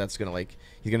Dave because that's gonna like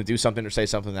he's gonna do something or say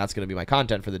something that's gonna be my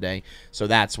content for the day. So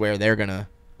that's where they're gonna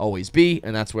always be,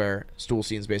 and that's where stool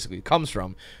scenes basically comes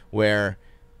from, where.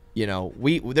 You know,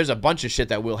 there's a bunch of shit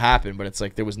that will happen, but it's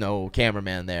like there was no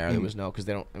cameraman there. There was no because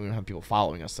we don't have people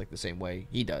following us like the same way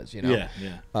he does. You know.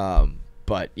 Yeah.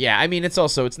 But yeah, I mean, it's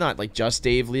not like just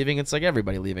Dave leaving. It's like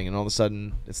everybody leaving, and all of a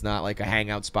sudden, it's not like a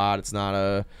hangout spot. It's not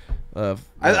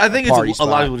I think party it's a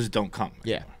lot spot. of people just don't come.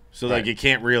 Yeah. So like it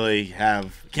can't really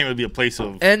be a place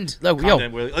of And like,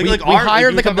 content yo, where, we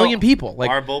hired like a million people. Like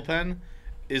our bullpen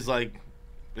is like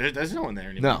there's no one there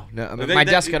anymore. no, I mean, my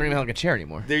desk I don't even have like a chair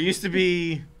anymore. There used to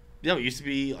be,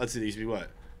 let's see, there used to be what?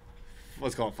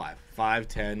 Let's call it 5,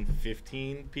 10,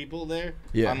 15 people there.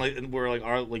 Yeah. On like where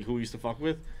like who we used to fuck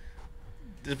with.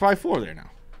 There's probably 4 there now.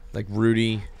 Like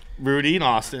Rudy and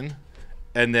Austin,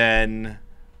 and then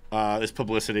there's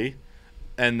Publicity,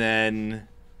 and then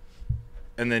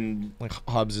like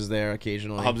Hubs is there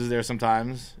occasionally. Hubs is there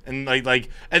sometimes, and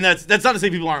and that's not to say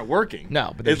people aren't working.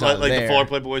 No, but there's it's not like there. the Fuller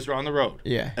Playboys are on the road.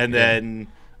 Yeah, and yeah. then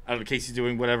I don't know, Casey's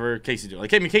doing whatever Casey's doing.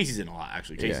 Like I mean, Casey's in a lot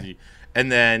actually. Casey, Yeah.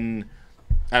 and then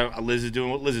I don't know, Liz is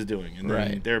doing what Liz is doing, and then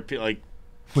Right. they're like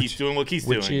Keith's doing what Keith's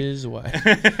which doing. is what.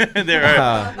 There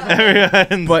are,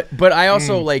 But I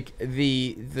also like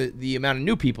the amount of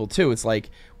new people too. It's like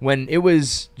when it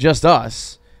was just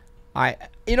us,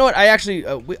 you know what I actually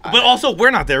but also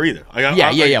we're not there either. Like, I'm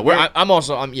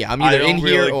either in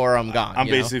here really, or I'm gone. I'm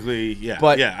you know? basically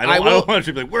But I don't want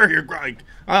to be like we're here. Like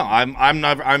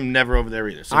I'm never over there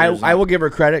either. So I will give her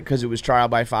credit because it was trial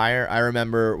by fire. I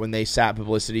remember when they sat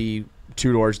Publicity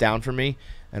 2 doors down from me,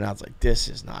 and I was like, this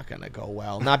is not gonna go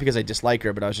well. Not because I dislike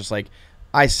her, but I was just like,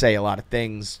 I say a lot of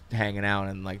things hanging out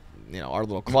in like our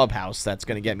little clubhouse that's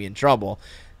gonna get me in trouble.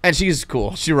 And she's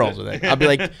cool. She rolls with it. I'll be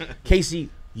like, Casey,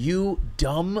 you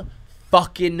dumb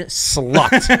fucking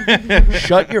slut.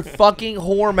 Shut your fucking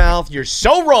whore mouth. You're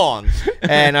so wrong.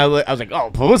 And I was like,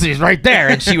 oh, Publicity's right there.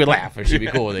 And she would laugh. And she'd be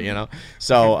cool with it,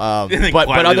 So, but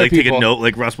other like, people. take a note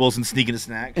like Russ Wilson sneaking a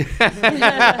snack.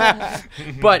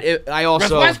 But I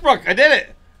also. Russ Westbrook, I did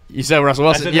it. You said Russell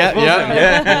Wilson. said Yeah, Russell Wilson.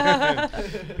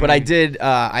 yeah. But I did.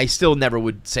 I still never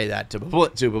would say that to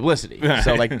Publicity.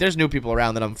 So like, there's new people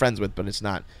around that I'm friends with, but it's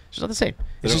not the same.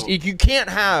 It's just you can't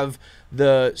have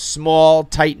the small,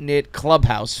 tight knit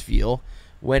clubhouse feel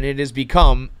when it has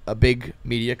become a big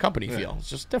media company feel. It's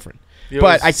just different.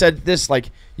 But I said this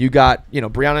like you got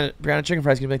Brianna Chicken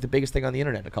Fries gonna be like the biggest thing on the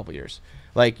internet in a couple years.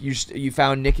 Like you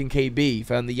found Nick and KB, you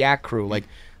found the Yak Crew. Like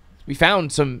we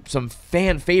found some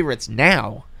fan favorites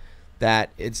now.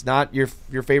 That it's not your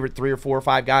favorite 3 or 4 or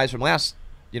 5 guys from last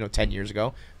 10 years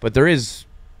ago, but there is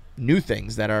new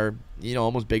things that are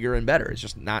almost bigger and better. It's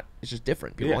just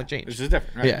different. People want to change. It's just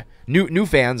different. Right? Yeah, new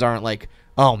fans aren't like,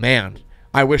 oh man,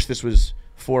 I wish this was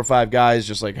 4 or 5 guys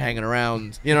just like hanging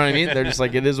around. You know what I mean? They're just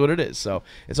like, it is what it is. So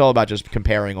it's all about just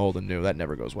comparing old and new. That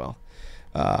never goes well.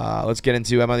 Let's get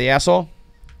into Am I the Asshole?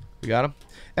 We got him.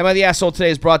 Am I the Asshole today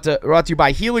is brought to you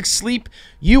by Helix Sleep.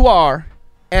 You are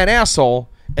an asshole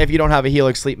if you don't have a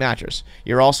Helix Sleep mattress.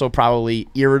 You're also probably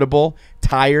irritable,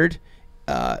 tired,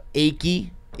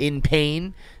 achy, in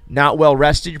pain, not well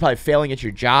rested. You're probably failing at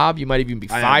your job. You might even be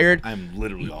fired. I'm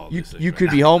literally all of this. You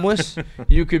could be homeless.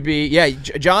 You could be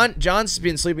John's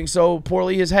been sleeping so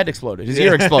poorly his head exploded. His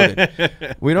ear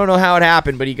exploded. We don't know how it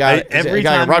happened, but he got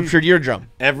a ruptured eardrum.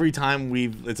 Every time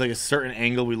it's like a certain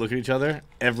angle we look at each other.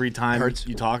 Every time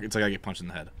you talk, it's like I get punched in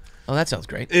the head. Oh, that sounds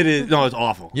great. It is. No, it's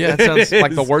awful. Yeah, that sounds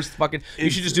like the worst fucking. You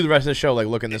should just do the rest of the show like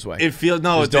looking this way. It feels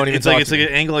no. Just don't even it's like talk to me.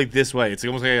 an angle like this way. It's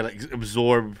almost like I like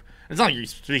absorb. It's not like you're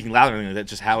speaking loud or anything like that.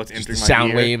 Just how it's entering my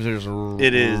sound ear. waves. Are just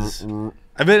It is.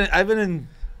 I've been in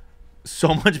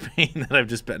so much pain that I've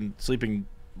just been sleeping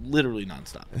literally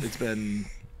nonstop. It's been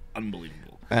unbelievable.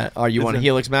 Are you on a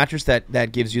Helix mattress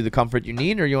that gives you the comfort you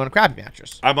need, or are you on a crappy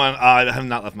mattress? I'm on. I have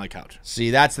not left my couch. See,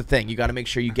 that's the thing. You got to make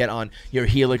sure you get on your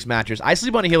Helix mattress. I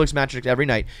sleep on a Helix mattress every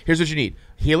night. Here's what you need: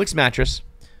 Helix mattress,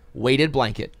 weighted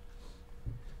blanket,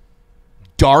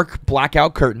 dark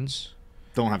blackout curtains.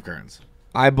 Don't have curtains.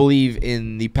 I believe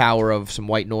in the power of some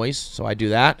white noise, so I do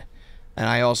that. And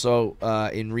I also,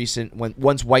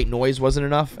 once white noise wasn't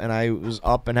enough, and I was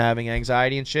up and having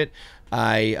anxiety and shit,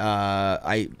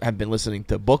 I have been listening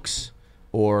to books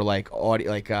or like audio,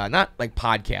 like not like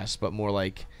podcasts, but more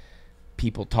like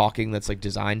people talking that's like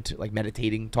designed to like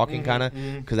meditating, talking kind of,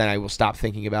 because then I will stop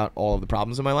thinking about all of the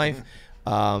problems in my life.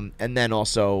 And then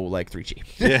also like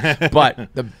 3G. But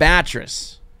the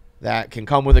mattress that can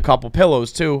come with a couple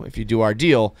pillows too, if you do our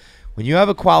deal. When you have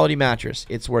a quality mattress,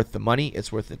 it's worth the money,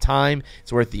 it's worth the time,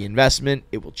 it's worth the investment.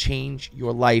 It will change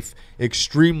your life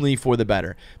extremely for the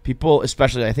better. People,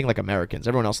 especially I think like Americans,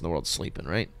 everyone else in the world's sleeping,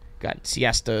 right? Got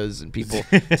siestas and people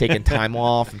taking time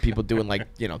off and people doing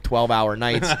like, 12-hour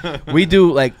nights. We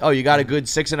do like, oh, you got a good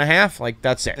 6.5? Like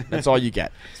that's it. That's all you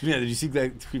get. Yeah, did you see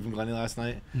that tweet from Glenny last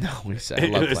night? No, I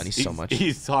love Glenny so much.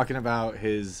 He's talking about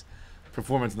his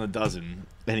performance in The Dozen,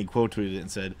 and he quote tweeted it and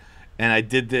said, "And I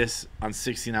did this on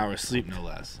 16 hours sleep, no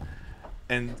less."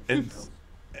 And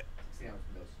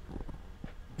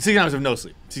 16 hours of no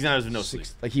sleep. 16 hours of no sleep.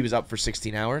 Like he was up for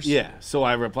 16 hours? Yeah. So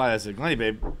I replied, I said, "Glenny,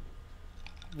 babe,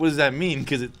 what does that mean?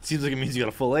 Because it seems like it means you got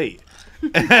a full 8."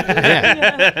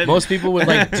 Yeah. Most people would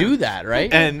like do that,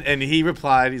 right? And he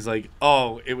replied, he's like,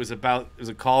 "Oh, it was a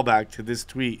callback to this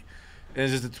tweet. And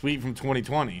it's just a tweet from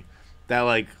 2020 that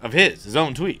like of his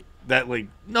own tweet. That like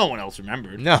no one else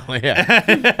remembered." No,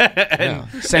 yeah.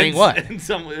 Saying what? And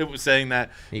it was saying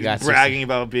that He he got was bragging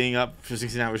about being up for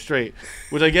 16 hours straight,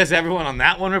 which I guess everyone on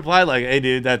that one replied like, "Hey,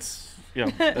 dude, that's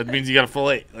that means you got a full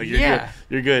 8. Like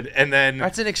you're good." And then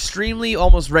That's an extremely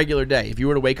almost regular day. If you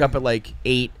were to wake up at like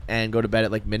 8 and go to bed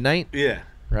at like midnight,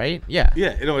 right? Yeah.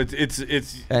 Yeah,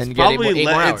 it's And get probably 8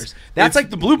 more hours. That's like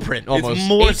the blueprint almost. It's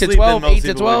more 8 to sleep 12, than most 8 to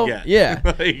people 12. would get. Yeah.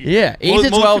 Like, Yeah. 8 most to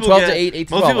 12, people 12 to get- 8, 8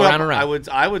 to most 12, people around have- and around.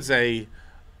 I would say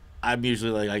I'm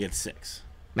usually like I get 6.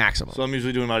 Maximum. So I'm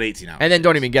usually doing about 18 hours. And then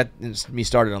don't even get me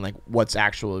started on like what's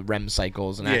actual REM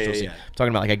cycles and actual sleep. yeah. I'm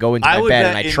talking about like I go into my would bed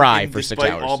bet and I try for 6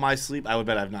 despite hours. all my sleep, I would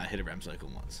bet I've not hit a REM cycle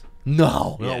once.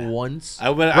 No, Yeah. not once. I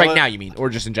would bet, Right now, you mean, or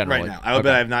just in general? Right like- now, I would okay.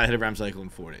 bet I've not hit a REM cycle in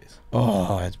 4 days.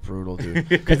 Oh, that's brutal, dude.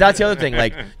 Because that's the other thing.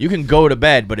 Like, you can go to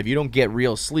bed, but if you don't get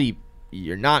real sleep,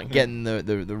 you're not getting the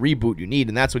reboot you need,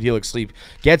 and that's what Helix Sleep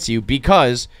gets you.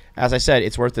 Because, as I said,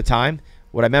 it's worth the time.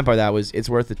 What I meant by that was it's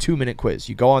worth the 2-minute quiz.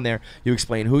 You go on there, you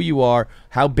explain who you are,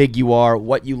 how big you are,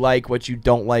 what you like, what you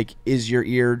don't like. Is your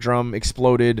eardrum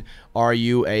exploded? Are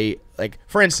you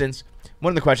for instance,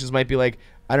 one of the questions might be like,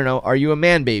 I don't know, are you a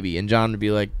man baby? And John would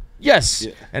be like, yes.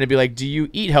 Yeah. And it'd be like, do you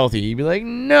eat healthy? You'd be like,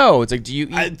 no. It's like, do you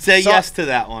eat I'd say yes to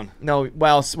that one. No,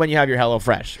 well, when you have your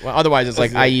HelloFresh. Well, otherwise, it's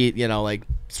like I eat, like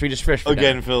Swedish fish for Again,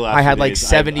 dinner. for the last I had few like days,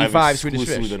 75 I've Swedish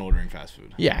exclusively fish. been ordering fast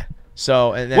food. Yeah.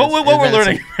 So, and then What we're it's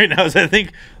learning like- right now is I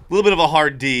think a little bit of a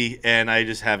hard D, and I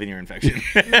just have an ear infection.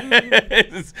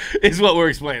 is what we're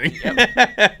explaining.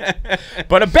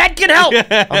 But a bed can help.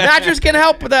 A mattress can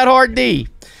help with that hard D.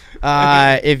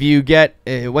 If you get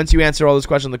once you answer all those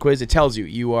questions on the quiz, it tells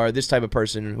you are this type of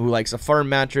person who likes a firm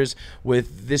mattress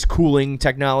with this cooling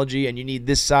technology, and you need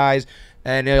this size.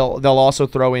 And they'll also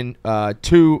throw in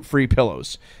 2 free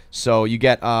pillows. So you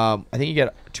get I think you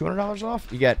get $200 off.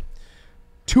 You get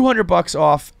 $200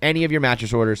 off any of your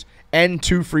mattress orders and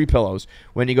 2 free pillows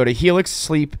when you go to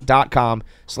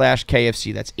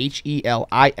helixsleep.com/KFC. That's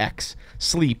HELIX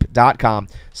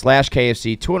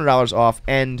sleep.com/KFC. $200 off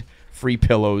and free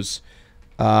pillows.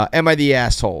 Am I the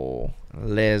asshole?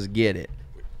 Let's get it.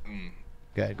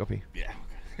 Go ahead, go pee. Yeah.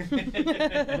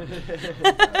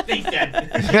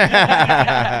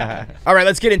 All right,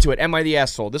 let's get into it. Am I the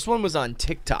asshole? This one was on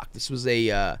TikTok. This was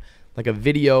a like a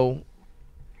video,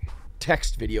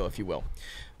 text video, if you will.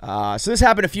 So this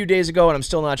happened a few days ago, and I'm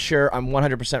still not sure I'm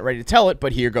 100% ready to tell it,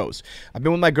 but here goes. I've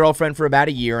been with my girlfriend for about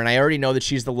a year, and I already know that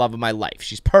she's the love of my life.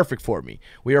 She's perfect for me.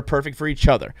 We are perfect for each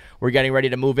other. We're getting ready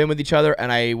to move in with each other,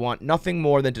 and I want nothing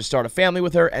more than to start a family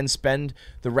with her and spend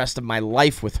the rest of my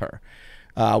life with her.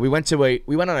 We went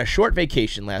on a short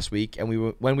vacation last week,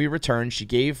 and when we returned, she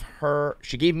gave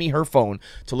me her phone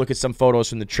to look at some photos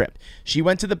from the trip. She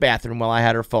went to the bathroom while I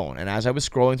had her phone, and as I was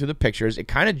scrolling through the pictures, it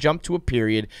kind of jumped to a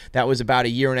period that was about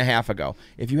 1.5 years ago.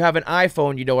 If you have an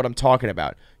iPhone, you know what I'm talking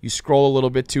about. You scroll a little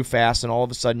bit too fast, and all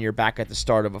of a sudden you're back at the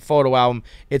start of a photo album.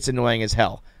 It's annoying as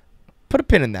hell. Put a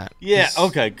pin in that. Yeah.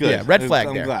 Okay. Good. Yeah. Red flag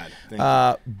I'm there. glad. Thank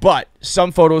you. But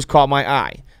some photos caught my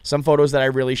eye. Some photos that I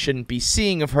really shouldn't be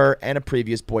seeing of her and a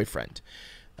previous boyfriend.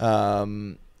 There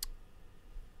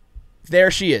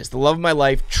she is, the love of my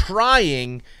life,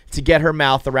 trying to get her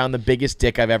mouth around the biggest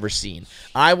dick I've ever seen.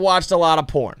 I've watched a lot of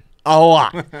porn. A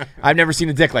lot. I've never seen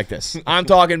a dick like this. I'm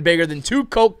talking bigger than 2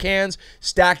 Coke cans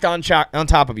stacked on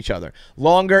top of each other.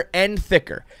 Longer and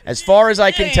thicker. As far as I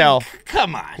can tell,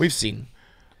 Come on. we've seen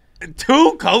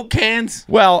 2 Coke cans?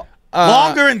 Well,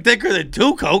 Longer and thicker than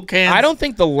 2 Coke cans. I don't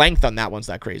think the length on that one's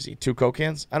that crazy. 2 Coke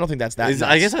cans? I don't think that's that.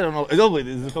 I guess I don't know. Oh, wait,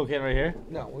 is the Coke can right here?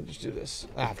 No, we'll just do this.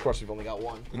 Of course, we've only got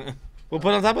one. We'll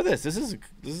put it on top of this. This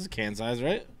is can size,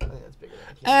 right? I think that's bigger.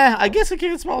 Than a can. I guess a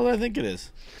can is smaller than I think it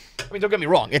is. I mean, don't get me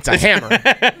wrong. It's a hammer.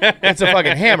 It's a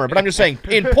fucking hammer. But I'm just saying,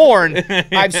 in porn,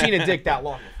 I've seen a dick that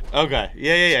long. Okay.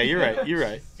 Yeah. You're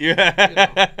right.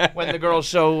 When the girls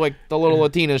show, like, the little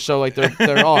Latinas show, like,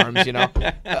 their arms, you know.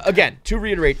 Again, to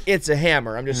reiterate, it's a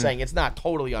hammer. I'm just saying it's not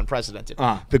totally unprecedented.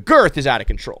 The girth is out of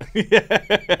control.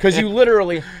 Because you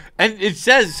literally... And it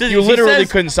says... You literally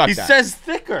couldn't suck that. It says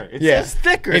thicker. It says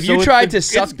thicker. If you tried to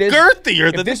suck this...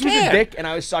 girthier than if this was a dick and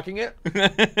I was sucking it...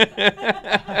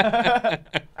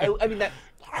 I mean, that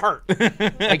hurt.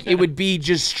 Like, it would be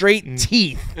just straight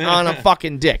teeth on a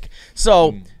fucking dick.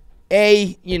 So...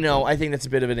 you know, I think that's a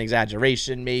bit of an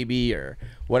exaggeration, maybe, or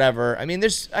whatever. I mean,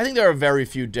 I think there are very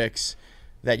few dicks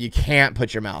that you can't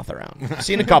put your mouth around. I've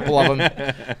seen a couple of them.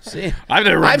 I've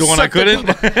never rubbed one I couldn't.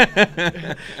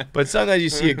 But sometimes you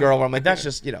see a girl where I'm like, that's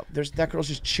just, you know, that girl's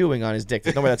just chewing on his dick.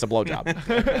 There's no way that's a blowjob.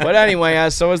 But anyway,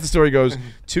 so as the story goes,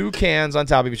 2 cans on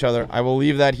top of each other. I will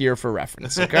leave that here for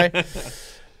reference, okay?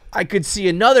 I could see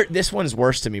another. This one's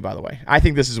worse to me, by the way. I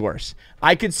think this is worse.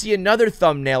 I could see another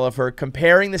thumbnail of her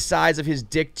comparing the size of his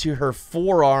dick to her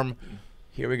forearm.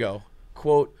 Here we go.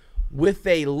 Quote, with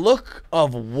a look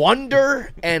of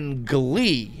wonder and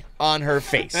glee on her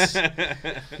face.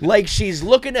 Like she's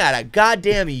looking at a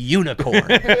goddamn unicorn.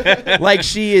 Like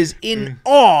she is in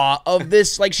awe of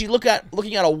this. Like she's looking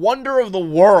at a wonder of the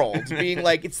world, being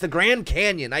like, it's the Grand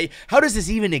Canyon. How does this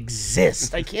even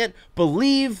exist? I can't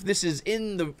believe this is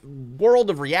in the world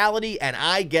of reality and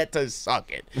I get to suck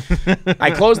it.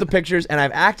 I closed the pictures and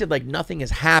I've acted like nothing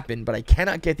has happened, but I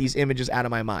cannot get these images out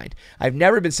of my mind. I've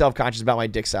never been self-conscious about my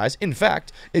dick size. In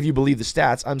fact, if you believe the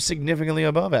stats, I'm significantly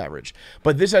above average.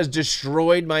 But this has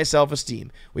destroyed my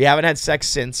self-esteem. We haven't had sex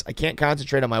since. I can't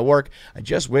concentrate on my work. I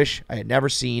just wish I had never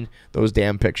seen those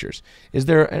damn pictures. Is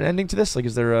there an ending to this? Like,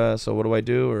 is there so what do I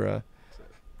do? Or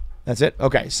that's it?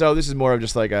 Okay, so this is more of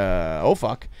just like oh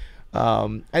fuck.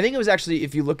 I think it was actually,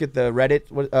 if you look at the Reddit,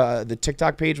 the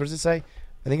TikTok page, what does it say?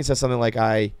 I think it says something like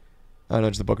I don't know,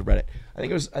 just the book of Reddit. I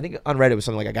think on Reddit it was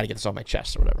something like I gotta get this off my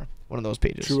chest or whatever. One of those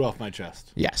pages. True off my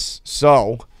chest. Yes.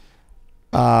 So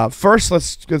first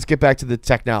let's get back to the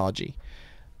technology.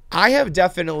 I have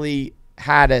definitely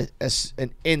had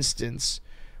an instance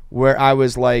where I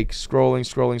was like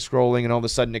scrolling, and all of a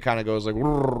sudden it kind of goes like,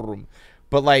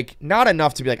 but like not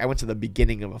enough to be like I went to the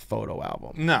beginning of a photo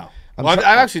album. No. I've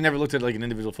actually never looked at like an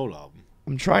individual photo album.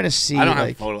 I'm trying to see. I don't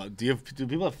like, have photo. Do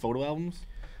people have photo albums?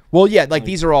 Well, yeah, like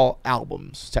these are all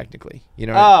albums technically. You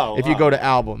know, if you go to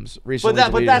albums, recently,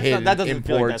 that doesn't imports.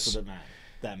 feel like that's what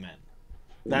that meant.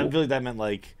 I feel like that meant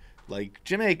like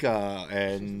Jamaica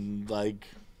and like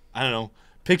I don't know.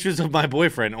 Pictures of my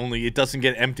boyfriend. Only it doesn't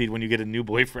get emptied when you get a new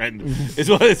boyfriend. Is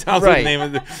what it sounds like. The name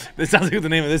of it sounds like what the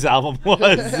name of this album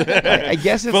was. I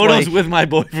guess it's photos like, with my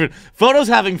boyfriend. Photos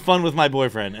having fun with my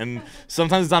boyfriend, and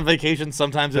sometimes it's on vacation.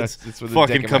 Sometimes it's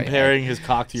fucking comparing his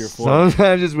cock to your forearm.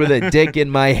 Sometimes it's with a dick in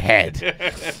my head.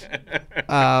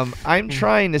 I'm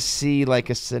trying to see like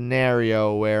a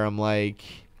scenario where I'm like,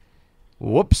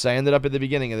 whoops! I ended up at the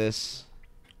beginning of this.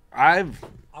 I'll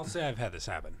say I've had this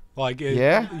happen. Like,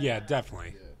 yeah,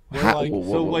 definitely. How, like,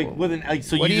 whoa. What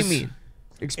do you mean?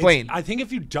 Explain. I think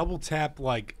if you double tap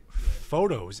like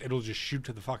photos, it'll just shoot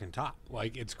to the fucking top.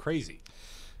 Like it's crazy,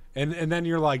 and then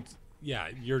you're like, yeah,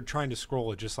 you're trying to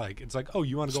scroll it. Just like it's like, oh,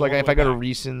 you want to go? So like if I go to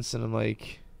recents and I'm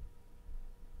like,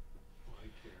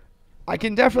 I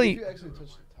can definitely.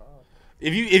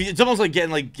 If it's almost like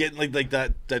getting like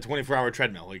that 24-hour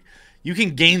treadmill. Like you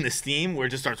can gain the steam where it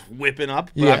just starts whipping up.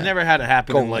 But I've never had it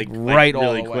happen in like right really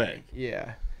all the quick. Way.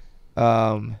 Yeah.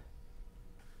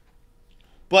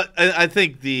 But I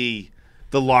think the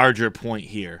larger point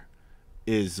here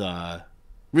is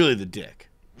really the dick.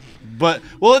 But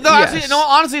actually, no.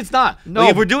 Honestly, it's not. No,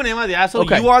 like, if we're doing Am I the Asshole?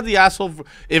 Okay. You are the asshole.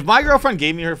 If my girlfriend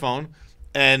gave me her phone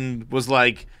and was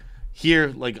like,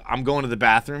 "Here, like I'm going to the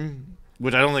bathroom,"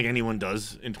 which I don't think anyone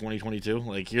does in 2022.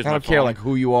 Like, here's my phone. I don't care like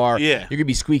who you are. Yeah, you could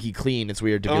be squeaky clean. It's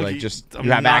weird to be like just I'm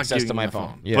you have not access to giving my you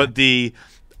phone. Yeah. But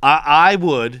I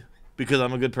would, because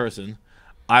I'm a good person,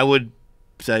 I would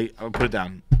say I would put it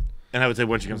down. And I would say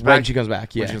when she comes back. When she comes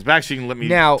back, yeah. When she comes back, she can let me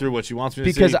through what she wants me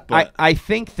to see. Because I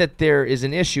think that there is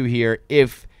an issue here.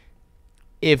 If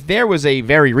there was a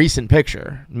very recent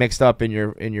picture mixed up in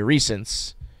your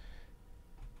recents,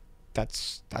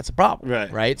 that's a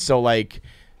problem. Right? So like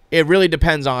it really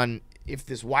depends on if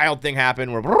this wild thing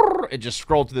happened where it just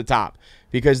scrolled to the top.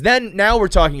 Because then now we're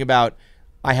talking about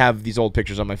I have these old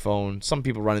pictures on my phone. Some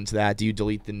people run into that. Do you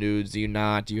delete the nudes? Do you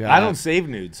not? Do you have? I don't save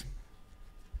nudes.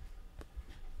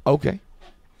 Okay.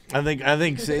 I think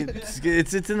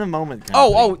it's in the moment. Kind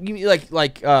Oh, of thing. you mean like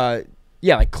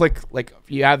click like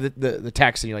you have the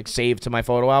text and you like save to my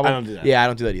photo album. I don't do that. Yeah, I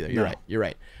don't do that either. You're No. right. You're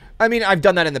right. I mean, I've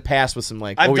done that in the past with some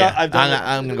like. I've done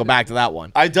I'm it. gonna go back to that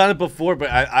one. I've done it before, but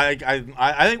I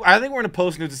think we're in a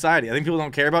post nude society. I think people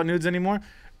don't care about nudes anymore,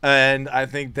 and I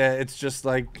think that it's just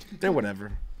like they're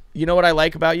whatever. You know what I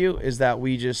like about you is that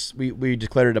we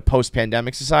declared it a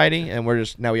post-pandemic society, and we're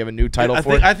just now we have a new title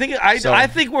for it. I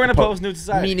think we're in a post nude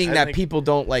society, meaning that people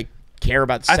don't like care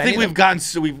about. I think sending we've them. gotten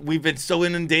so we've been so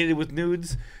inundated with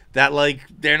nudes that like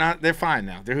they're fine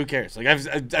now. Who cares? Like I've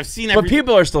seen But everything.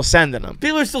 people are still sending them.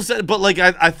 People are still saying, but like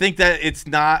I think that it's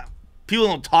not. People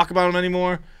don't talk about them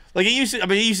anymore. Like it used to. I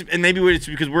mean, it used to, and maybe it's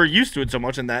because we're used to it so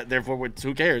much, and that therefore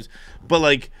who cares? But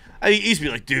like, it used to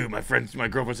be like, dude, my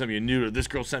girlfriend sent me a nude, or this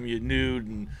girl sent me a nude,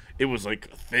 and it was like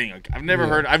a thing. Like I've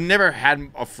never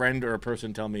had a friend or a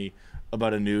person tell me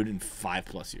about a nude in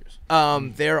 5+ years.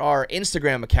 There are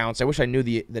Instagram accounts. I wish I knew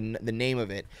the name of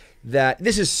it. That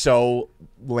this is so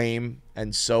lame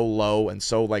and so low and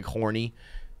so like horny.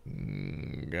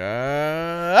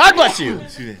 God bless you.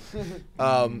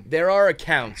 There are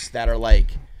accounts that are like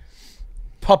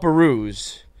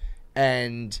pupperoos,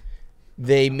 and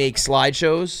they make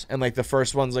slideshows, and like the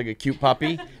first one's like a cute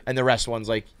puppy, and the rest one's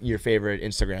like your favorite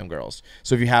Instagram girls.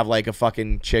 So if you have like a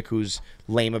fucking chick who's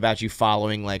lame about you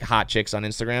following like hot chicks on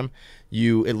Instagram,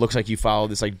 it looks like you follow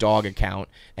this like dog account,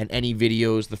 and any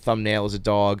videos, the thumbnail is a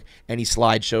dog. Any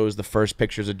slideshows, the first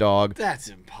picture's a dog. That's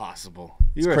impossible.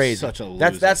 It's You're crazy. such a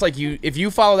loser. That's like you. If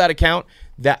you follow that account,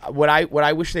 that what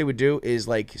I wish they would do is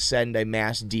like send a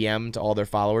mass DM to all their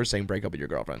followers saying break up with your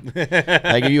girlfriend.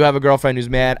 Like if you have a girlfriend who's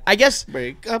mad, I guess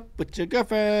break up with your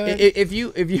girlfriend. If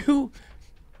you,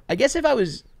 I guess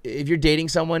if you're dating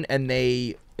someone and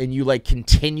you like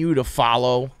continue to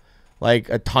follow like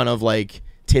a ton of like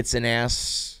tits and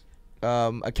ass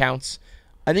accounts,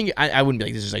 I think I wouldn't be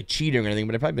like this is like cheating or anything,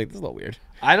 but I'd probably be like this is a little weird.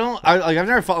 I've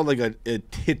never followed like a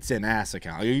tits and ass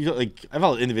account. Like I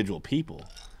follow individual people,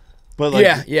 but like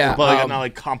yeah. But like not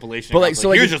like compilation. But like accounts. so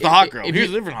like here's just a hot girl. if Here's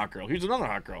you- a different hot girl. Here's another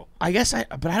hot girl. I guess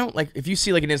but I don't like if you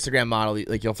see like an Instagram model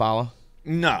like you'll follow.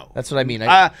 No, That's what I mean.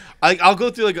 I'll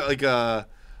go through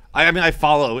I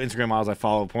follow Instagram models. I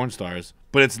follow porn stars,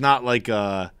 but it's not like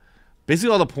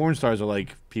basically all the porn stars are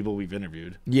like people we've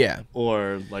interviewed. Yeah.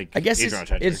 Or like I guess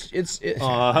Adrian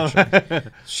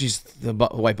she's the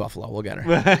white buffalo. We'll get her.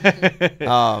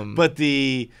 But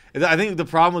I think the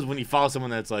problem was when you follow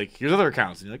someone that's like, here's other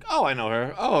accounts, and you're like, oh, I know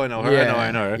her. Oh, I know her. Yeah,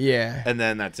 I know her. yeah. And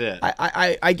then that's it.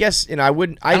 I guess, and I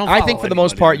wouldn't. I don't I think follow for the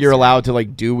most anybody part, on you're Instagram. allowed to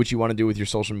like do what you want to do with your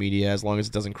social media as long as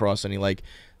it doesn't cross any like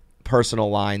personal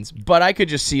lines. But I could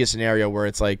just see a scenario where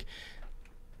it's like,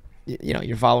 you know,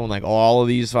 you're following like all of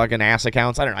these fucking ass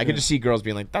accounts. I don't know. I could just see girls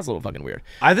being like, that's a little fucking weird.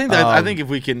 I think if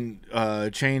we can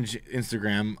change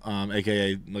Instagram,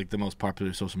 aka like the most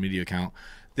popular social media account,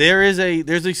 there's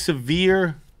a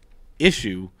severe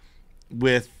issue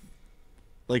with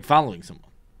like following someone.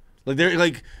 Like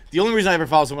the only reason I ever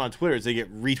follow someone on Twitter is they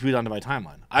get retweeted onto my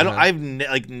timeline.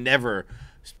 I've never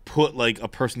put like a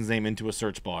person's name into a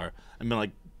search bar and been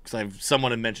like, because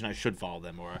someone had mentioned I should follow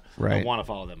them or I want to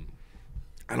follow them.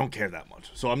 I don't care that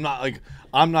much, so I'm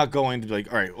not going to be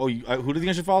like, all right, who do you think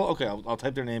I should follow? Okay, I'll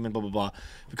type their name and blah blah blah.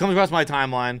 If it comes across my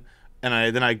timeline,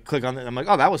 and then I click on it, I'm like,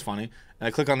 oh, that was funny, and I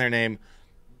click on their name,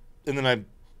 and then I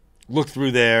look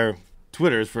through their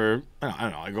Twitters for I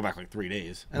don't know, I go back like 3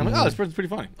 days, and I'm like, oh, this person's pretty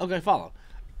funny. Okay, follow,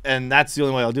 and that's the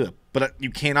only way I'll do it. But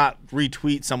you cannot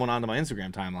retweet someone onto my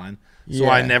Instagram timeline, so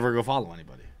I never go follow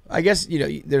anybody. I guess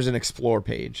there's an explore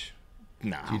page.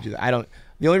 No, You do that. I don't.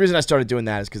 The only reason I started doing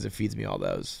that is because it feeds me all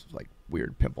those like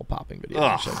weird pimple popping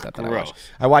videos and shit like that I watch. Gross.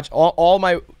 I watch all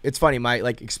my. It's funny. My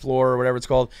like Explore or whatever it's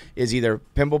called is either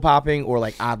pimple popping or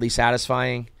like oddly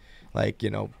satisfying, like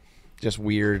just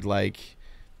weird like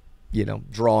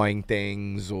drawing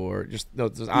things or just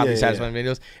those oddly satisfying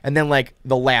videos. And then like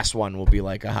the last one will be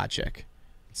like a hot chick.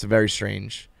 It's a very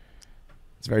strange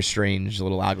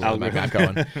little algorithm I got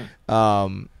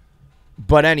going.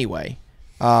 But anyway.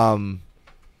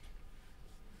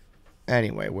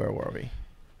 Anyway, where were we?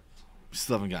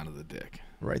 Still haven't gotten to the dick.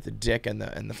 Right, the dick and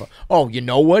the phone. Oh, you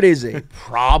know what is a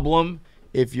problem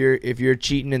if you're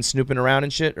cheating and snooping around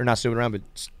and shit, or not snooping around, but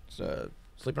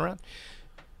sleeping around?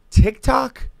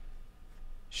 TikTok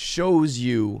shows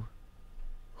you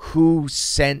who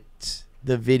sent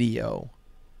the video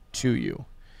to you.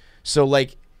 So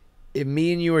like, if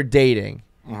me and you are dating,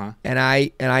 and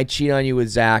I cheat on you with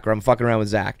Zach, or I'm fucking around with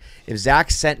Zach, if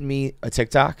Zach sent me a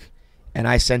TikTok and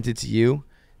I sent it to you,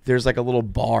 there's like a little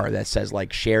bar that says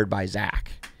like shared by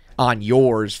Zach on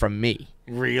yours from me.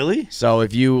 Really? So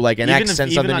if you like an ex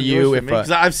sends something to you,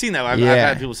 because I've seen that. I've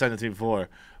had people send it to me before,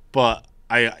 but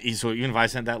so even if I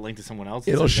sent that link to someone else,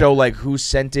 it'll show like who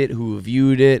sent it, who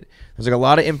viewed it. There's like a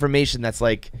lot of information that's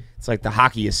like it's like the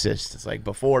hockey assist. It's like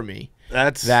before me.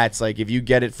 That's like if you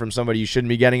get it from somebody you shouldn't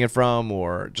be getting it from,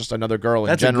 or just another girl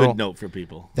in general. That's a good note for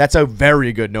people. That's a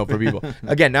very good note for people.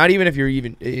 Again, not even if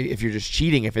you're just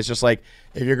cheating. If it's just like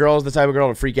if your girl's the type of girl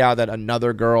to freak out that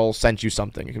another girl sent you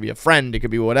something. It could be a friend. It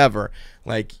could be whatever.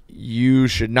 Like you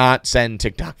should not send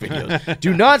TikTok videos.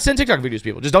 Do not send TikTok videos,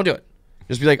 people. Just don't do it.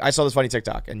 Just be like, I saw this funny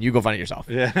TikTok, and you go find it yourself.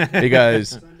 Yeah.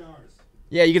 Because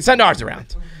yeah, you can send ours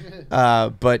around.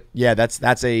 But yeah,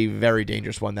 that's a very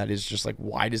dangerous one. That is just like,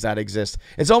 why does that exist?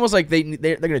 It's almost like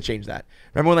they're gonna change that.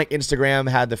 Remember when like Instagram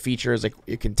had the features like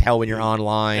it can tell when you're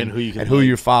online and who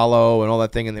you follow and all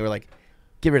that thing, and they were like,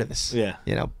 get rid of this. Yeah,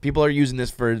 you know, people are using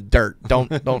this for dirt. Don't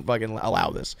fucking allow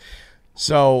this.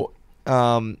 So,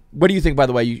 what do you think? By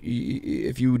the way,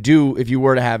 if you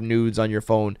were to have nudes on your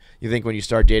phone, you think when you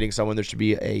start dating someone there should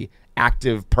be a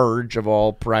active purge of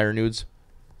all prior nudes?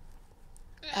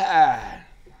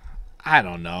 I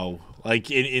don't know. Like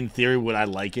in theory, would I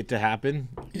like it to happen?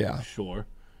 Yeah, sure.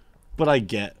 But I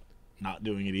get not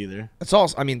doing it either. It's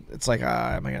also, I mean, it's like,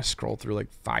 am I gonna scroll through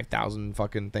like 5,000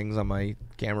 fucking things on my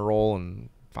camera roll and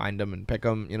find them and pick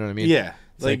them? You know what I mean? Yeah.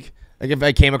 It's like if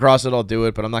I came across it, I'll do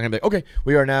it. But I'm not gonna be like, okay,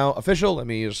 we are now official. Let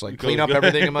me just like clean up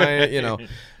everything in my, you know.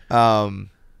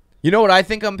 You know what I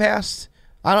think I'm past?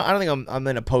 I don't think I'm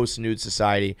in a post nude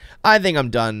society. I think I'm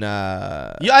done.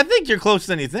 Yeah, I think you're closer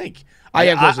than you think.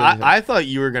 I thought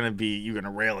you were gonna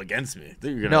rail against me. I thought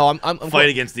you were gonna I'm fight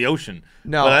against the ocean.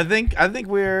 No, but I think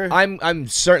we're. I'm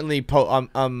certainly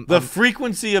the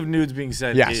frequency of nudes being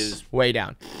sent is way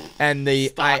down, and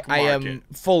I am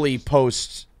fully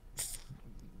post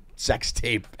sex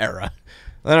tape era.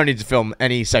 I don't need to film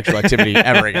any sexual activity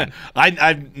ever again.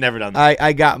 I've never done that.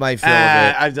 I got my fill of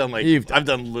it. I've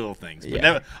done little things, but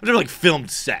I've never like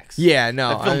filmed sex. Yeah,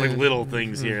 no. I filmed like little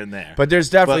things here and there. But there's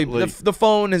definitely the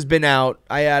phone has been out.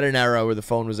 I had an era where the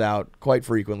phone was out quite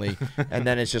frequently, and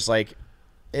then it's just like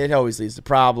it always leads to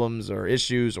problems or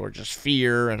issues or just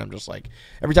fear. And I'm just like,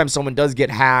 every time someone does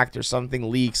get hacked or something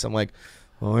leaks, I'm like,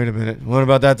 oh, wait a minute, what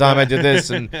about that time I did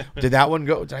this and did that one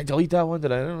go? Did I delete that one?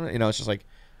 Did I? You know, it's just like.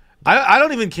 I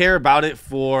don't even care about it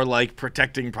for like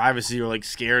protecting privacy or like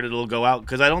scared it'll go out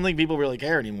because I don't think people really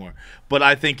care anymore. But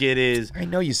I think it is. I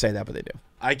know you say that, but they do.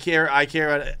 I care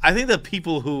about it. I think the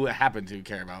people who happen to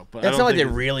care about. But it's not like they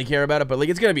really care about it, but like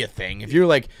it's gonna be a thing. If you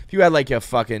had like a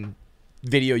fucking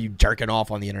video you jerking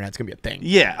off on the internet, it's gonna be a thing.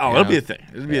 Yeah. Oh, it'll be a thing.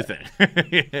 It'll be a thing.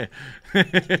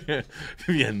 It'll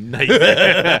be a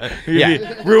nightmare.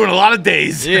 Ruin a lot of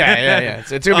days. Yeah.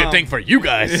 It's gonna be a thing for you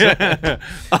guys.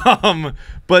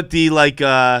 But the like,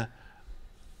 I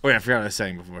forgot what I was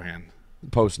saying beforehand.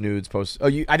 Post nudes, I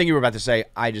think you were about to say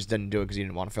I just didn't do it because you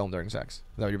didn't want to film during sex. Is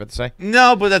that what you were about to say?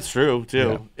 No, but that's true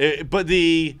too. Yeah.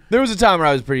 There was a time where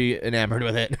I was pretty enamored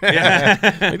with it.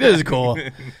 Like, this is cool.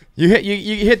 You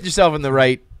hit yourself in the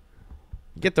right,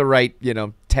 get the right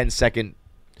 10-second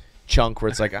chunk where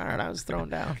it's like, all right, I was thrown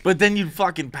down. But then you'd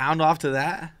fucking pound off to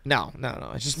that? No.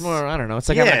 It's just more, I don't know. It's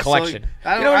like having a collection. So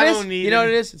I don't need. You know what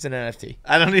it is? It's an NFT.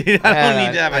 I don't need to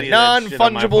have any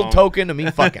non-fungible token of me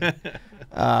fucking.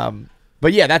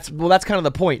 But yeah, that's kind of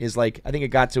the point. Is like I think it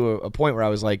got to a point where I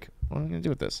was like, what am I gonna do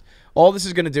with this? All this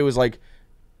is gonna do is like,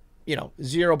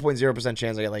 0.0%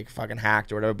 chance I get like fucking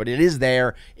hacked or whatever. But it is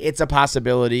there. It's a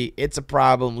possibility. It's a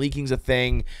problem. Leaking's a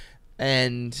thing,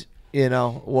 and.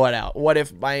 What else? What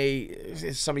if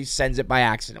somebody sends it by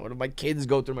accident? What if my kids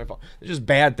go through my phone? There's just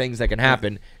bad things that can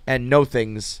happen and no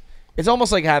things. It's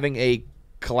almost like having a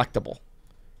collectible.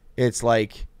 It's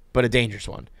like, but a dangerous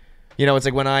one. It's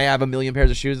like when I have a million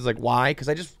pairs of shoes, it's like, why? Because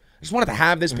I just wanted to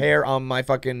have this pair on my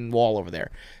fucking wall over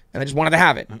there. And I just wanted to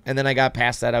have it. And then I got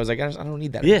past that. I was like, I don't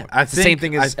need that anymore. It's the same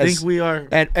thing as... I think we are...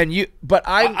 And you... But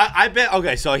I bet...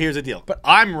 Okay, so here's the deal. But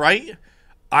I'm right...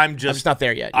 I'm just not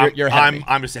there yet. You're ahead of me.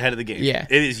 I'm just ahead of the game. Yeah,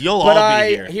 it is. You'll all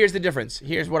be here. Here's the difference.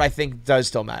 Here's what I think does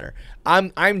still matter.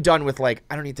 I'm done with like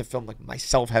I don't need to film like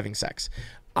myself having sex.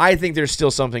 I think there's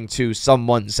still something to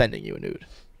someone sending you a nude.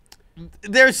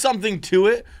 There's something to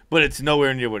it, but it's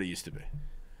nowhere near what it used to be.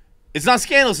 It's not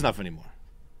scandalous enough anymore.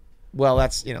 Well,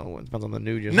 that's it depends on the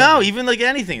nude. No, even like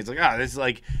anything, it's like it's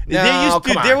like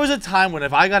there was a time when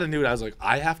if I got a nude, I was like,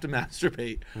 I have to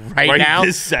masturbate right now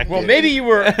this second. Well, maybe you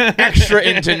were extra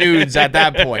into nudes at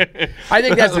that point. I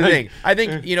think that's the thing. I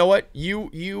think you know what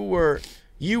you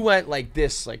went like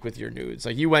this, like with your nudes,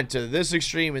 like you went to this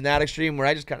extreme and that extreme, where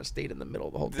I just kind of stayed in the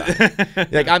middle the whole time.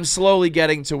 Like I'm slowly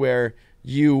getting to where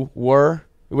you were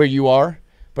where you are,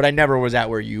 but I never was at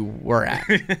where you were at.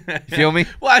 You feel me?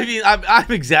 Well, I mean,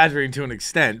 I'm exaggerating to an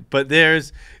extent, but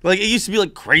there's like it used to be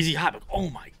like crazy hot. Like, oh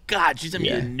my God, she sent me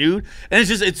a nude, and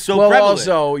it's so prevalent.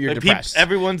 Also you're like, depressed.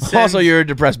 Everyone sends, also you're a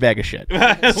depressed bag of shit.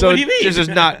 So what do you mean? You're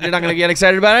not gonna get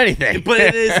excited about anything. But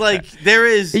it is like there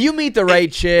is. You meet the right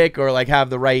chick or like have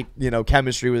the right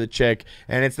chemistry with a chick,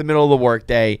 and it's the middle of the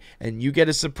workday, and you get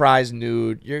a surprise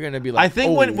nude. You're gonna be like, I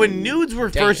think when nudes were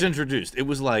damn. first introduced, it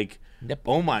was like.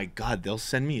 Oh my God! They'll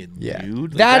send me a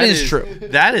nude. Like, that is true.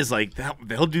 That is like that.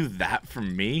 They'll do that for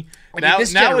me. I mean,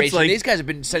 this now generation, it's like, these guys have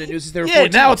been sending nudes since they were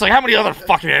 14. now it's like how many other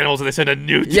fucking animals do they send a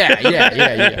nude? To?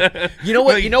 Yeah. You know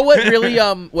what? You know what really?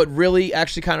 What really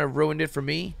actually kind of ruined it for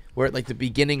me, where like the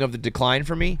beginning of the decline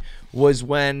for me, was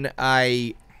when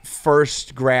I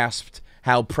first grasped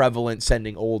how prevalent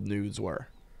sending old nudes were.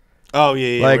 Oh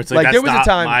yeah. Like, where it's like there that's was a not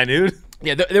time. my nude.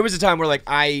 Yeah, there was a time where like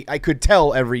I could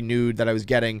tell every nude that I was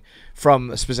getting from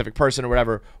a specific person or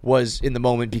whatever was in the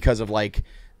moment because of like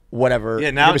whatever. Yeah,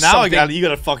 now you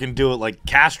gotta fucking do it like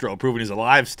Castro, proving he's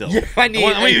alive still. Yeah, I need.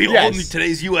 I'm gonna be holding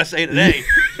today's USA Today.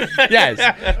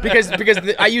 Yes, because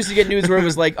I used to get news where it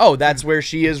was like, oh, that's where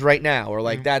she is right now, or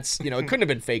like that's it couldn't have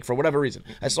been fake for whatever reason.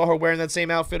 I saw her wearing that same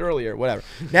outfit earlier, whatever.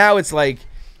 Now it's like.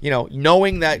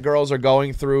 Knowing that girls are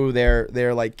going through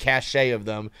their like cachet of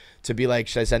them to be like,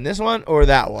 should I send this one or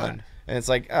that one? And it's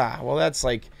like, well, that's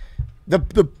like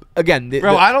the again.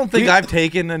 Bro, I don't think I've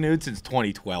taken a nude since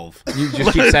 2012. You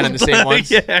just keep sending the same ones.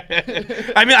 Yeah.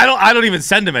 I mean, I don't even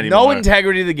send them anymore. No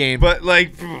integrity of the game. But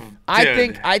like, I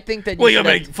think that. Well, you're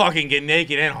gonna fucking get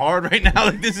naked and hard right now.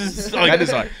 Like this is like, that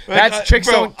is hard. That's chicks.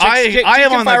 Bro, I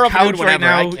am on the couch right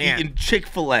now eating eating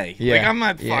Chick-fil-A. Yeah. Like I'm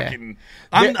not fucking.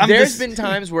 There's been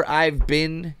times where I've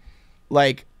been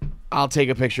like, I'll take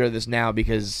a picture of this now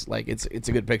because like it's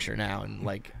a good picture now, and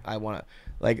like I want to.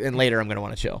 Like, and later I'm gonna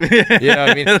want to chill. You know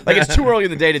what I mean? Like, it's too early in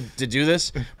the day to do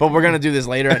this, but we're gonna do this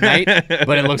later at night.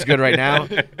 But it looks good right now,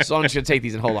 so I'm just gonna take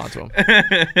these and hold on to them.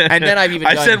 And then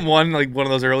I sent one of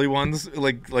those early ones,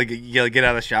 like you get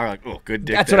out of the shower, like, oh, good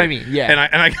dick. That's there. what I mean. Yeah. And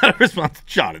I got a response,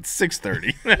 John. It's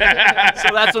 6:30.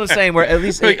 So that's what I'm saying. Where at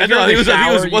least like, if no, you're in he the was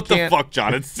shower, what the can't... fuck,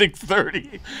 John? It's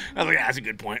 6:30. I was like, that's a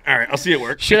good point. All right, I'll see you at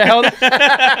work. Should I held?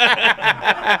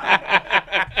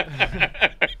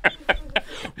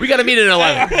 We got to meet at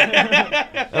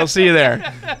 11. I'll see you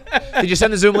there. Did you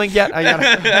send the Zoom link yet? I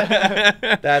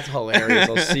gotta. That's hilarious.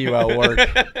 I'll see you at work.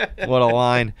 What a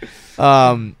line.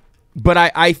 But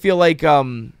I feel like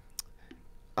that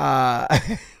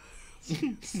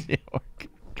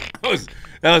was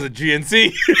a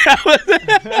GNC.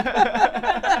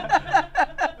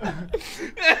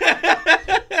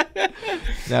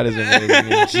 That is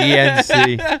amazing.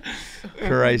 GNC.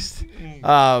 Christ.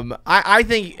 I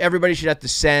think everybody should have to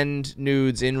send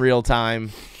nudes in real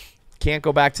time. Can't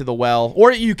go back to the well.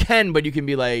 Or you can, but you can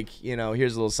be like,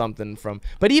 here's a little something from.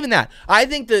 But even that, I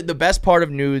think the best part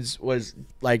of nudes was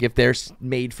like if they're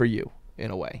made for you in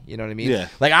a way. You know what I mean? Yeah.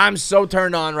 Like I'm so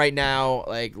turned on right now,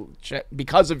 like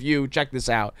because of you, check this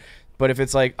out. But if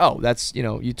it's like, oh, that's,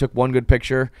 you took one good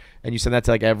picture and you send that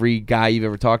to like every guy you've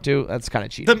ever talked to, that's kind of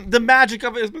cheating. The magic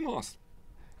of it has been lost.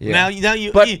 Yeah. Now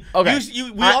you. But okay.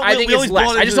 I think it's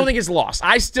less. I just don't think it's lost.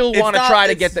 I still want to try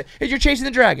to get the. You're chasing the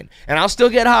dragon, and I'll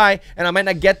still get high, and I might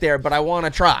not get there, but I want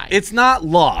to try. It's not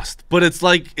lost, but it's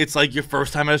like your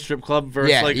first time at a strip club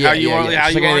versus how you are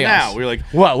now. We're like,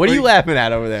 what? What are you laughing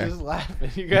at over there? Just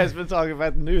laughing. You guys been talking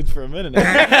about the nudes for a minute now.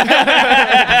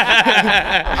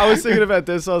 I was thinking about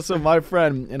this also. My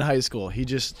friend in high school,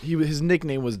 his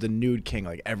nickname was the Nude King.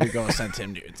 Like every girl sent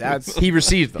him nudes. He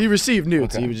received them. He received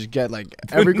nudes. Okay. He would just get like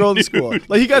every girl in school.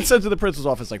 Like he got sent to the principal's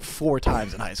office like 4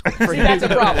 times in high school. That's a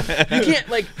problem. You can't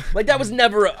like that was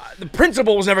never the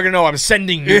principal was never gonna know I'm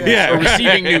sending nudes or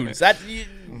receiving nudes.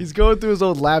 He's going through his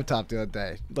old laptop the other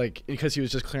day, like because he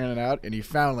was just clearing it out, and he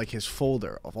found like his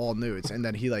folder of all nudes, and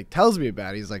then he like tells me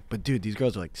about it. He's like, "But dude, these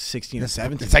girls are like 16 and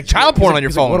 17. It's like child porn on your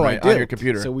phone, what do I right? do? On your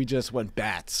computer." So we just went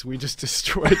bats. We just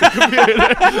destroyed the computer.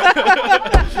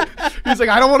 He's like,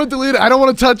 "I don't want to delete it. I don't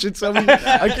want to touch it." So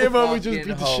I came home. We just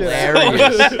beat the shit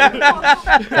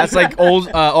out. That's like old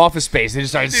Office Space. They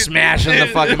just started smashing the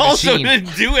fucking also machine.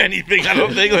 Didn't do anything. I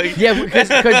don't think. Like yeah, because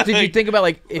did you think about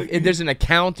like if there's an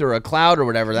account or a cloud or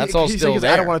whatever? That's all still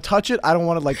there. I don't want to touch it. I don't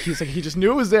want to like. He's like he just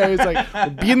knew it was there. He's like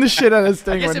beating the shit out of this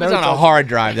thing. I guess if it's on a hard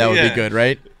drive, that would be good,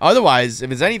 right? Otherwise,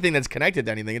 if it's anything that's connected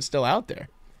to anything, it's still out there.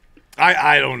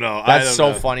 I don't know. That's I don't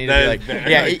so know. funny to That be is like,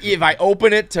 very- yeah, if I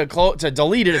open it to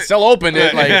delete it, it still opened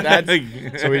it. Like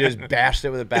that's so we just bashed it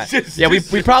with a bat. Yeah, we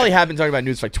probably have been talking about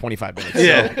news for like 25 minutes. So.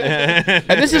 Yeah.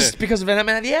 And this is because of I'm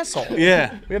the asshole.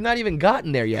 Yeah. We have not even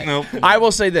gotten there yet. Nope. I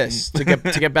will say this to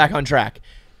get back on track.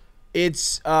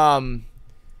 It's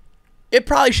it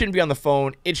probably shouldn't be on the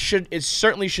phone. It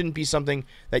certainly shouldn't be something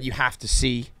that you have to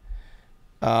see.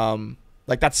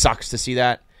 Like that sucks to see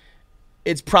that.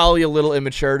 It's probably a little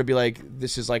immature to be like,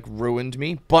 this is like ruined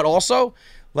me. But also,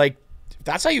 like, if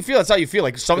that's how you feel, that's how you feel.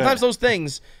 Like sometimes those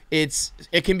things, it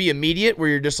can be immediate where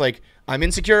you're just like, I'm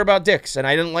insecure about dicks and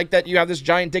I didn't like that you have this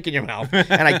giant dick in your mouth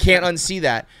and I can't unsee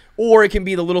that. Or it can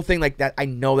be the little thing like that. I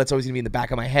know that's always gonna be in the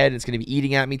back of my head and it's gonna be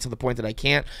eating at me to the point that I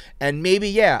can't. And maybe,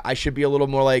 yeah, I should be a little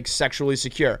more like sexually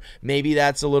secure. Maybe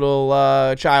that's a little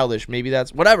childish. Maybe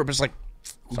that's whatever. But it's like,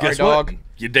 sorry, Guess dog. what?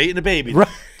 You're dating a baby. Right.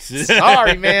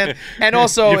 Sorry, man. And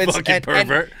also, You it's fucking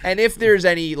pervert. and if there's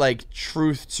any like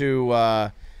truth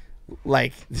to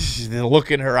like the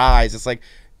look in her eyes, it's like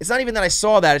it's not even that I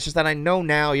saw that. It's just that I know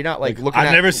now you're not like looking. I've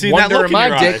at never seen wonder that look in my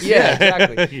your dick. eyes. Yeah,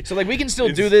 exactly. So like we can still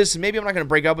do this. Maybe I'm not gonna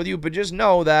break up with you, but just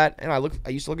know that. And I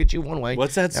used to look at you one way.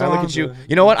 What's that and I look song? at you.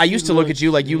 You know what? I used to look at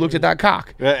you like you looked at that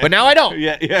cock, Yeah. but now I don't.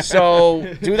 Yeah.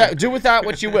 So do with that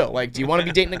what you will. Like, do you want to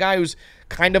be dating a guy who's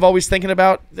kind of always thinking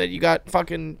about that you got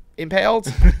fucking impaled,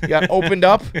 you got opened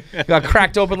up, you got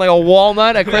cracked open like a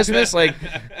walnut at Christmas? Like,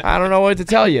 I don't know what to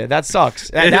tell you. That sucks.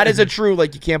 And that is a true,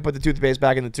 like, you can't put the toothpaste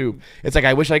back in the tube. It's like,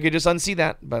 I wish I could just unsee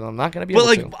that, but I'm not going to be But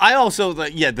able like, to. I also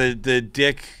like, the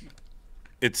dick,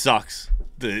 it sucks.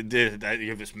 That you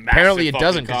have this massive Apparently it fucking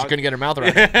doesn't because cock. she couldn't get her mouth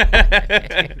around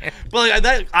it. But like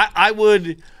that, I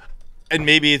would, and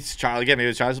maybe it's child again, maybe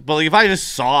it's child. But like if I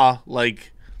just saw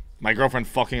like my girlfriend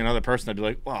fucking another person, I'd be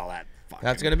like, well,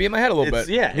 that's going to be in my head a little bit.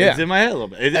 Yeah, it's in my head a little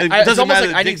bit. It it's doesn't almost matter.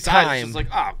 like the I dick need size, time. It's just like,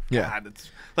 oh Yeah. god,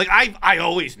 it's like I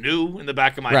always knew in the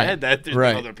back of my Right. head that there's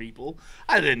Right. other people.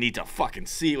 I didn't need to fucking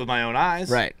see it with my own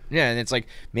eyes. Right. Yeah, and it's like,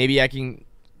 maybe I can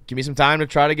give me some time to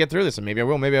try to get through this, and maybe I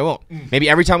will, maybe I won't. Maybe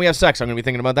every time we have sex, I'm going to be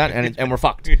thinking about that, and we're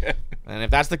fucked. Yeah. And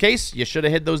if that's the case, you should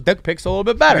have hid those dick pics a little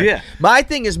bit better. Yeah. My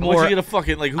thing is Once more. you get a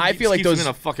fucking like, who I feel like keeps them those in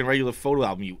a fucking regular photo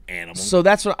album, you animal. So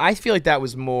that's what I feel like. That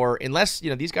was more, unless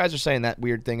these guys are saying that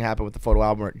weird thing happened with the photo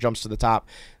album where it jumps to the top.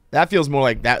 That feels more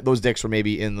like that. Those dicks were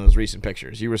maybe in those recent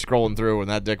pictures. You were scrolling through and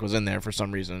that dick was in there for some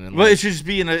reason. And Well, like, it should just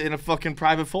be in a fucking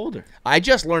private folder. I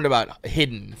just learned about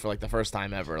hidden for like the first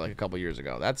time ever, like a couple years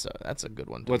ago. That's a good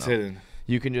one. To What's know. hidden?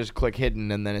 You can just click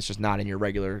hidden and then it's just not in your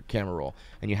regular camera roll,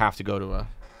 and you have to go to a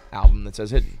album that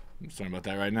says hidden. I'm sorry about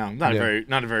that right now. Not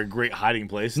a very great hiding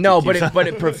place. No, to but keep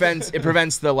it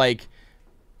prevents the like,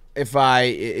 if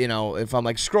I'm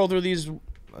like scroll through these.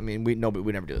 I mean, we never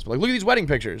do this, but like look at these wedding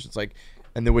pictures. It's like,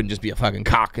 and there wouldn't just be a fucking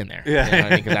cock in there. Yeah. You know what I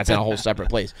mean? Because that's in a whole separate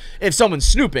place. If someone's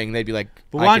snooping, they'd be like,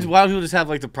 But why don't people just have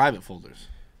like the private folders,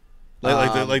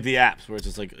 Um, like the apps where it's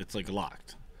just like it's like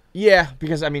locked. Yeah,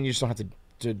 because I mean, you just don't have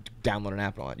to download an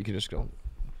app and all that. You can just go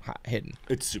hidden.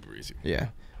 It's super easy. Yeah.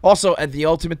 Also, at the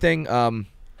ultimate thing, don't.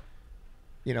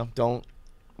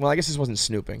 Well, I guess this wasn't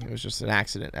snooping. It was just an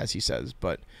accident, as he says.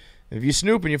 But if you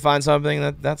snoop and you find something,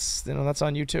 that's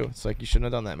on you too. It's like you shouldn't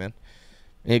have done that, man.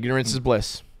 Ignorance is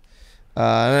bliss.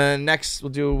 Next, we'll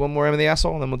do one more M of the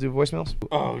asshole, and then we'll do voicemails.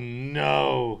 Oh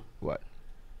no! What?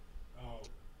 Oh,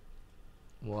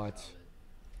 What?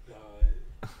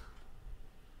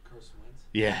 Carson Wentz.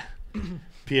 Yeah,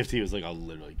 PFT was like, I'll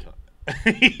literally cut.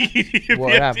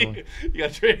 What happened? You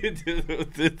got traded to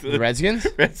The Redskins?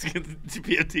 Redskins.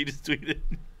 PFT just tweeted.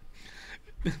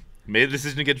 Made the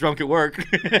decision to get drunk at work.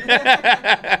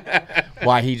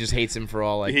 Why he just hates him for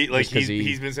all like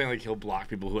he's been saying like he'll block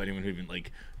anyone who even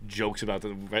like jokes about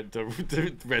the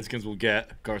Redskins will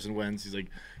get Carson Wentz. He's like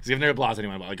I've never blocked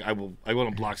anyone, but like I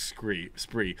won't block spree if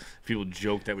people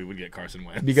joke that we would get Carson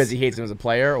Wentz because he hates him as a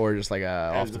player or just like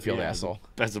a off the field asshole.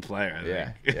 As a player, I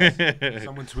think.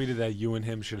 Someone tweeted that you and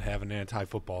him should have an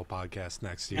anti-football podcast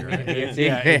next year. See?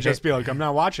 And just be like, I'm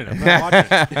not watching it. I'm not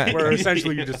watching it. Where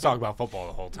essentially you just talk about football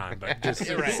the whole time, but just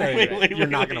say you're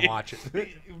not going to watch it.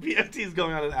 BFT's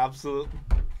going on an absolute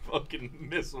fucking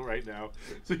missile right now.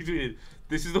 So he tweeted,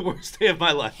 "This is the worst day of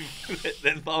my life."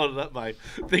 Then followed it up by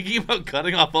thinking about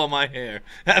cutting off all my hair,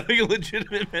 having a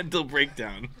legitimate mental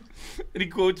breakdown. And he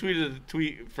quote tweeted a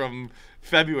tweet from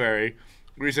February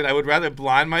where he said, "I would rather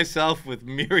blind myself with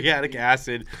muriatic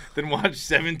acid than watch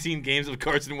 17 games of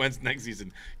Carson Wentz next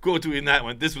season." Quote tweeting that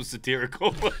one. This was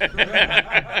satirical.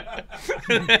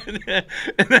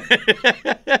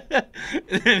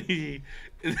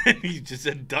 And then he just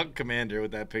said Duck Commander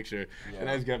with that picture. And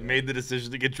I just got made the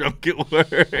decision to get drunk at work.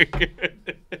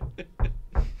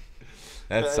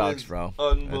 That sucks, bro.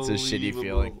 That's a shitty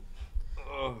feeling.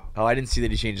 Oh, I didn't see that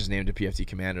he changed his name to PFT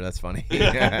Commander. That's funny.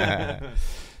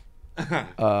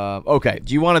 Okay.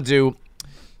 Do you want to do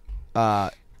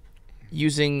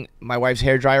using my wife's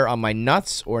hairdryer on my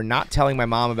nuts or not telling my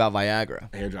mom about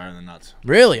Viagra? Hair dryer in the nuts.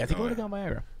 Really? I think I would have gone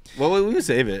Viagra. Well, we can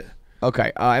save it.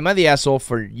 Okay. Am I the asshole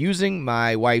for using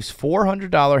my wife's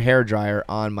 $400 hairdryer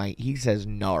on my, he says,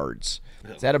 nards?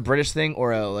 Is that a British thing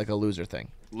or like a loser thing?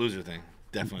 Loser thing.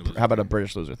 Definitely loser. How about a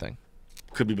British loser thing?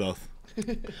 Could be both.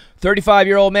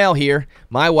 35-year-old male here.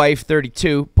 My wife,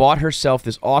 32, bought herself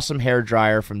this awesome hair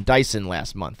dryer from Dyson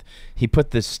last month. He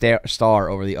put this star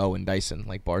over the O in Dyson,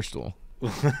 like Barstool.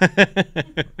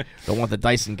 Don't want the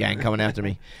Dyson gang coming after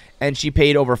me. And she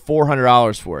paid over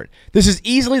 $400 for it. This is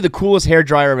easily the coolest hair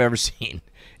dryer I've ever seen.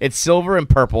 It's silver and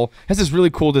purple. Has this really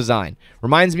cool design.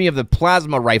 Reminds me of the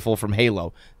plasma rifle from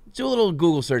Halo. Do a little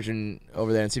Google searching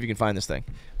over there and see if you can find this thing.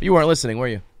 But you weren't listening, were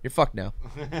you? You're fucked now.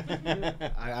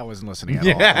 I wasn't listening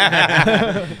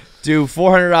at all. Do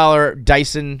 $400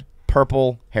 Dyson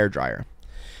purple hair dryer.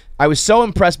 I was so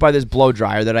impressed by this blow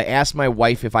dryer that I asked my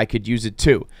wife if I could use it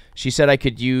too. She said I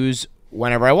could use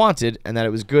whenever I wanted and that it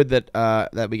was good that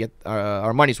that we get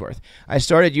our money's worth. I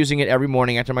started using it every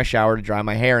morning after my shower to dry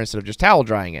my hair instead of just towel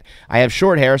drying it. I have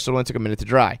short hair, so it only took a minute to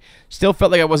dry. Still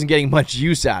felt like I wasn't getting much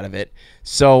use out of it,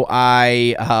 so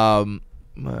I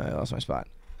lost my spot.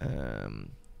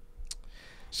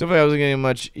 Still felt like I wasn't getting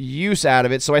much use out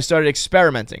of it, so I started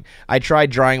experimenting. I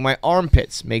tried drying my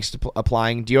armpits, makes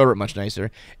applying deodorant much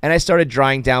nicer, and I started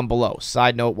drying down below.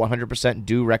 Side note, 100%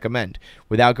 do recommend.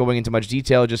 Without going into much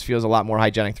detail, it just feels a lot more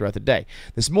hygienic throughout the day.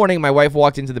 This morning, my wife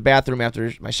walked into the bathroom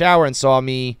after my shower and saw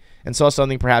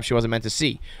something perhaps she wasn't meant to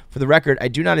see. For the record, I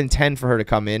do not intend for her to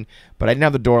come in, but I didn't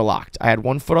have the door locked. I had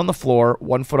 1 foot on the floor,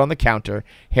 1 foot on the counter,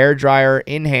 hair dryer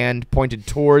in hand, pointed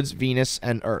towards Venus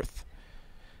and Earth.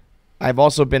 I've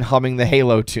also been humming the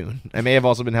Halo tune. I may have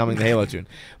also been humming the Halo tune.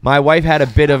 My wife had a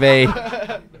bit of a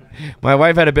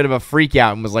freak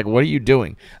out and was like, "What are you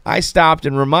doing?" I stopped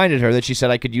and reminded her that she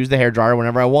said I could use the hairdryer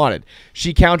whenever I wanted.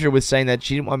 She countered with saying that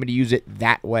she didn't want me to use it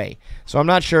that way. So I'm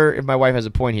not sure if my wife has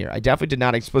a point here. I definitely did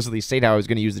not explicitly state how I was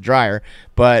going to use the dryer,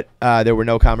 but there were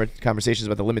no conversations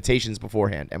about the limitations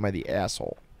beforehand. Am I the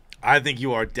asshole? I think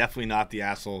you are definitely not the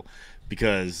asshole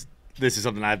because this is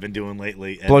something I've been doing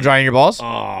lately. Blow drying your balls?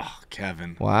 Oh,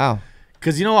 Kevin. Wow.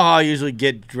 Because you know how I usually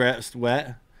get dressed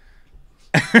wet?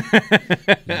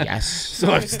 Yes.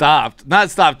 So I've stopped.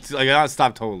 Not stopped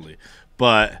totally.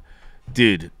 But,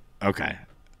 dude, okay.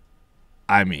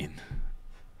 I mean,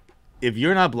 if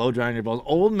you're not blow drying your balls,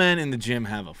 old men in the gym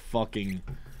have a fucking...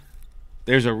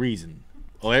 There's a reason.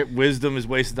 Wisdom is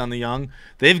wasted on the young.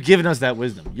 They've given us that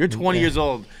wisdom. You're 20 years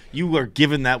old. You are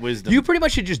given that wisdom. You pretty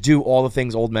much should just do all the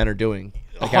things old men are doing.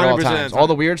 Like at all times. All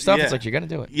the weird stuff, it's like you're going to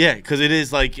do it. Yeah, because it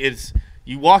is like,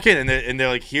 you walk in and they're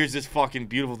like, here's this fucking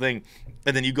beautiful thing.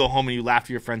 And then you go home and you laugh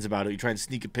to your friends about it. You try and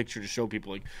sneak a picture to show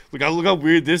people, like, look how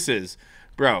weird this is.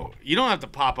 Bro, you don't have to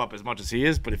pop up as much as he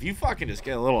is, but if you fucking just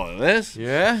get a little of this.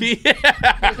 Yeah?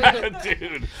 Yeah,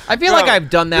 dude. I feel like I've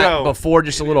done that before,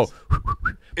 just a little.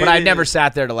 But I never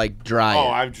sat there to, like, dry it. Oh,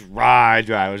 I'm dry.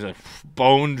 I was like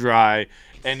bone dry.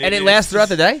 And it lasts throughout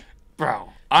the day? Bro.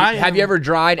 Have you ever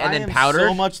dried and then powdered?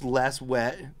 So much less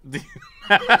wet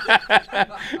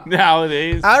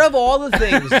nowadays. Out of all the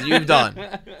things you've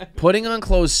done, putting on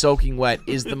clothes soaking wet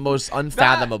is the most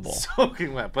unfathomable. Not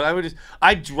soaking wet, but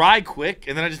I dry quick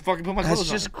and then I just fucking put my clothes on.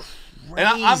 That's just crazy. And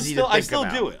I still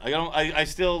do it. I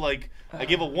still like. I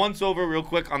give a once over real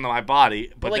quick on my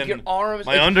body, but like then your arms,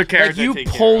 my undercarriage. Like you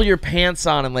pull your pants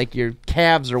on and like your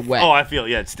calves are wet. Oh, I feel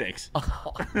it stinks.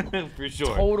 For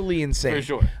sure. Totally insane. For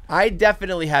sure. I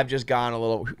definitely have just gone a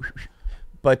little,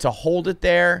 but to hold it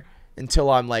there until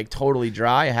I'm like totally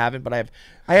dry, I haven't. But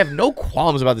I have no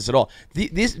qualms about this at all.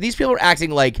 These people are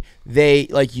acting like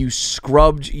you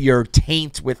scrubbed your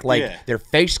taint with their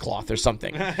face cloth or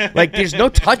something. Like there's no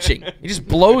touching. It just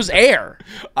blows air.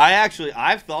 I've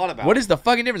thought about. What is the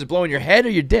fucking difference? Blowing your head or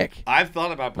your dick? I've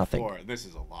thought about before. Nothing. This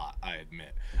is a lot, I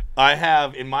admit. I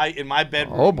have in my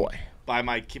bedroom. Oh boy. By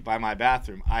my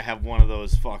bathroom, I have one of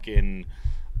those fucking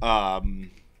air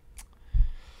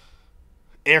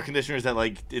conditioners that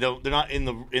they're not in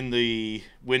the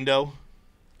window.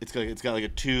 It's got like a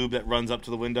tube that runs up to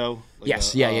the window. Like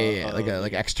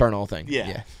like external thing.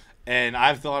 Yeah. And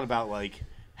I've thought about like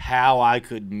how I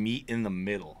could meet in the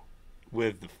middle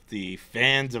with the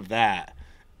fans of that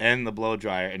and the blow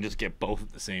dryer and just get both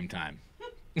at the same time.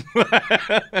 You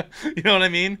know what I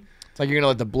mean? It's like you're gonna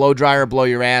let the blow dryer blow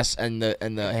your ass and the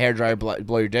hair dryer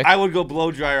blow your dick. I would go blow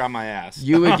dryer on my ass.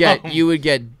 You would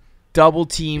get double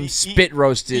team spit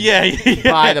roasted Yeah.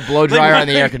 by the blow dryer Like on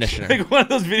the air conditioner. Like one of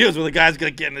those videos where the guy's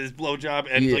gonna get in his blowjob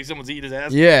and like someone's eating his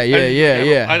ass. Yeah.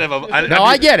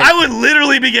 I get it. I would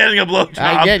literally be getting a blowjob.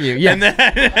 I get you. Yeah. And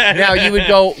then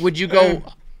Now would you go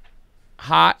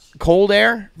hot, cold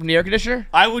air from the air conditioner?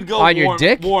 I would go on your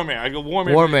dick? warm air. I go warm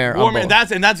air. Warm air on Warm air.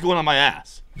 both. And that's going on my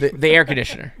ass. The air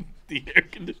conditioner. The air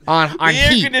conditioner. On the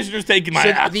air heat. conditioner's taking my So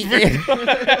ass.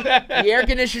 the air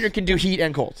conditioner can do heat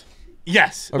and cold.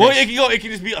 Yes. Okay. Well, it can go. It can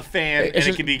just be a fan, and just-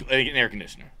 it can be an air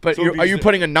conditioner. But So it'd be are you just-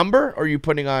 putting a number, or are you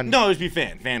putting on No, it'd just be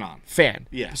fan on. fan?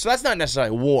 Yeah. So that's not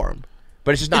necessarily warm,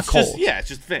 but it's just not It's cold. just, yeah, it's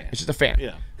just fan. It's just a fan.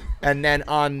 Yeah. And then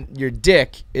on your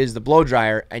dick is the blow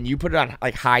dryer, and you put it on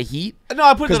like high heat. No,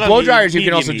 I put Because it on blow dryers you can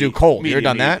medium also do heat. cold. You ever Medium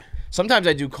done that? heat. Sometimes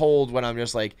I do cold when I'm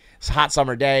just like it's a hot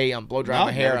summer day. I'm blow drying No,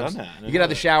 my I've hair. never I'm- done that. I You never get out of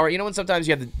the done shower. You know when sometimes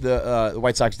you have the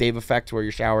White Sox Dave effect where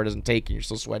your shower doesn't take and you're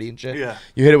still sweaty and shit. Yeah.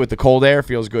 You hit it with the cold air,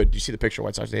 feels good. Do you see the picture of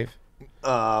White Sox Dave?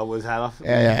 Was hat off? Yeah,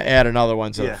 add another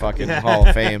one to the Yeah. fucking Hall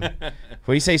of Fame. What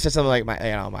do you say? He said something like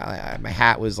my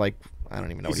hat was like I don't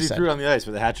even know what he He said. threw it on the ice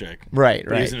with a hat trick. Right.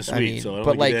 But he was in a suite, so I don't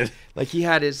but think he like, did. like he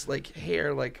had his like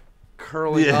hair like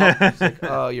curling Yeah. up. It's like,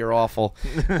 oh, you're awful.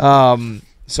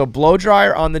 So blow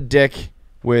dryer on the dick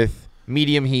with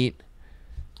medium heat,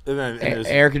 And then and there's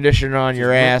air conditioner on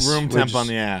your ass, room temp which- on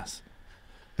the ass.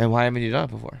 And why haven't you done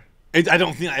it before? I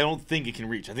don't think it can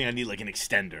reach. I think I need like an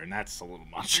extender, and that's a little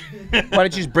much. Why don't you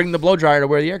just bring the blow dryer to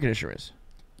where the air conditioner is?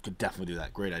 Could definitely do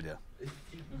that. Great idea.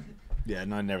 Yeah,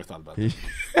 no, I never thought about that.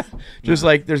 Just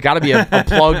like there's got to be a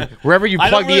plug wherever you I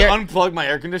plug don't really the air. unplug my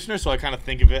air conditioner, so I kind of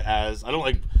think of it as I don't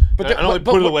like. But I the- don't like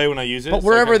but- put it but- away when I use it. But so I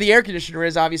wherever kinda- the air conditioner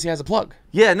is, obviously has a plug.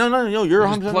 Yeah, no, you're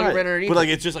just 100 plug it right. right underneath But like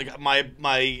it. it's just like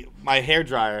my hair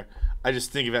dryer. I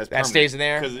just think of it as That permanent. stays in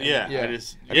there? 'Cause, yeah, Yeah. I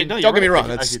just. I mean, no, don't you're get me right. wrong,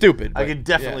 I that's could- stupid, I but- could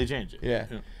definitely yeah. change it. Yeah.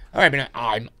 All right, but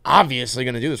I'm obviously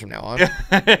gonna do this from now on.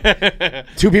 Yeah.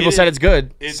 Two people It said is- it's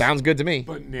good. it's- Sounds good to me.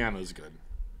 Bananas good.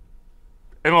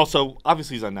 And also,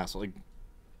 obviously, he's on NASA. Like,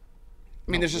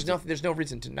 I mean, there's no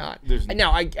reason to not. There's- And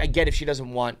now I get if she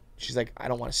doesn't want. She's like, I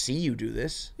don't want to see you do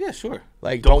this. yeah, sure.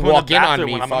 Like, Don't don't come in walk the in on bathroom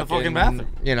me. when I'm in the fucking bathroom.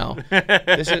 You know,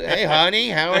 this is. Hey, honey,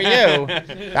 how are you?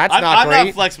 That's I'm not not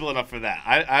great. flexible enough for that.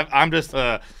 I'm just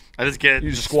I just get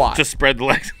You squat. Just spread the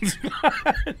legs.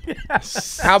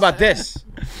 Yes. How about this?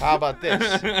 How about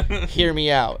this? Hear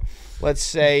me out. Let's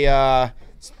say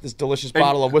this delicious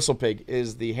bottle of Whistle Pig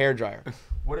is the hair dryer.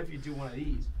 What if you do one of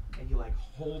these and you like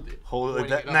hold it? Hold it like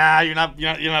pointing that. up?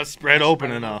 Nah, you're not spread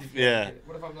open enough. Yeah.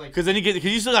 What if I'm like? Because then because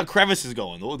you still got crevices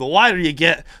going. The wider you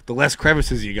get, the less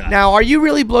crevices you got. Now, are you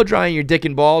really blow drying your dick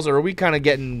and balls, or are we kind of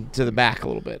getting to the back a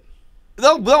little bit?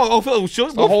 No, we'll whole thing.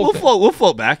 We'll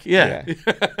float back. Yeah.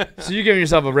 So you're giving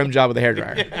yourself a rim job with a hair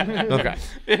dryer. Okay.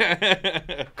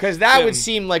 Because that would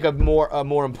seem like a more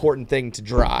important thing to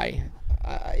dry.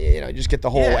 Just get the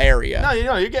whole Yeah. area.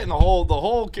 No, you're getting the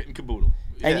whole kit and caboodle.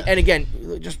 And, Yeah. and again,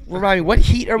 just remind me, what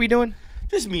heat are we doing?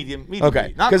 Just medium. Okay.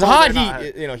 heat. Not 'Cause cold hot and not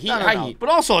heat, high. heat, No, high heat. But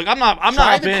also, like, I'm not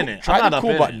Try up the in cool- it. Try I'm not the up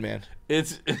cool in button, it. man.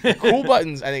 It's Cool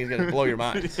buttons, I think, is gonna blow your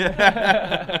mind. It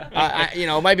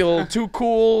might be a little too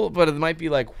cool, but it might be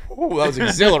like, whoo, that was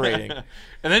exhilarating.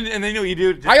 And then you know what you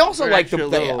do. I also for like the extra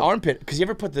little- armpit, because you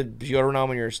ever put the deodorant on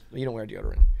when you don't wear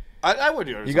deodorant. I would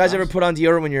do it. You guys ever sometimes. put on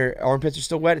deodorant when your armpits are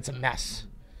still wet? It's a mess.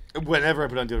 Whenever I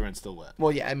put on deodorant, it's still wet.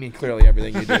 Well, yeah, I mean, clearly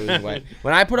everything you do is wet.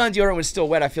 When I put on deodorant when it's still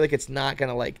wet, I feel like it's not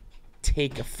gonna like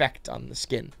take effect on the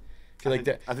skin. I feel I like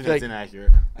think feel that's like-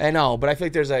 inaccurate. I know, but I feel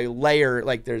like there's a layer,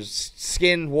 like there's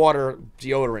skin, water,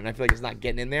 deodorant. I feel like it's not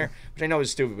getting in there, which I know is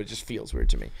stupid, but it just feels weird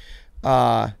to me.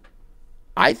 I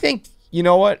think, you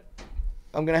know what?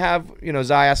 I'm going to have,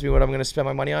 Zai asked me what I'm going to spend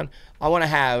my money on. I want to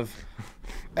have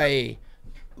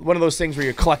one of those things where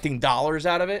you're collecting dollars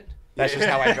out of it. That's just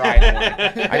how I dry in the morning.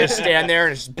 I just stand there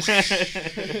and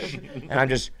I'm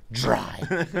just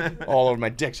dry. All over my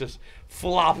dick's just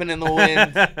flopping in the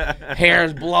wind.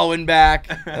 Hair's blowing back.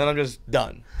 And then I'm just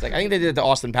done. It's like, I think they did it to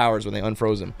Austin Powers when they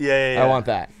unfroze him. Yeah. I want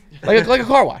that. Like a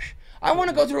car wash. I want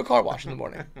to go through a car wash in the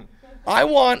morning. I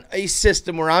want a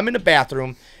system where I'm in the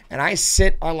bathroom and I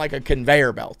sit on like a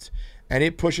conveyor belt and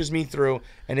it pushes me through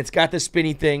and it's got the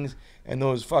spinny things and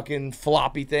those fucking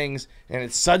floppy things and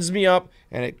it suds me up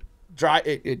and it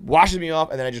washes me off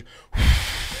and then I just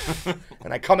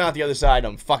and I come out the other side.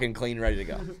 I'm fucking clean, ready to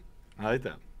go. I like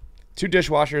that. 2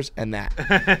 dishwashers and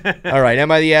that. All right, Am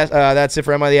I the ass? That's it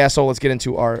for Am I the Asshole. Let's get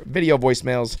into our video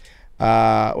voicemails.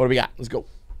 What do we got? Let's go.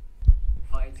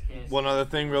 One other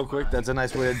thing, real quick. That's a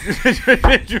nice way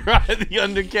to dry the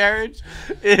undercarriage.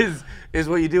 Is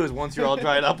what you do is once you're all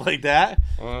dried up like that,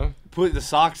 put the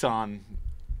socks on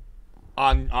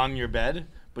your bed,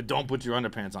 but don't put your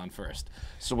underpants on first.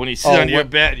 So when you sit on your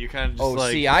bed, you kind of just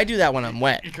like. See, I do that when I'm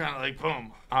wet. You kind of like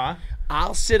boom.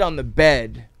 I'll sit on the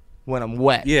bed when I'm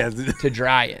wet. Yeah. To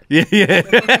dry it.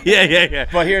 Yeah.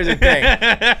 But here's the thing.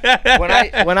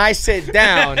 When I sit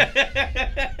down,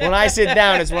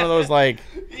 it's one of those like.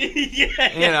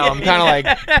 I'm kind of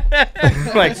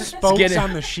like spokes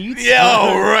on the sheets.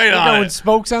 Yeah, right on. Going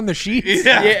spokes on the sheets.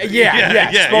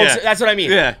 Yeah. Spokes, that's what I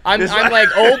mean. Yeah. I'm like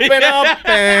open up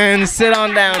and sit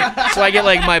on down, so I get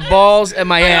like my balls and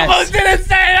my ass. I almost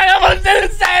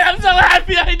didn't say it. I'm so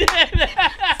happy I did.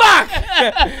 Fuck!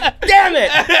 Damn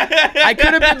it! I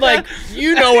could have been like,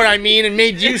 you know what I mean, and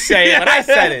made you say it, but I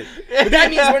said it. But that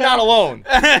means we're not alone.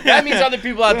 That means other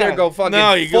people out there go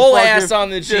fucking full ass on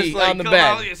the sheet, on the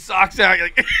bed. Your socks out. You're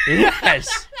like,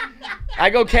 yes. I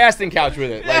go casting couch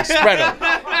with it, like spread them,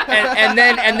 and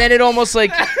then it almost like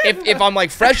if I'm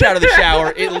like fresh out of the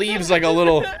shower, it leaves like a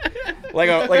little, like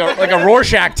a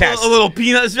Rorschach test. A little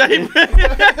peanut shape.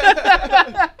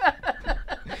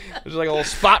 There's like a little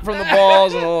spot from the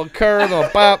balls and a little curve, a little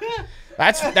pop.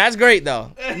 That's great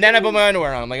though. And then I put my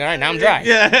underwear on. I'm like, all right, now I'm dry.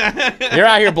 Yeah. You're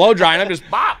out here blow drying. I'm just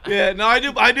bop. Yeah. No, I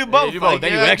do both. You do both. Like,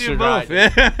 Then you I extra do dry. both.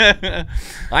 Yeah.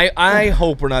 I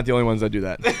hope we're not the only ones that do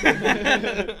that.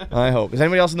 I hope. Does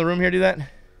anybody else in the room here do that?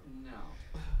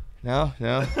 No.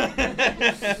 Maybe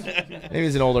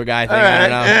it's an older guy thing. I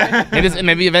don't know.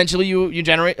 Maybe eventually you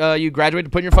graduate to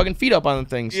putting your fucking feet up on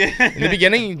things. Yeah. In the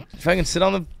beginning, you fucking sit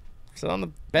on the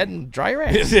bed and dry your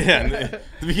ass. Yeah. In the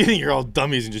beginning, you're all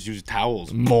dummies and just use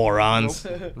towels. Morons.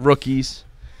 Rookies.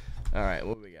 All right,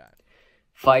 what do we got?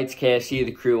 Feits, KFC,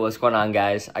 the crew, what's going on,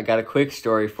 guys? I got a quick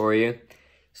story for you.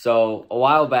 So, a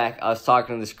while back, I was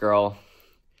talking to this girl.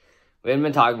 We hadn't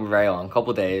been talking for very long, a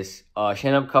couple days. She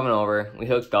ended up coming over. We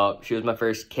hooked up. She was my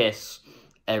first kiss.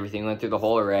 Everything went through the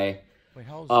whole array. Wait,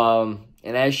 how old is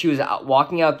and as she was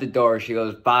walking out the door, she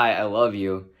goes, "Bye, I love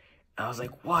you." And I was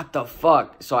like, what the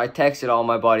fuck? So I texted all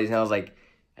my buddies, and I was like,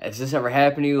 has this ever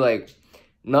happened to you? Like,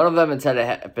 none of them had said it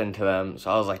happened to them. So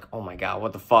I was like, oh my God,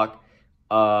 what the fuck?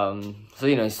 So,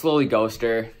 slowly ghost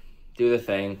her, do the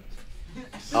thing.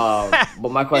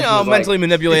 But my question is, mentally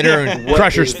manipulate her and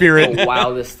crush her spirit. The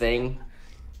wildest thing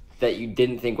that you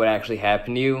didn't think would actually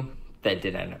happen to you that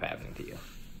did end up happening to you?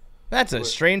 That's a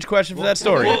strange question for that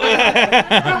story. What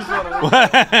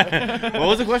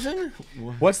was the question?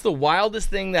 What's the wildest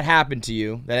thing that happened to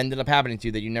you that ended up happening to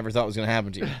you that you never thought was going to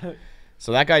happen to you?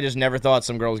 So that guy just never thought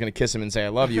some girl was going to kiss him and say, I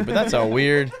love you, but that's a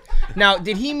weird... Now,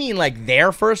 did he mean like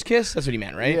their first kiss? That's what he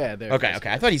meant, right? Yeah, their Okay. first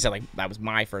I thought he said like that was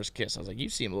my first kiss. I was like, you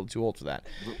seem a little too old for that.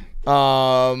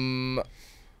 I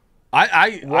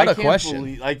What a can't question.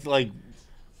 believe, like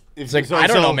It's like, I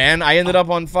don't know, man. I ended up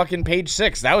on fucking page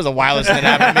 6. That was the wildest thing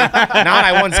that happened to me. Not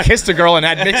I once kissed a girl and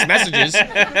had mixed messages.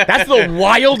 That's the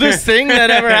wildest thing that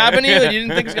ever happened to you that you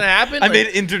didn't think was going to happen? I made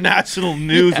international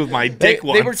news with my dick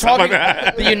once. They were talking,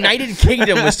 the United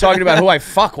Kingdom was talking about who I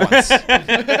fuck once.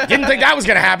 Didn't think that was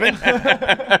going to happen.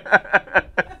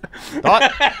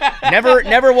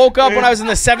 Never woke up when I was in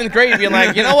the 7th grade being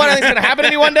like, you know what I think's going to happen to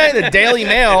me one day? The Daily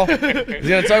Mail is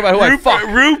going to talk about who I fuck.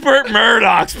 Rupert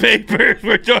Murdoch's papers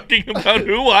were talking about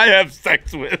who I have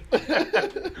sex with.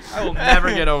 I will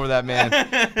never get over that, man.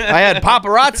 I had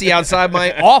paparazzi outside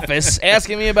my office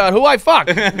asking me about who I fuck.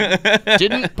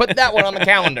 Didn't put that one on the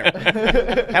calendar.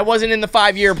 That wasn't in the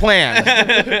 5-year plan.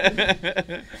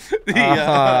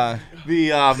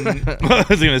 What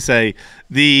was I gonna say?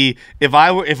 If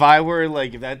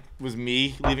that was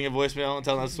me leaving a voicemail and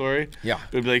telling that story, yeah,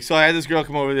 it would be like, so I had this girl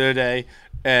come over the other day,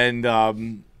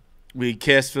 and we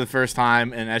kissed for the first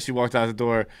time, and as she walked out the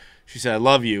door, she said, "I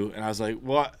love you," and I was like,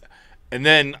 "What?" And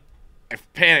then I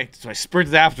panicked, so I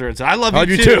sprinted after her and said, "I love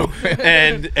you too."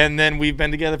 and then we've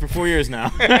been together for 4 years now.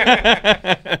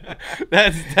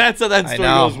 That's how that story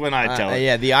goes when I tell it.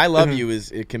 Yeah, the "I love you"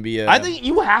 it can be. I think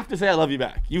you have to say "I love you"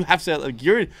 back. You have to say I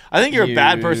think you're a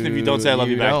bad person if you don't say "I love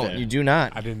you" back. There. You do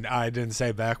not. I didn't say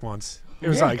it back once. It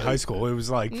was like high school. It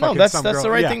was like no, fucking that's girl. the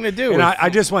right thing to do. And I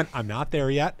just went, I'm not there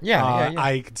yet. Yeah.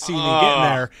 I could see me getting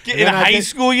there. In high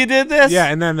school, you did this? Yeah,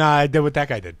 and then I did what that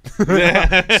guy did.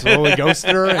 Slowly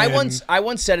ghosted her. I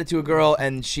once said it to a girl,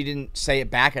 and she didn't say it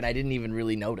back, and I didn't even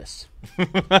really notice.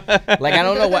 Like, I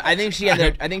don't know what. I think she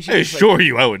ended. I think she. I assure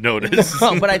you, I would notice.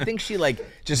 No, but I think she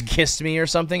just kissed me or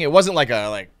something. It wasn't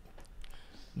like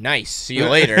nice, see you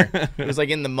later. It was like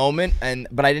in the moment,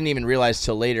 but I didn't even realize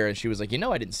till later, and she was like,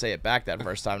 I didn't say it back that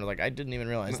first time. I was like, I didn't even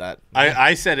realize that.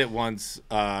 I said it once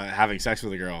having sex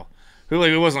with a girl who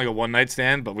it wasn't like a one night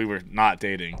stand, but we were not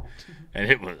dating, and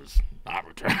it was Not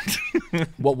returned.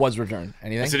 What was returned?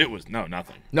 Anything? I said it was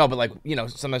nothing. No, but like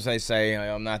sometimes they say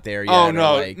I'm not there yet. Oh or,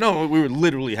 no, like, no, we were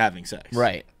literally having sex.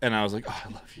 Right. And I was like, oh, I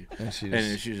love you. And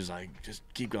she was like, just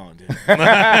keep going, dude.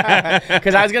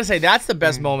 Because I was gonna say that's the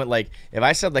best moment. Like if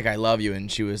I said like I love you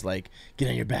and she was like, get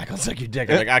on your back, I'll suck your dick.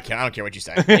 I'm like, I don't care what you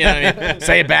say. You know what I mean?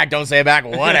 Say it back, don't say it back,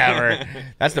 whatever.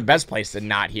 That's the best place to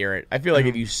not hear it. I feel like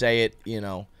if you say it,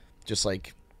 just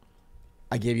like.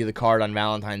 I gave you the card on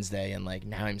Valentine's Day, and like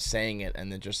now I'm saying it, and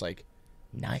then just like,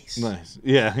 nice,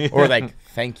 yeah, or like,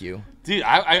 thank you, dude.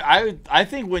 I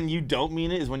think when you don't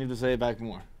mean it is when you have to say it back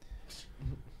more.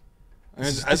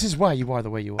 This is why you are the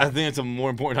way you are. I think it's a more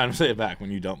important time to say it back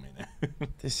when you don't mean it.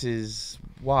 This is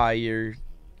why you're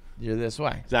this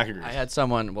way. Zach agrees. I had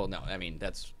someone. Well, no, I mean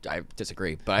I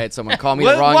disagree. But I had someone call me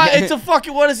the wrong. It's a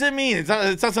fucking. What does it mean? It's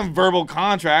not some verbal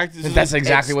contract. That's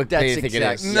exactly what they think it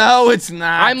is. No, it's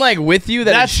not. I'm like with you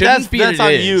that it shouldn't be. That's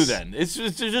on you then. It's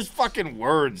just fucking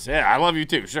words. Yeah, I love you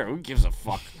too. Sure, who gives a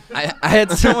fuck? I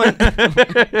had someone.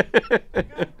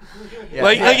 Yeah.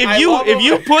 Like if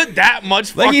you put that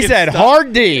much like he said, stuff,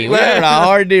 hard D. We're on a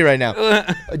hard D right now.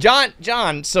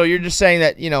 John, so you're just saying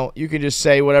that, you can just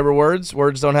say whatever words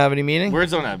don't have any meaning?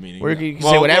 Words don't have meaning. You can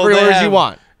say whatever words you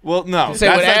want. Well, no. Say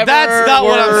whatever that's not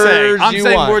what I'm saying. I'm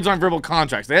saying want. words aren't verbal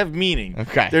contracts. They have meaning.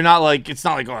 Okay. They're not like, it's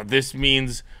not like, oh, this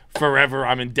means forever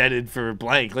I'm indebted for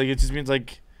blank. Like, it just means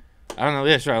like, I don't know.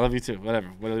 Yeah, sure, I love you too. Whatever.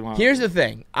 What do you want? Here's the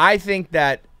thing. I think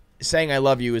that saying I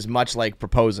love you is much like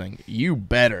proposing. You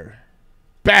better.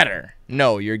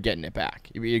 No, you're getting it back.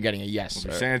 You're getting a yes.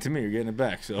 You're saying it to me. You're getting it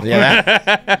back. So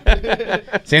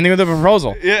yeah. Same thing with the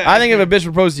proposal. Yeah. I think if a bitch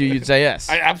proposed to you, you'd say yes.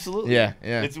 Absolutely. Yeah.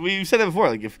 We said that before.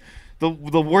 Like if the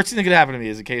worst thing that could happen to me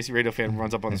is a KFC radio fan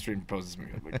runs up on the street and proposes to me.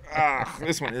 I'm like,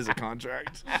 this one is a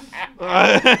contract.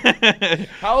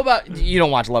 How about you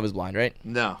don't watch Love Is Blind, right?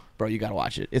 No, bro, you gotta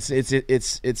watch it.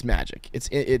 It's magic.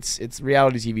 It's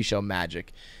reality TV show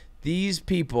magic. These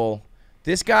people.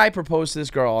 This guy proposed to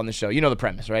this girl on the show. You know the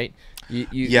premise, right?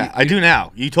 I do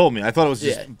now. You told me. I thought it was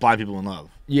just blind people in love.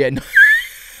 Yeah. No.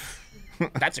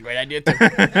 That's a great idea, too.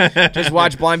 Just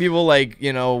watch blind people,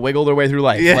 wiggle their way through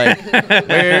life. Yeah. Like,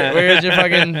 where's your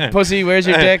fucking pussy? Where's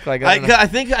your dick? Like, I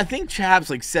think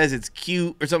Chaps, says it's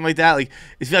cute or something like that. Like,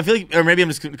 I feel like, or maybe I'm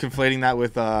just conflating that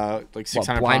with,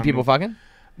 600 blind people fucking?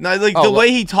 No, the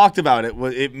way he talked about it,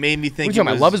 it made me think. What are you talking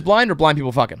about? Love Is Blind or blind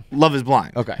people fucking? Love Is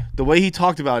Blind. Okay. The way he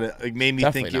talked about it, made me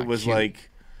Definitely think it was cute. like,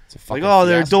 oh,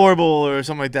 they're adorable or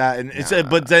something like that. And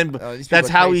but then that's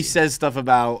how he says stuff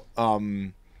about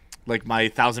like my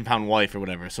 1,000-pound wife or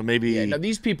whatever. So maybe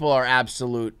these people are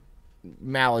absolute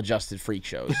maladjusted freak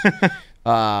shows.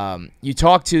 You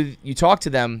talk to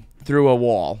them through a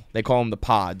wall. They call them the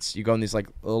pods. You go in this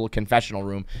little confessional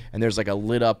room, and there's a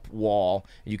lit up wall.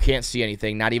 You can't see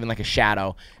anything, not even a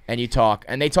shadow. And you talk,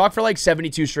 and they talk for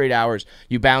 72 straight hours.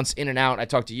 You bounce in and out. I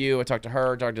talk to you. I talk to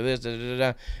her. I talk to this.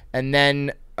 And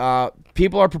then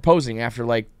people are proposing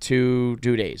after 2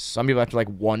 days. Some people after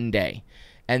 1 day,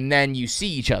 and then you see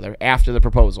each other after the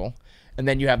proposal, and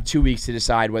then you have 2 weeks to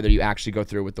decide whether you actually go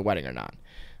through with the wedding or not.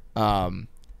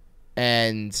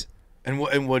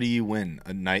 And what do you win?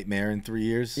 A nightmare in 3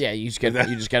 years? Yeah, you just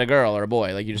get a girl or a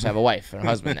boy. You just have a wife and a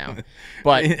husband now.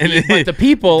 But the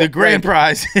people, the grand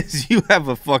prize is you have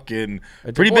a fucking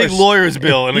pretty big lawyer's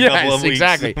bill in a couple of weeks.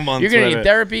 Exactly. Months, you're gonna need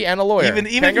therapy and a lawyer. Even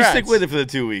if you stick with it for the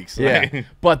 2 weeks. Yeah.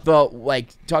 But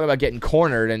talk about getting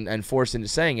cornered and forced into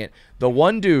saying it. The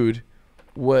one dude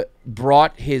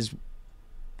brought his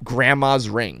grandma's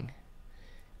ring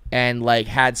and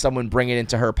had someone bring it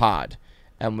into her pod.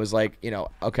 And was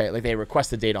okay, they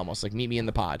request a date almost, meet me in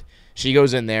the pod. She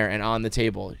goes in there, and on the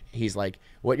table, he's like,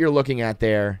 what you're looking at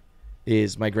there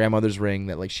is my grandmother's ring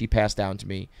that, she passed down to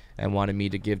me and wanted me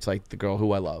to give to, the girl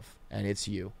who I love, and it's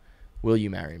you. Will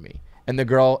you marry me? And the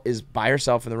girl is by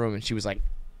herself in the room, and she was like,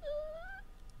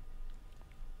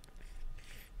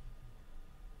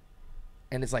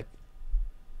 and it's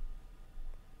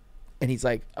and he's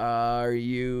like, are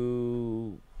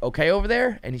you okay over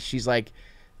there? And she's like,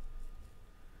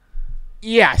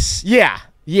 yes, yeah.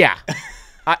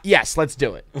 Yes, let's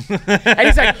do it. And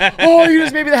he's like, oh, you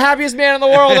just made me the happiest man in the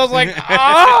world. I was like,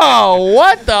 oh,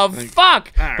 what the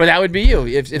fuck? Right. But that would be you.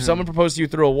 If someone proposed to you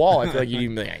through a wall, I feel like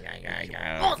you'd be like,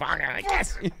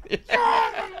 yes.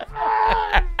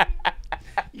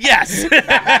 Yes.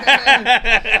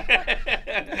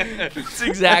 That's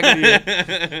exactly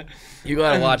it. You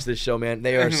gotta watch this show, man.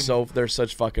 They're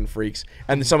such fucking freaks,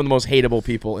 and some of the most hateable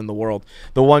people in the world.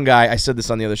 The one guy, I said this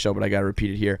on the other show, but I gotta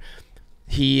repeat it here.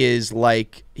 He's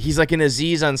like an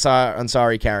Aziz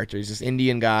Ansari character. He's this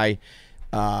Indian guy,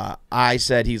 I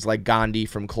said he's like Gandhi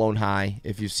from Clone High,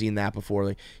 if you've seen that before.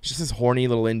 Like, he's just this horny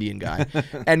little Indian guy.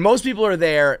 And most people are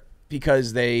there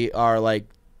because they are like,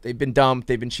 they've been dumped,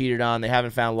 they've been cheated on, they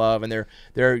haven't found love, and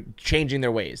they're changing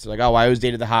their ways. They're like, oh, I always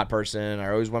dated the hot person, I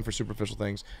always went for superficial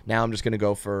things. Now I'm just going to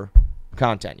go for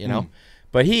content, you know?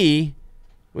 But he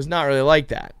was not really like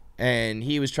that. And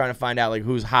he was trying to find out like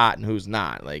who's hot and who's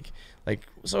not. Like,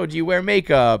 so do you wear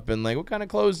makeup, and like what kind of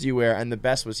clothes do you wear? And the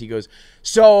best was, he goes,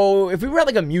 so if we were at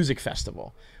like a music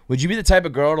festival, would you be the type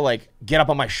of girl to like get up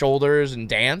on my shoulders and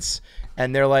dance?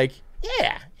 And they're like,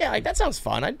 yeah, like that sounds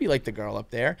fun. I'd be like the girl up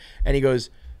there. And he goes,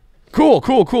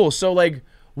 cool. So like,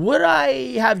 would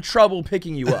I have trouble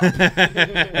picking you up?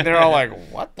 And they're all like,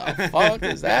 what the fuck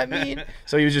does that mean?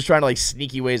 So he was just trying to like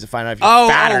sneaky ways to find out if you're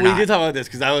fat or not. We did talk about this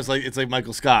because I was like, it's like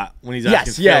Michael Scott when he's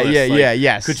asking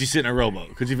yes. Could you sit in a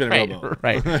rowboat? Could you fit in a rowboat?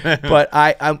 Right. But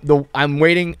I'm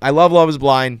waiting. I love Love Is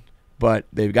Blind, but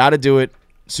they've got to do it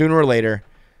sooner or later.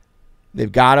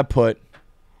 They've got to put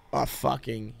a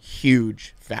fucking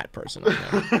huge fat person on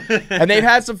there. And they've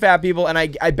had some fat people, and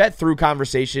I bet through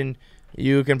conversation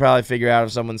you can probably figure out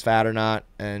if someone's fat or not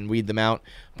and weed them out.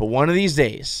 But one of these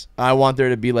days, I want there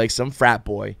to be like some frat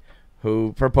boy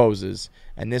who proposes,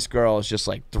 and this girl is just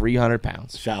like 300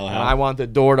 pounds. Shallow. And I want the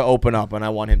door to open up, and I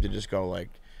want him to just go like,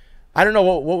 I don't know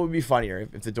what would be funnier,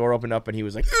 if the door opened up and he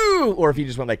was like, ooh, or if he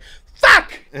just went like,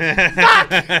 fuck,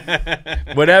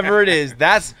 whatever it is.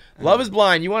 That's Love Is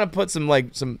Blind. You want to put you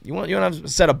want to have a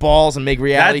set of balls and make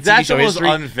reality TV show history.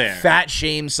 That's unfair. Fat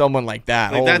shame someone like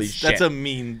that. Like, Holy shit. That's a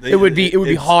mean. It would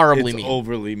be horribly mean.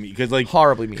 Overly mean, because like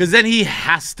horribly mean. Because then he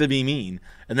has to be mean,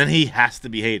 and then he has to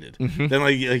be hated. Then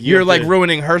like you're like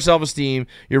ruining her self-esteem.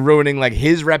 You're ruining like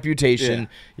his reputation.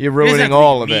 You're ruining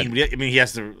all of it. I mean, he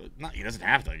has to. He doesn't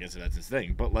have to. I guess that's his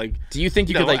thing. But like, do you think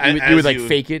you could like you would like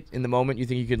fake it in the moment? You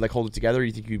think you could like hold it together? Or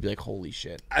you think you'd be like, holy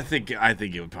shit? I think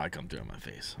it would probably come through on my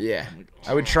face. Yeah,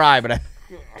 I would try, but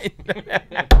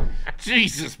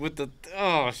Jesus, with the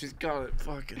she's got it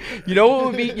fucking. You know what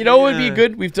would be? You know what would be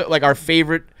good? We've like our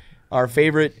favorite.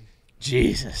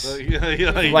 Jesus.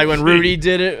 Like when Rudy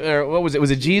did it, or what was it? Was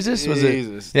it Jesus? Was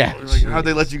Jesus. It? Yeah. Like, how'd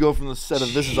they let you go from the set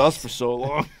of This Is Us for so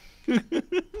long?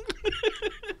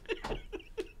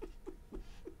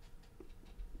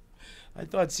 I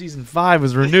thought season 5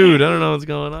 was renewed. I don't know what's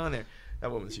going on there.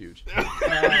 That woman's huge.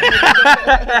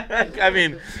 I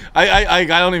mean, I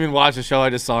don't even watch the show. I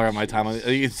just saw her on my timeline.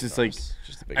 It's just like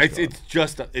it's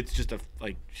just a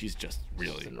like she's just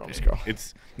really big.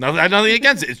 It's nothing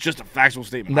against it. It's just a factual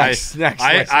statement.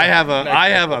 I have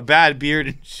a bad beard,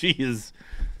 and she is.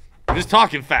 I'm just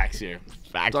talking facts here.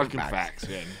 Facts.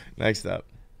 Yeah. Next up.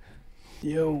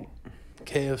 Yo,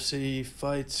 KFC,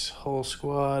 Feits, whole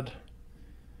squad.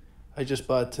 I just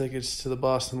bought tickets to the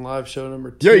Boston Live Show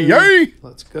number 2. Yay!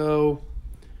 Let's go.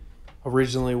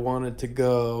 Originally wanted to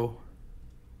go,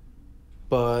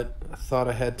 but I thought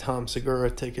I had Tom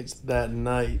Segura tickets that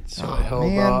night, so I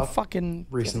held off. Fucking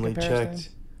recently checked.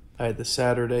 I had the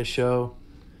Saturday show.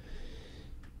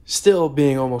 Still,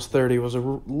 being almost 30, was a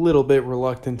little bit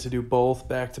reluctant to do both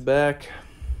back to back.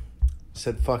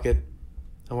 Said, fuck it.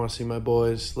 I want to see my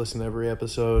boys, listen to every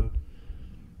episode.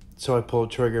 So I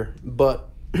pulled trigger. But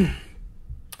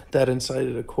that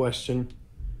incited a question.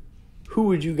 Who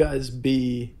would you guys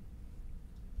be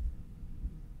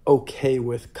okay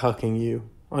with cucking you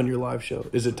on your live show?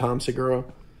 Is it Tom Segura?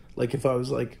 Like, if I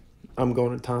was like, I'm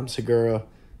going to Tom Segura,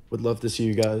 would love to see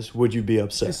you guys, would you be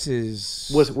upset? This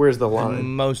is where's the line? The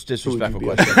most disrespectful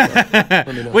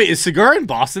question. Wait, is Segura in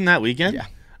Boston that weekend? Yeah.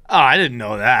 Oh, I didn't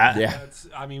know that. Yeah.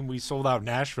 I mean, we sold out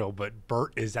Nashville, but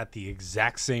Bert is at the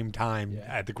exact same time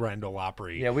at the Grand Ole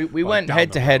Opry. Yeah, we went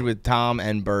head to head with Tom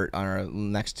and Bert on our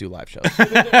next 2 live shows. We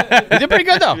did pretty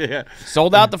good, though. Yeah.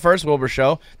 Sold out the first Wilbur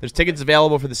show. There's tickets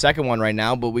available for the second one right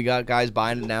now, but we got guys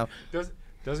buying it now.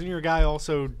 Doesn't your guy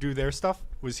also do their stuff?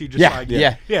 Was he just like...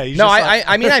 Yeah. He's no, just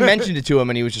I mean, I mentioned it to him,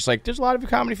 and he was just like, there's a lot of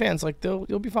comedy fans. Like,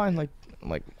 you'll be fine. Like, I'm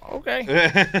like,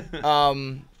 okay.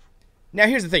 Now,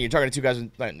 here's the thing. You're talking to 2 guys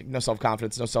with like, no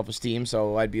self-confidence, no self-esteem,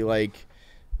 so I'd be like,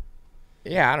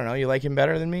 yeah, I don't know. You like him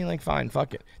better than me? Like, fine,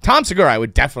 fuck it. Tom Segura, I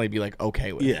would definitely be like,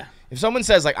 okay with. Yeah. If someone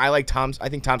says, like, I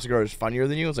think Tom Segura is funnier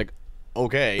than you, it's like,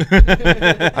 okay.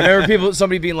 I remember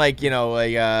somebody being like,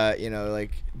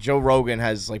 like Joe Rogan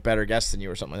has, like, better guests than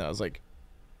you or something like that. I was like,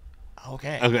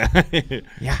 okay. Okay.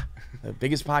 Yeah. The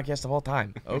biggest podcast of all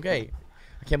time. Okay.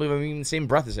 I can't believe I'm even in the same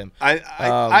breath as him.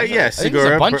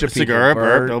 Segura, a bunch of people. Segura,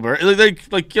 Bert, Bill Burr,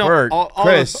 like you know, Bert, all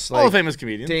Chris, all the famous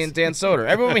comedians. Dan Soder.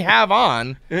 Everyone we have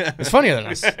on is funnier than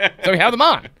us, so we have them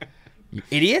on. You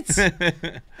idiots.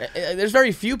 There's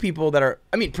very few people that are.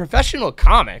 I mean, professional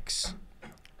comics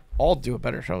all do a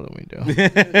better show than we do.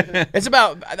 It's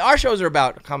about our shows are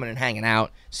about coming and hanging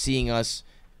out, seeing us,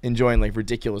 enjoying like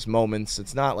ridiculous moments.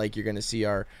 It's not like you're gonna see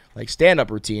our like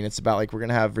stand-up routine. It's about like we're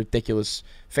gonna have ridiculous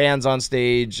fans on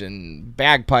stage and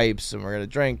bagpipes, and we're gonna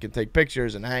drink and take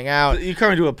pictures and hang out. You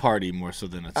come to a party more so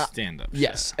than a stand-up.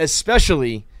 Yes,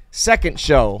 especially second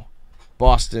show,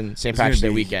 Boston, St. Patrick's Day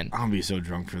weekend. I'm gonna be so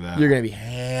drunk for that. You're gonna be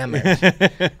hammered,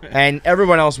 and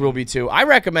everyone else will be too. I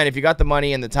recommend if you got the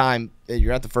money and the time,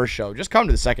 you're at the first show, just come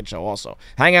to the second show also.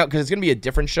 Hang out because it's gonna be a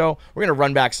different show. We're gonna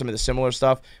run back some of the similar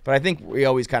stuff, but I think we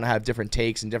always kind of have different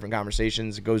takes and different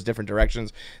conversations. It goes different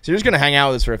directions. So you're just gonna hang out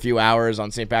with us for a few hours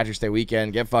on St. Patrick's Day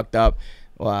weekend, get fucked up.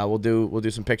 We'll do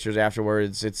some pictures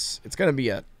afterwards. It's gonna be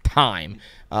a time.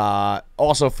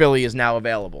 Also, Philly is now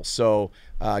available, so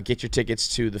get your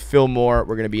tickets to the Fillmore.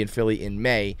 We're gonna be in Philly in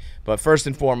May, but first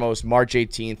and foremost, March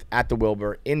 18th at the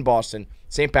Wilbur in Boston,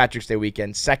 St. Patrick's Day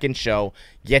weekend, second show.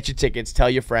 Get your tickets. Tell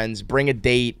your friends. Bring a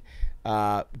date.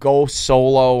 Go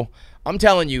solo. I'm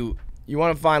telling you, you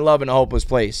want to find love in a hopeless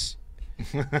place.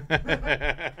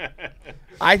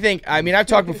 I mean, I've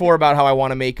talked before about how I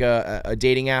want to make a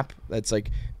dating app that's like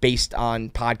based on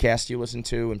podcasts you listen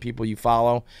to and people you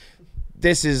follow.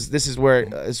 This is where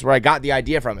I got the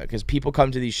idea from it, because people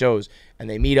come to these shows and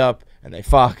they meet up and they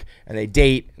fuck and they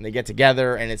date and they get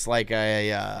together, and it's like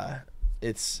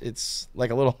it's like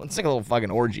a little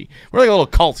fucking orgy. We're like a little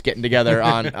cult getting together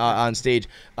on stage.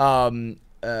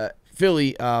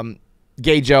 Philly,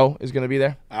 Gay Joe is going to be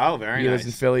there. Oh, very nice. He lives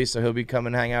in Philly, so he'll be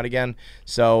coming to hang out again.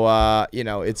 So,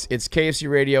 it's KFC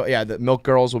Radio. Yeah, the Milk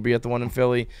Girls will be at the one in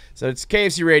Philly. So it's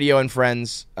KFC Radio and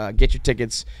Friends. Get your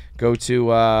tickets. Go to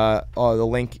the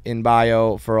link in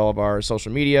bio for all of our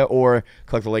social media, or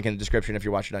click the link in the description if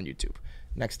you're watching on YouTube.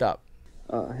 Next up.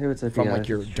 Hey, what's up, From you like guys?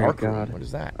 your Straight dark room. God. What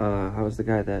is that? I was the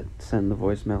guy that sent the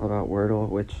voicemail about Wordle,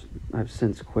 which I've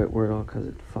since quit Wordle because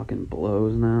it fucking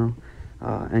blows now.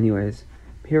 Anyways,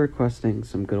 here requesting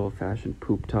some good old-fashioned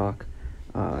poop talk.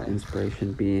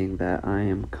 Inspiration being that I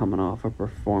am coming off a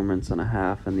performance and a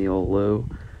half in the old loo.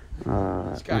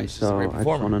 This guy's and just a so great I just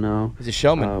performer. want to know, He's a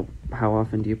showman. how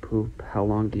often do you poop? How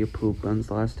long do you poop? When's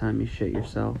the last time you shit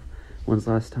yourself? When's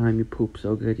the last time you pooped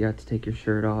so good you had to take your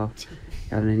shirt off?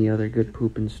 Got any other good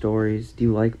pooping stories? Do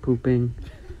you like pooping?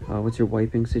 What's your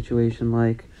wiping situation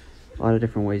like? A lot of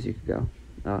different ways you could go.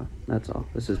 That's all.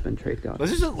 This has been Trade God.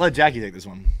 Let's just let Jackie take this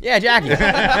one. Yeah, Jackie.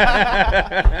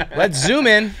 Let's zoom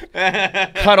in.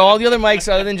 Cut all the other mics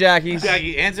other than Jackie's.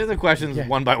 Jackie, answer the questions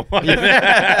one by one.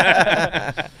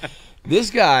 This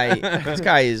guy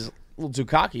is a little too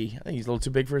cocky. I think he's a little too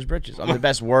big for his britches. I'm the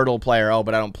best Wordle player. Oh,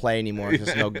 but I don't play anymore because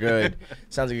it's no good.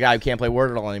 Sounds like a guy who can't play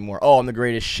Wordle anymore. Oh, I'm the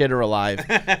greatest shitter alive.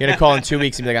 You're going to call in 2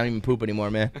 weeks and be like, I don't even poop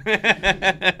anymore, man.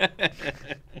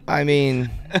 I mean,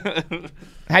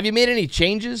 have you made any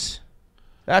changes?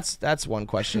 That's one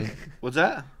question. What's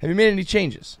that? Have you made any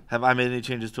changes? Have I made any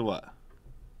changes to what?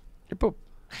 Your poop.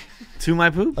 To my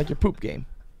poop? Like your poop game.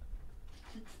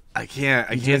 I can't.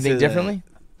 You do anything differently?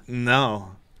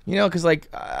 No. You know, because like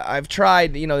I've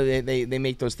tried. You know, they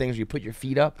make those things where you put your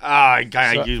feet up. I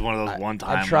So used one of those one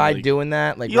time. I've tried like, doing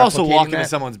that. Like you also walk replicating into that.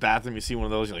 someone's bathroom, you see one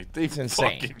of those, you're like, they insane.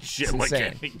 fucking shit It's like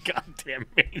insane. any goddamn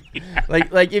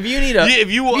maniac. Like if you need a Yeah, if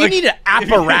you need an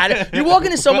apparatus. You walk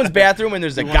into someone's bathroom and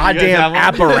there's a You want- you guys goddamn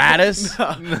have one? apparatus.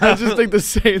 I just think the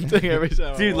same thing every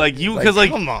time. Dude, like you, because like,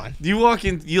 come on. you walk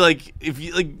in, you like if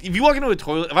you walk into a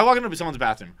toilet, if I walk into someone's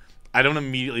bathroom, I don't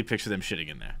immediately picture them shitting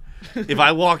in there. If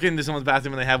I walk into someone's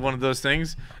bathroom and they have one of those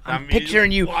things, I'm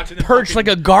picturing you watching the perched like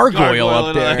fucking a gargoyle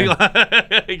up and, there.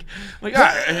 like, all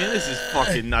right, I mean, this is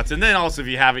fucking nuts. And then also, if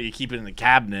you have it, you keep it in the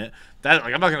cabinet. That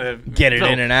like, I'm not gonna Get it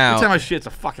in and out. Every time I shit, it's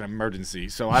a fucking emergency.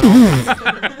 So I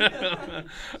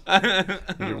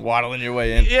don't. You're waddling your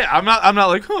way in. Yeah, I'm not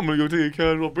like, oh, I'm gonna go take a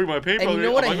can. I'll bring my paper. And you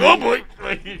know what I'm I like, hate? oh boy.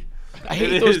 Like, I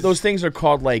hate it those. is. Those things are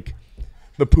called like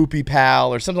the Poopy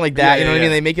Pal or something like that. Yeah, You know what I yeah,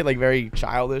 mean? yeah. They make it like very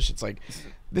childish. It's like,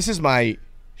 this is my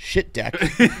shit deck.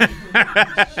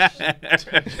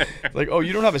 Like, oh,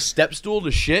 you don't have a step stool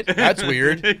to shit? That's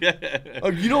weird.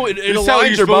 Oh, you know, it This is how aligns you're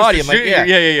your supposed body. to I'm like, shit.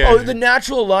 yeah. Yeah. Oh, the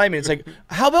natural alignment. It's like,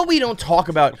 how about we don't talk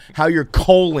about how your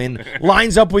colon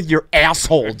lines up with your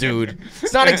asshole, dude?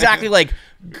 It's not exactly like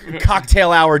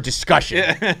cocktail hour discussion,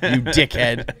 you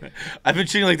dickhead. I've been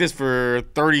shitting like this for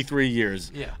 33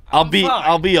 years. Yeah. I'll be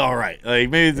all right. Like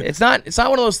maybe It's not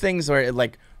one of those things where it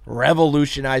like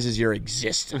revolutionizes your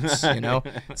existence, you know?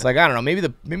 It's like, I don't know,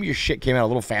 maybe your shit came out a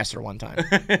little faster one time.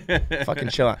 Fucking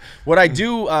chill out. What I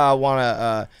do want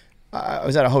to I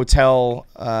was at a hotel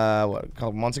a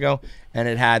couple months ago, and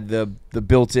it had the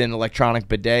built-in electronic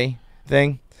bidet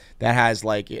thing that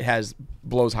has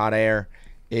blows hot air,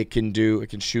 It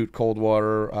can shoot cold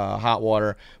water, hot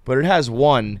water, but it has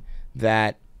one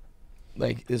that,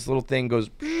 like, this little thing goes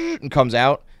and comes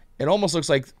out. It almost looks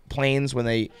like planes when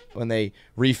they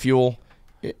refuel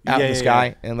out in the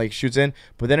sky and like shoots in.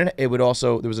 But then it would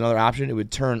also, there was another option. It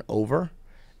would turn over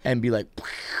and be like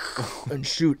and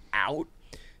shoot out.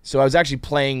 So I was actually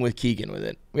playing with Keegan with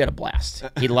it. We had a blast.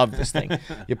 He loved this thing.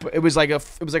 It was like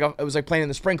playing in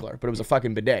the sprinkler, but it was a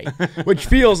fucking bidet, which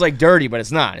feels like dirty, but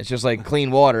it's not. It's just like clean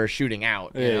water shooting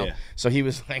out. You know? So he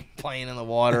was like playing in the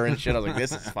water and shit. I was like,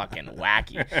 this is fucking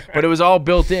wacky. But it was all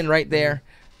built in right there,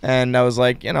 and I was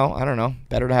like, I don't know,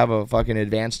 better to have a fucking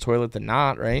advanced toilet than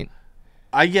not, right?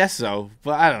 I guess so,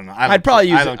 but I don't know. I'd probably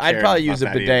use a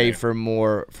bidet for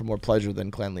more pleasure than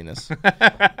cleanliness.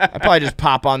 I'd probably just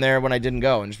pop on there when I didn't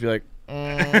go and just be like,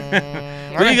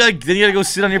 then you gotta go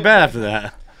sit on your bed after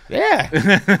that.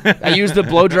 Yeah. I use the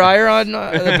blow dryer on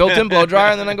the built-in blow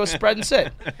dryer, and then I go spread and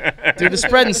sit. Do the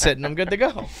spread and sit, and I'm good to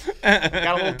go. Got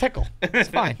a little tickle. It's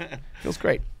fine. Feels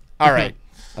great. All right.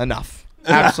 Enough.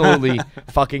 Absolutely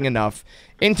fucking enough.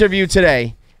 Interview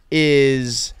today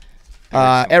is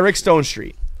Eric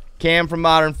Stonestreet, Cam from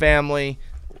Modern Family,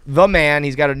 the man.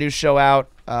 He's got a new show out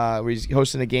where he's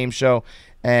hosting a game show,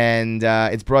 and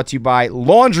it's brought to you by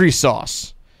Laundry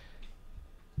Sauce.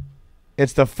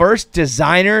 It's the first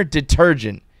designer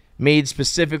detergent made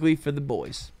specifically for the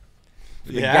boys,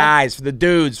 for the guys, for the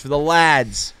dudes, for the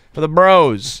lads, for the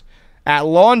bros. At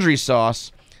Laundry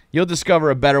Sauce, you'll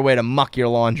discover a better way to muck your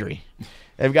laundry.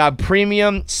 They've got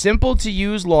premium,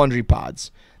 simple-to-use laundry pods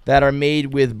that are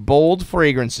made with bold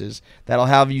fragrances that'll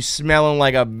have you smelling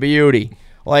like a beauty,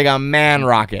 like a man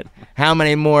rocket. How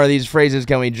many more of these phrases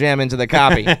can we jam into the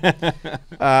copy?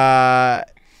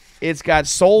 It's got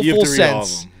soulful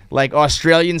scents like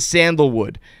Australian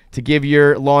sandalwood to give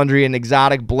your laundry an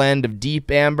exotic blend of deep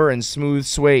amber and smooth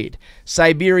suede.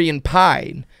 Siberian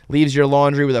pine leaves your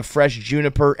laundry with a fresh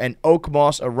juniper and oak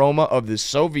moss aroma of the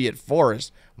Soviet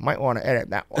forest. Might want to edit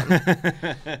that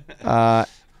one.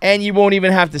 And you won't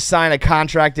even have to sign a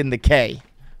contract in the K.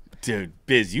 Dude,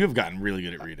 Biz, you have gotten really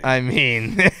good at reading. I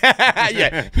mean,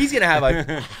 yeah, he's going to have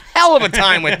a hell of a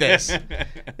time with this.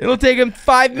 It'll take him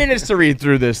 5 minutes to read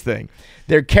through this thing.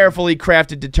 Their carefully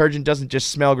crafted detergent doesn't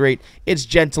just smell great. It's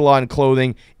gentle on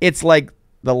clothing. It's like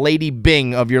the Lady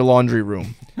Bing of your laundry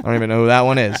room. I don't even know who that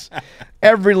one is.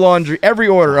 Every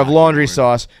order of Laundry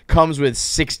Sauce comes with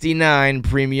 69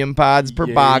 premium pods per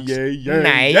box.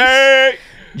 Nice.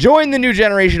 Join the new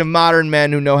generation of modern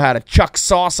men who know how to chuck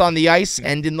sauce on the ice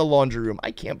and in the laundry room.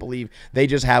 I can't believe they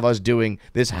just have us doing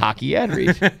this hockey ad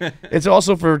read. It's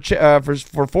also for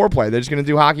foreplay. They're just going to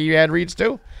do hockey ad reads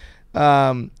too.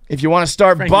 If you want to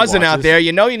start buzzing out there,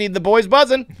 you need the boys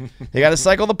buzzing. You got to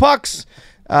cycle the pucks.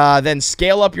 Then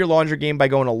scale up your laundry game by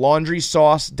going to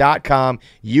laundrysauce.com.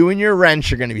 You and your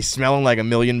wrench are going to be smelling like $1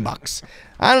 million.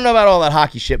 I don't know about all that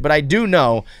hockey shit, but I do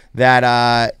know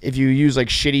that if you use like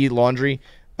shitty laundry,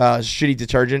 shitty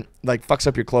detergent, like fucks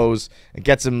up your clothes. It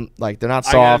gets them like they're not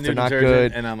soft, they're not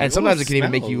good, and sometimes it can even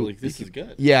make you. Like, this is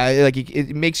good. Yeah, like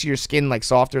it makes your skin like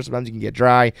softer. Sometimes you can get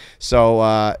dry.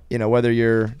 So whether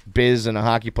you're Biz and a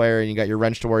hockey player and you got your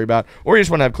wrench to worry about, or you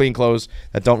just want to have clean clothes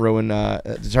that don't ruin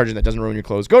detergent that doesn't ruin your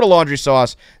clothes, go to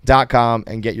laundrysauce.com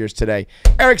and get yours today.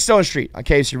 Eric Stonestreet on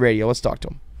KFC Radio. Let's talk to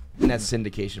him. And that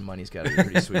syndication money's got to be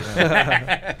pretty sweet.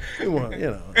 Well,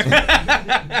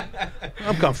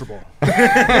 I'm comfortable.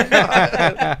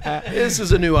 This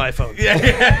is a new iPhone.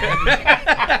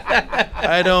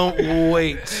 I don't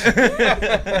wait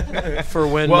for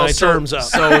when my term's up.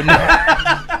 So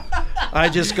I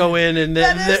just go in and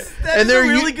they're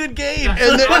really good game.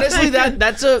 And honestly,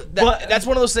 that's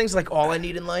one of those things. Like all I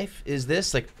need in life is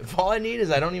this. Like if all I need is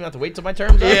I don't even have to wait till my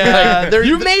term's up. Yeah, like,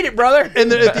 you made it, brother.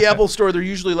 And at the Apple store, they're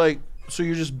usually like, so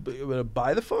you're just gonna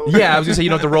buy the phone? Yeah, I was gonna say you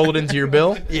don't have to roll it into your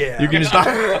bill. Yeah, you can just.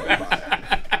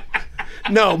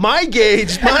 No, my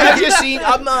gauge. Have you seen?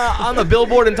 I'm on the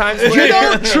billboard in Times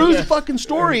Square. True fucking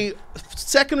story.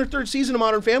 Second or third season of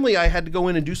Modern Family, I had to go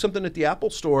in and do something at the Apple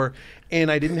store, and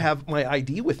I didn't have my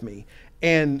ID with me.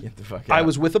 And I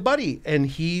was with a buddy, and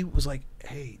he was like,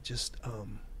 "Hey, just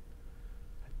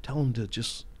tell him to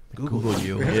just Google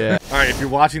you." Yeah. All right, if you're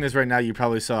watching this right now, you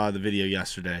probably saw the video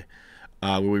yesterday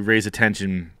where we raised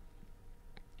attention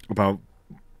about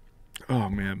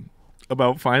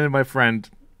finding my friend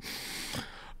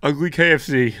ugly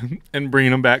KFC and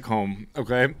bringing him back home.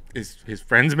 Okay, his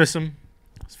friends miss him,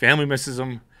 his family misses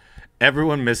him,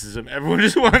 everyone misses him. Everyone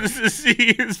just wants to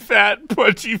see his fat,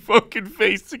 punchy fucking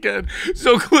face again.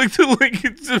 So click the link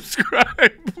and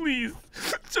subscribe, please,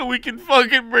 so we can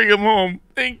fucking bring him home.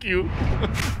 Thank you.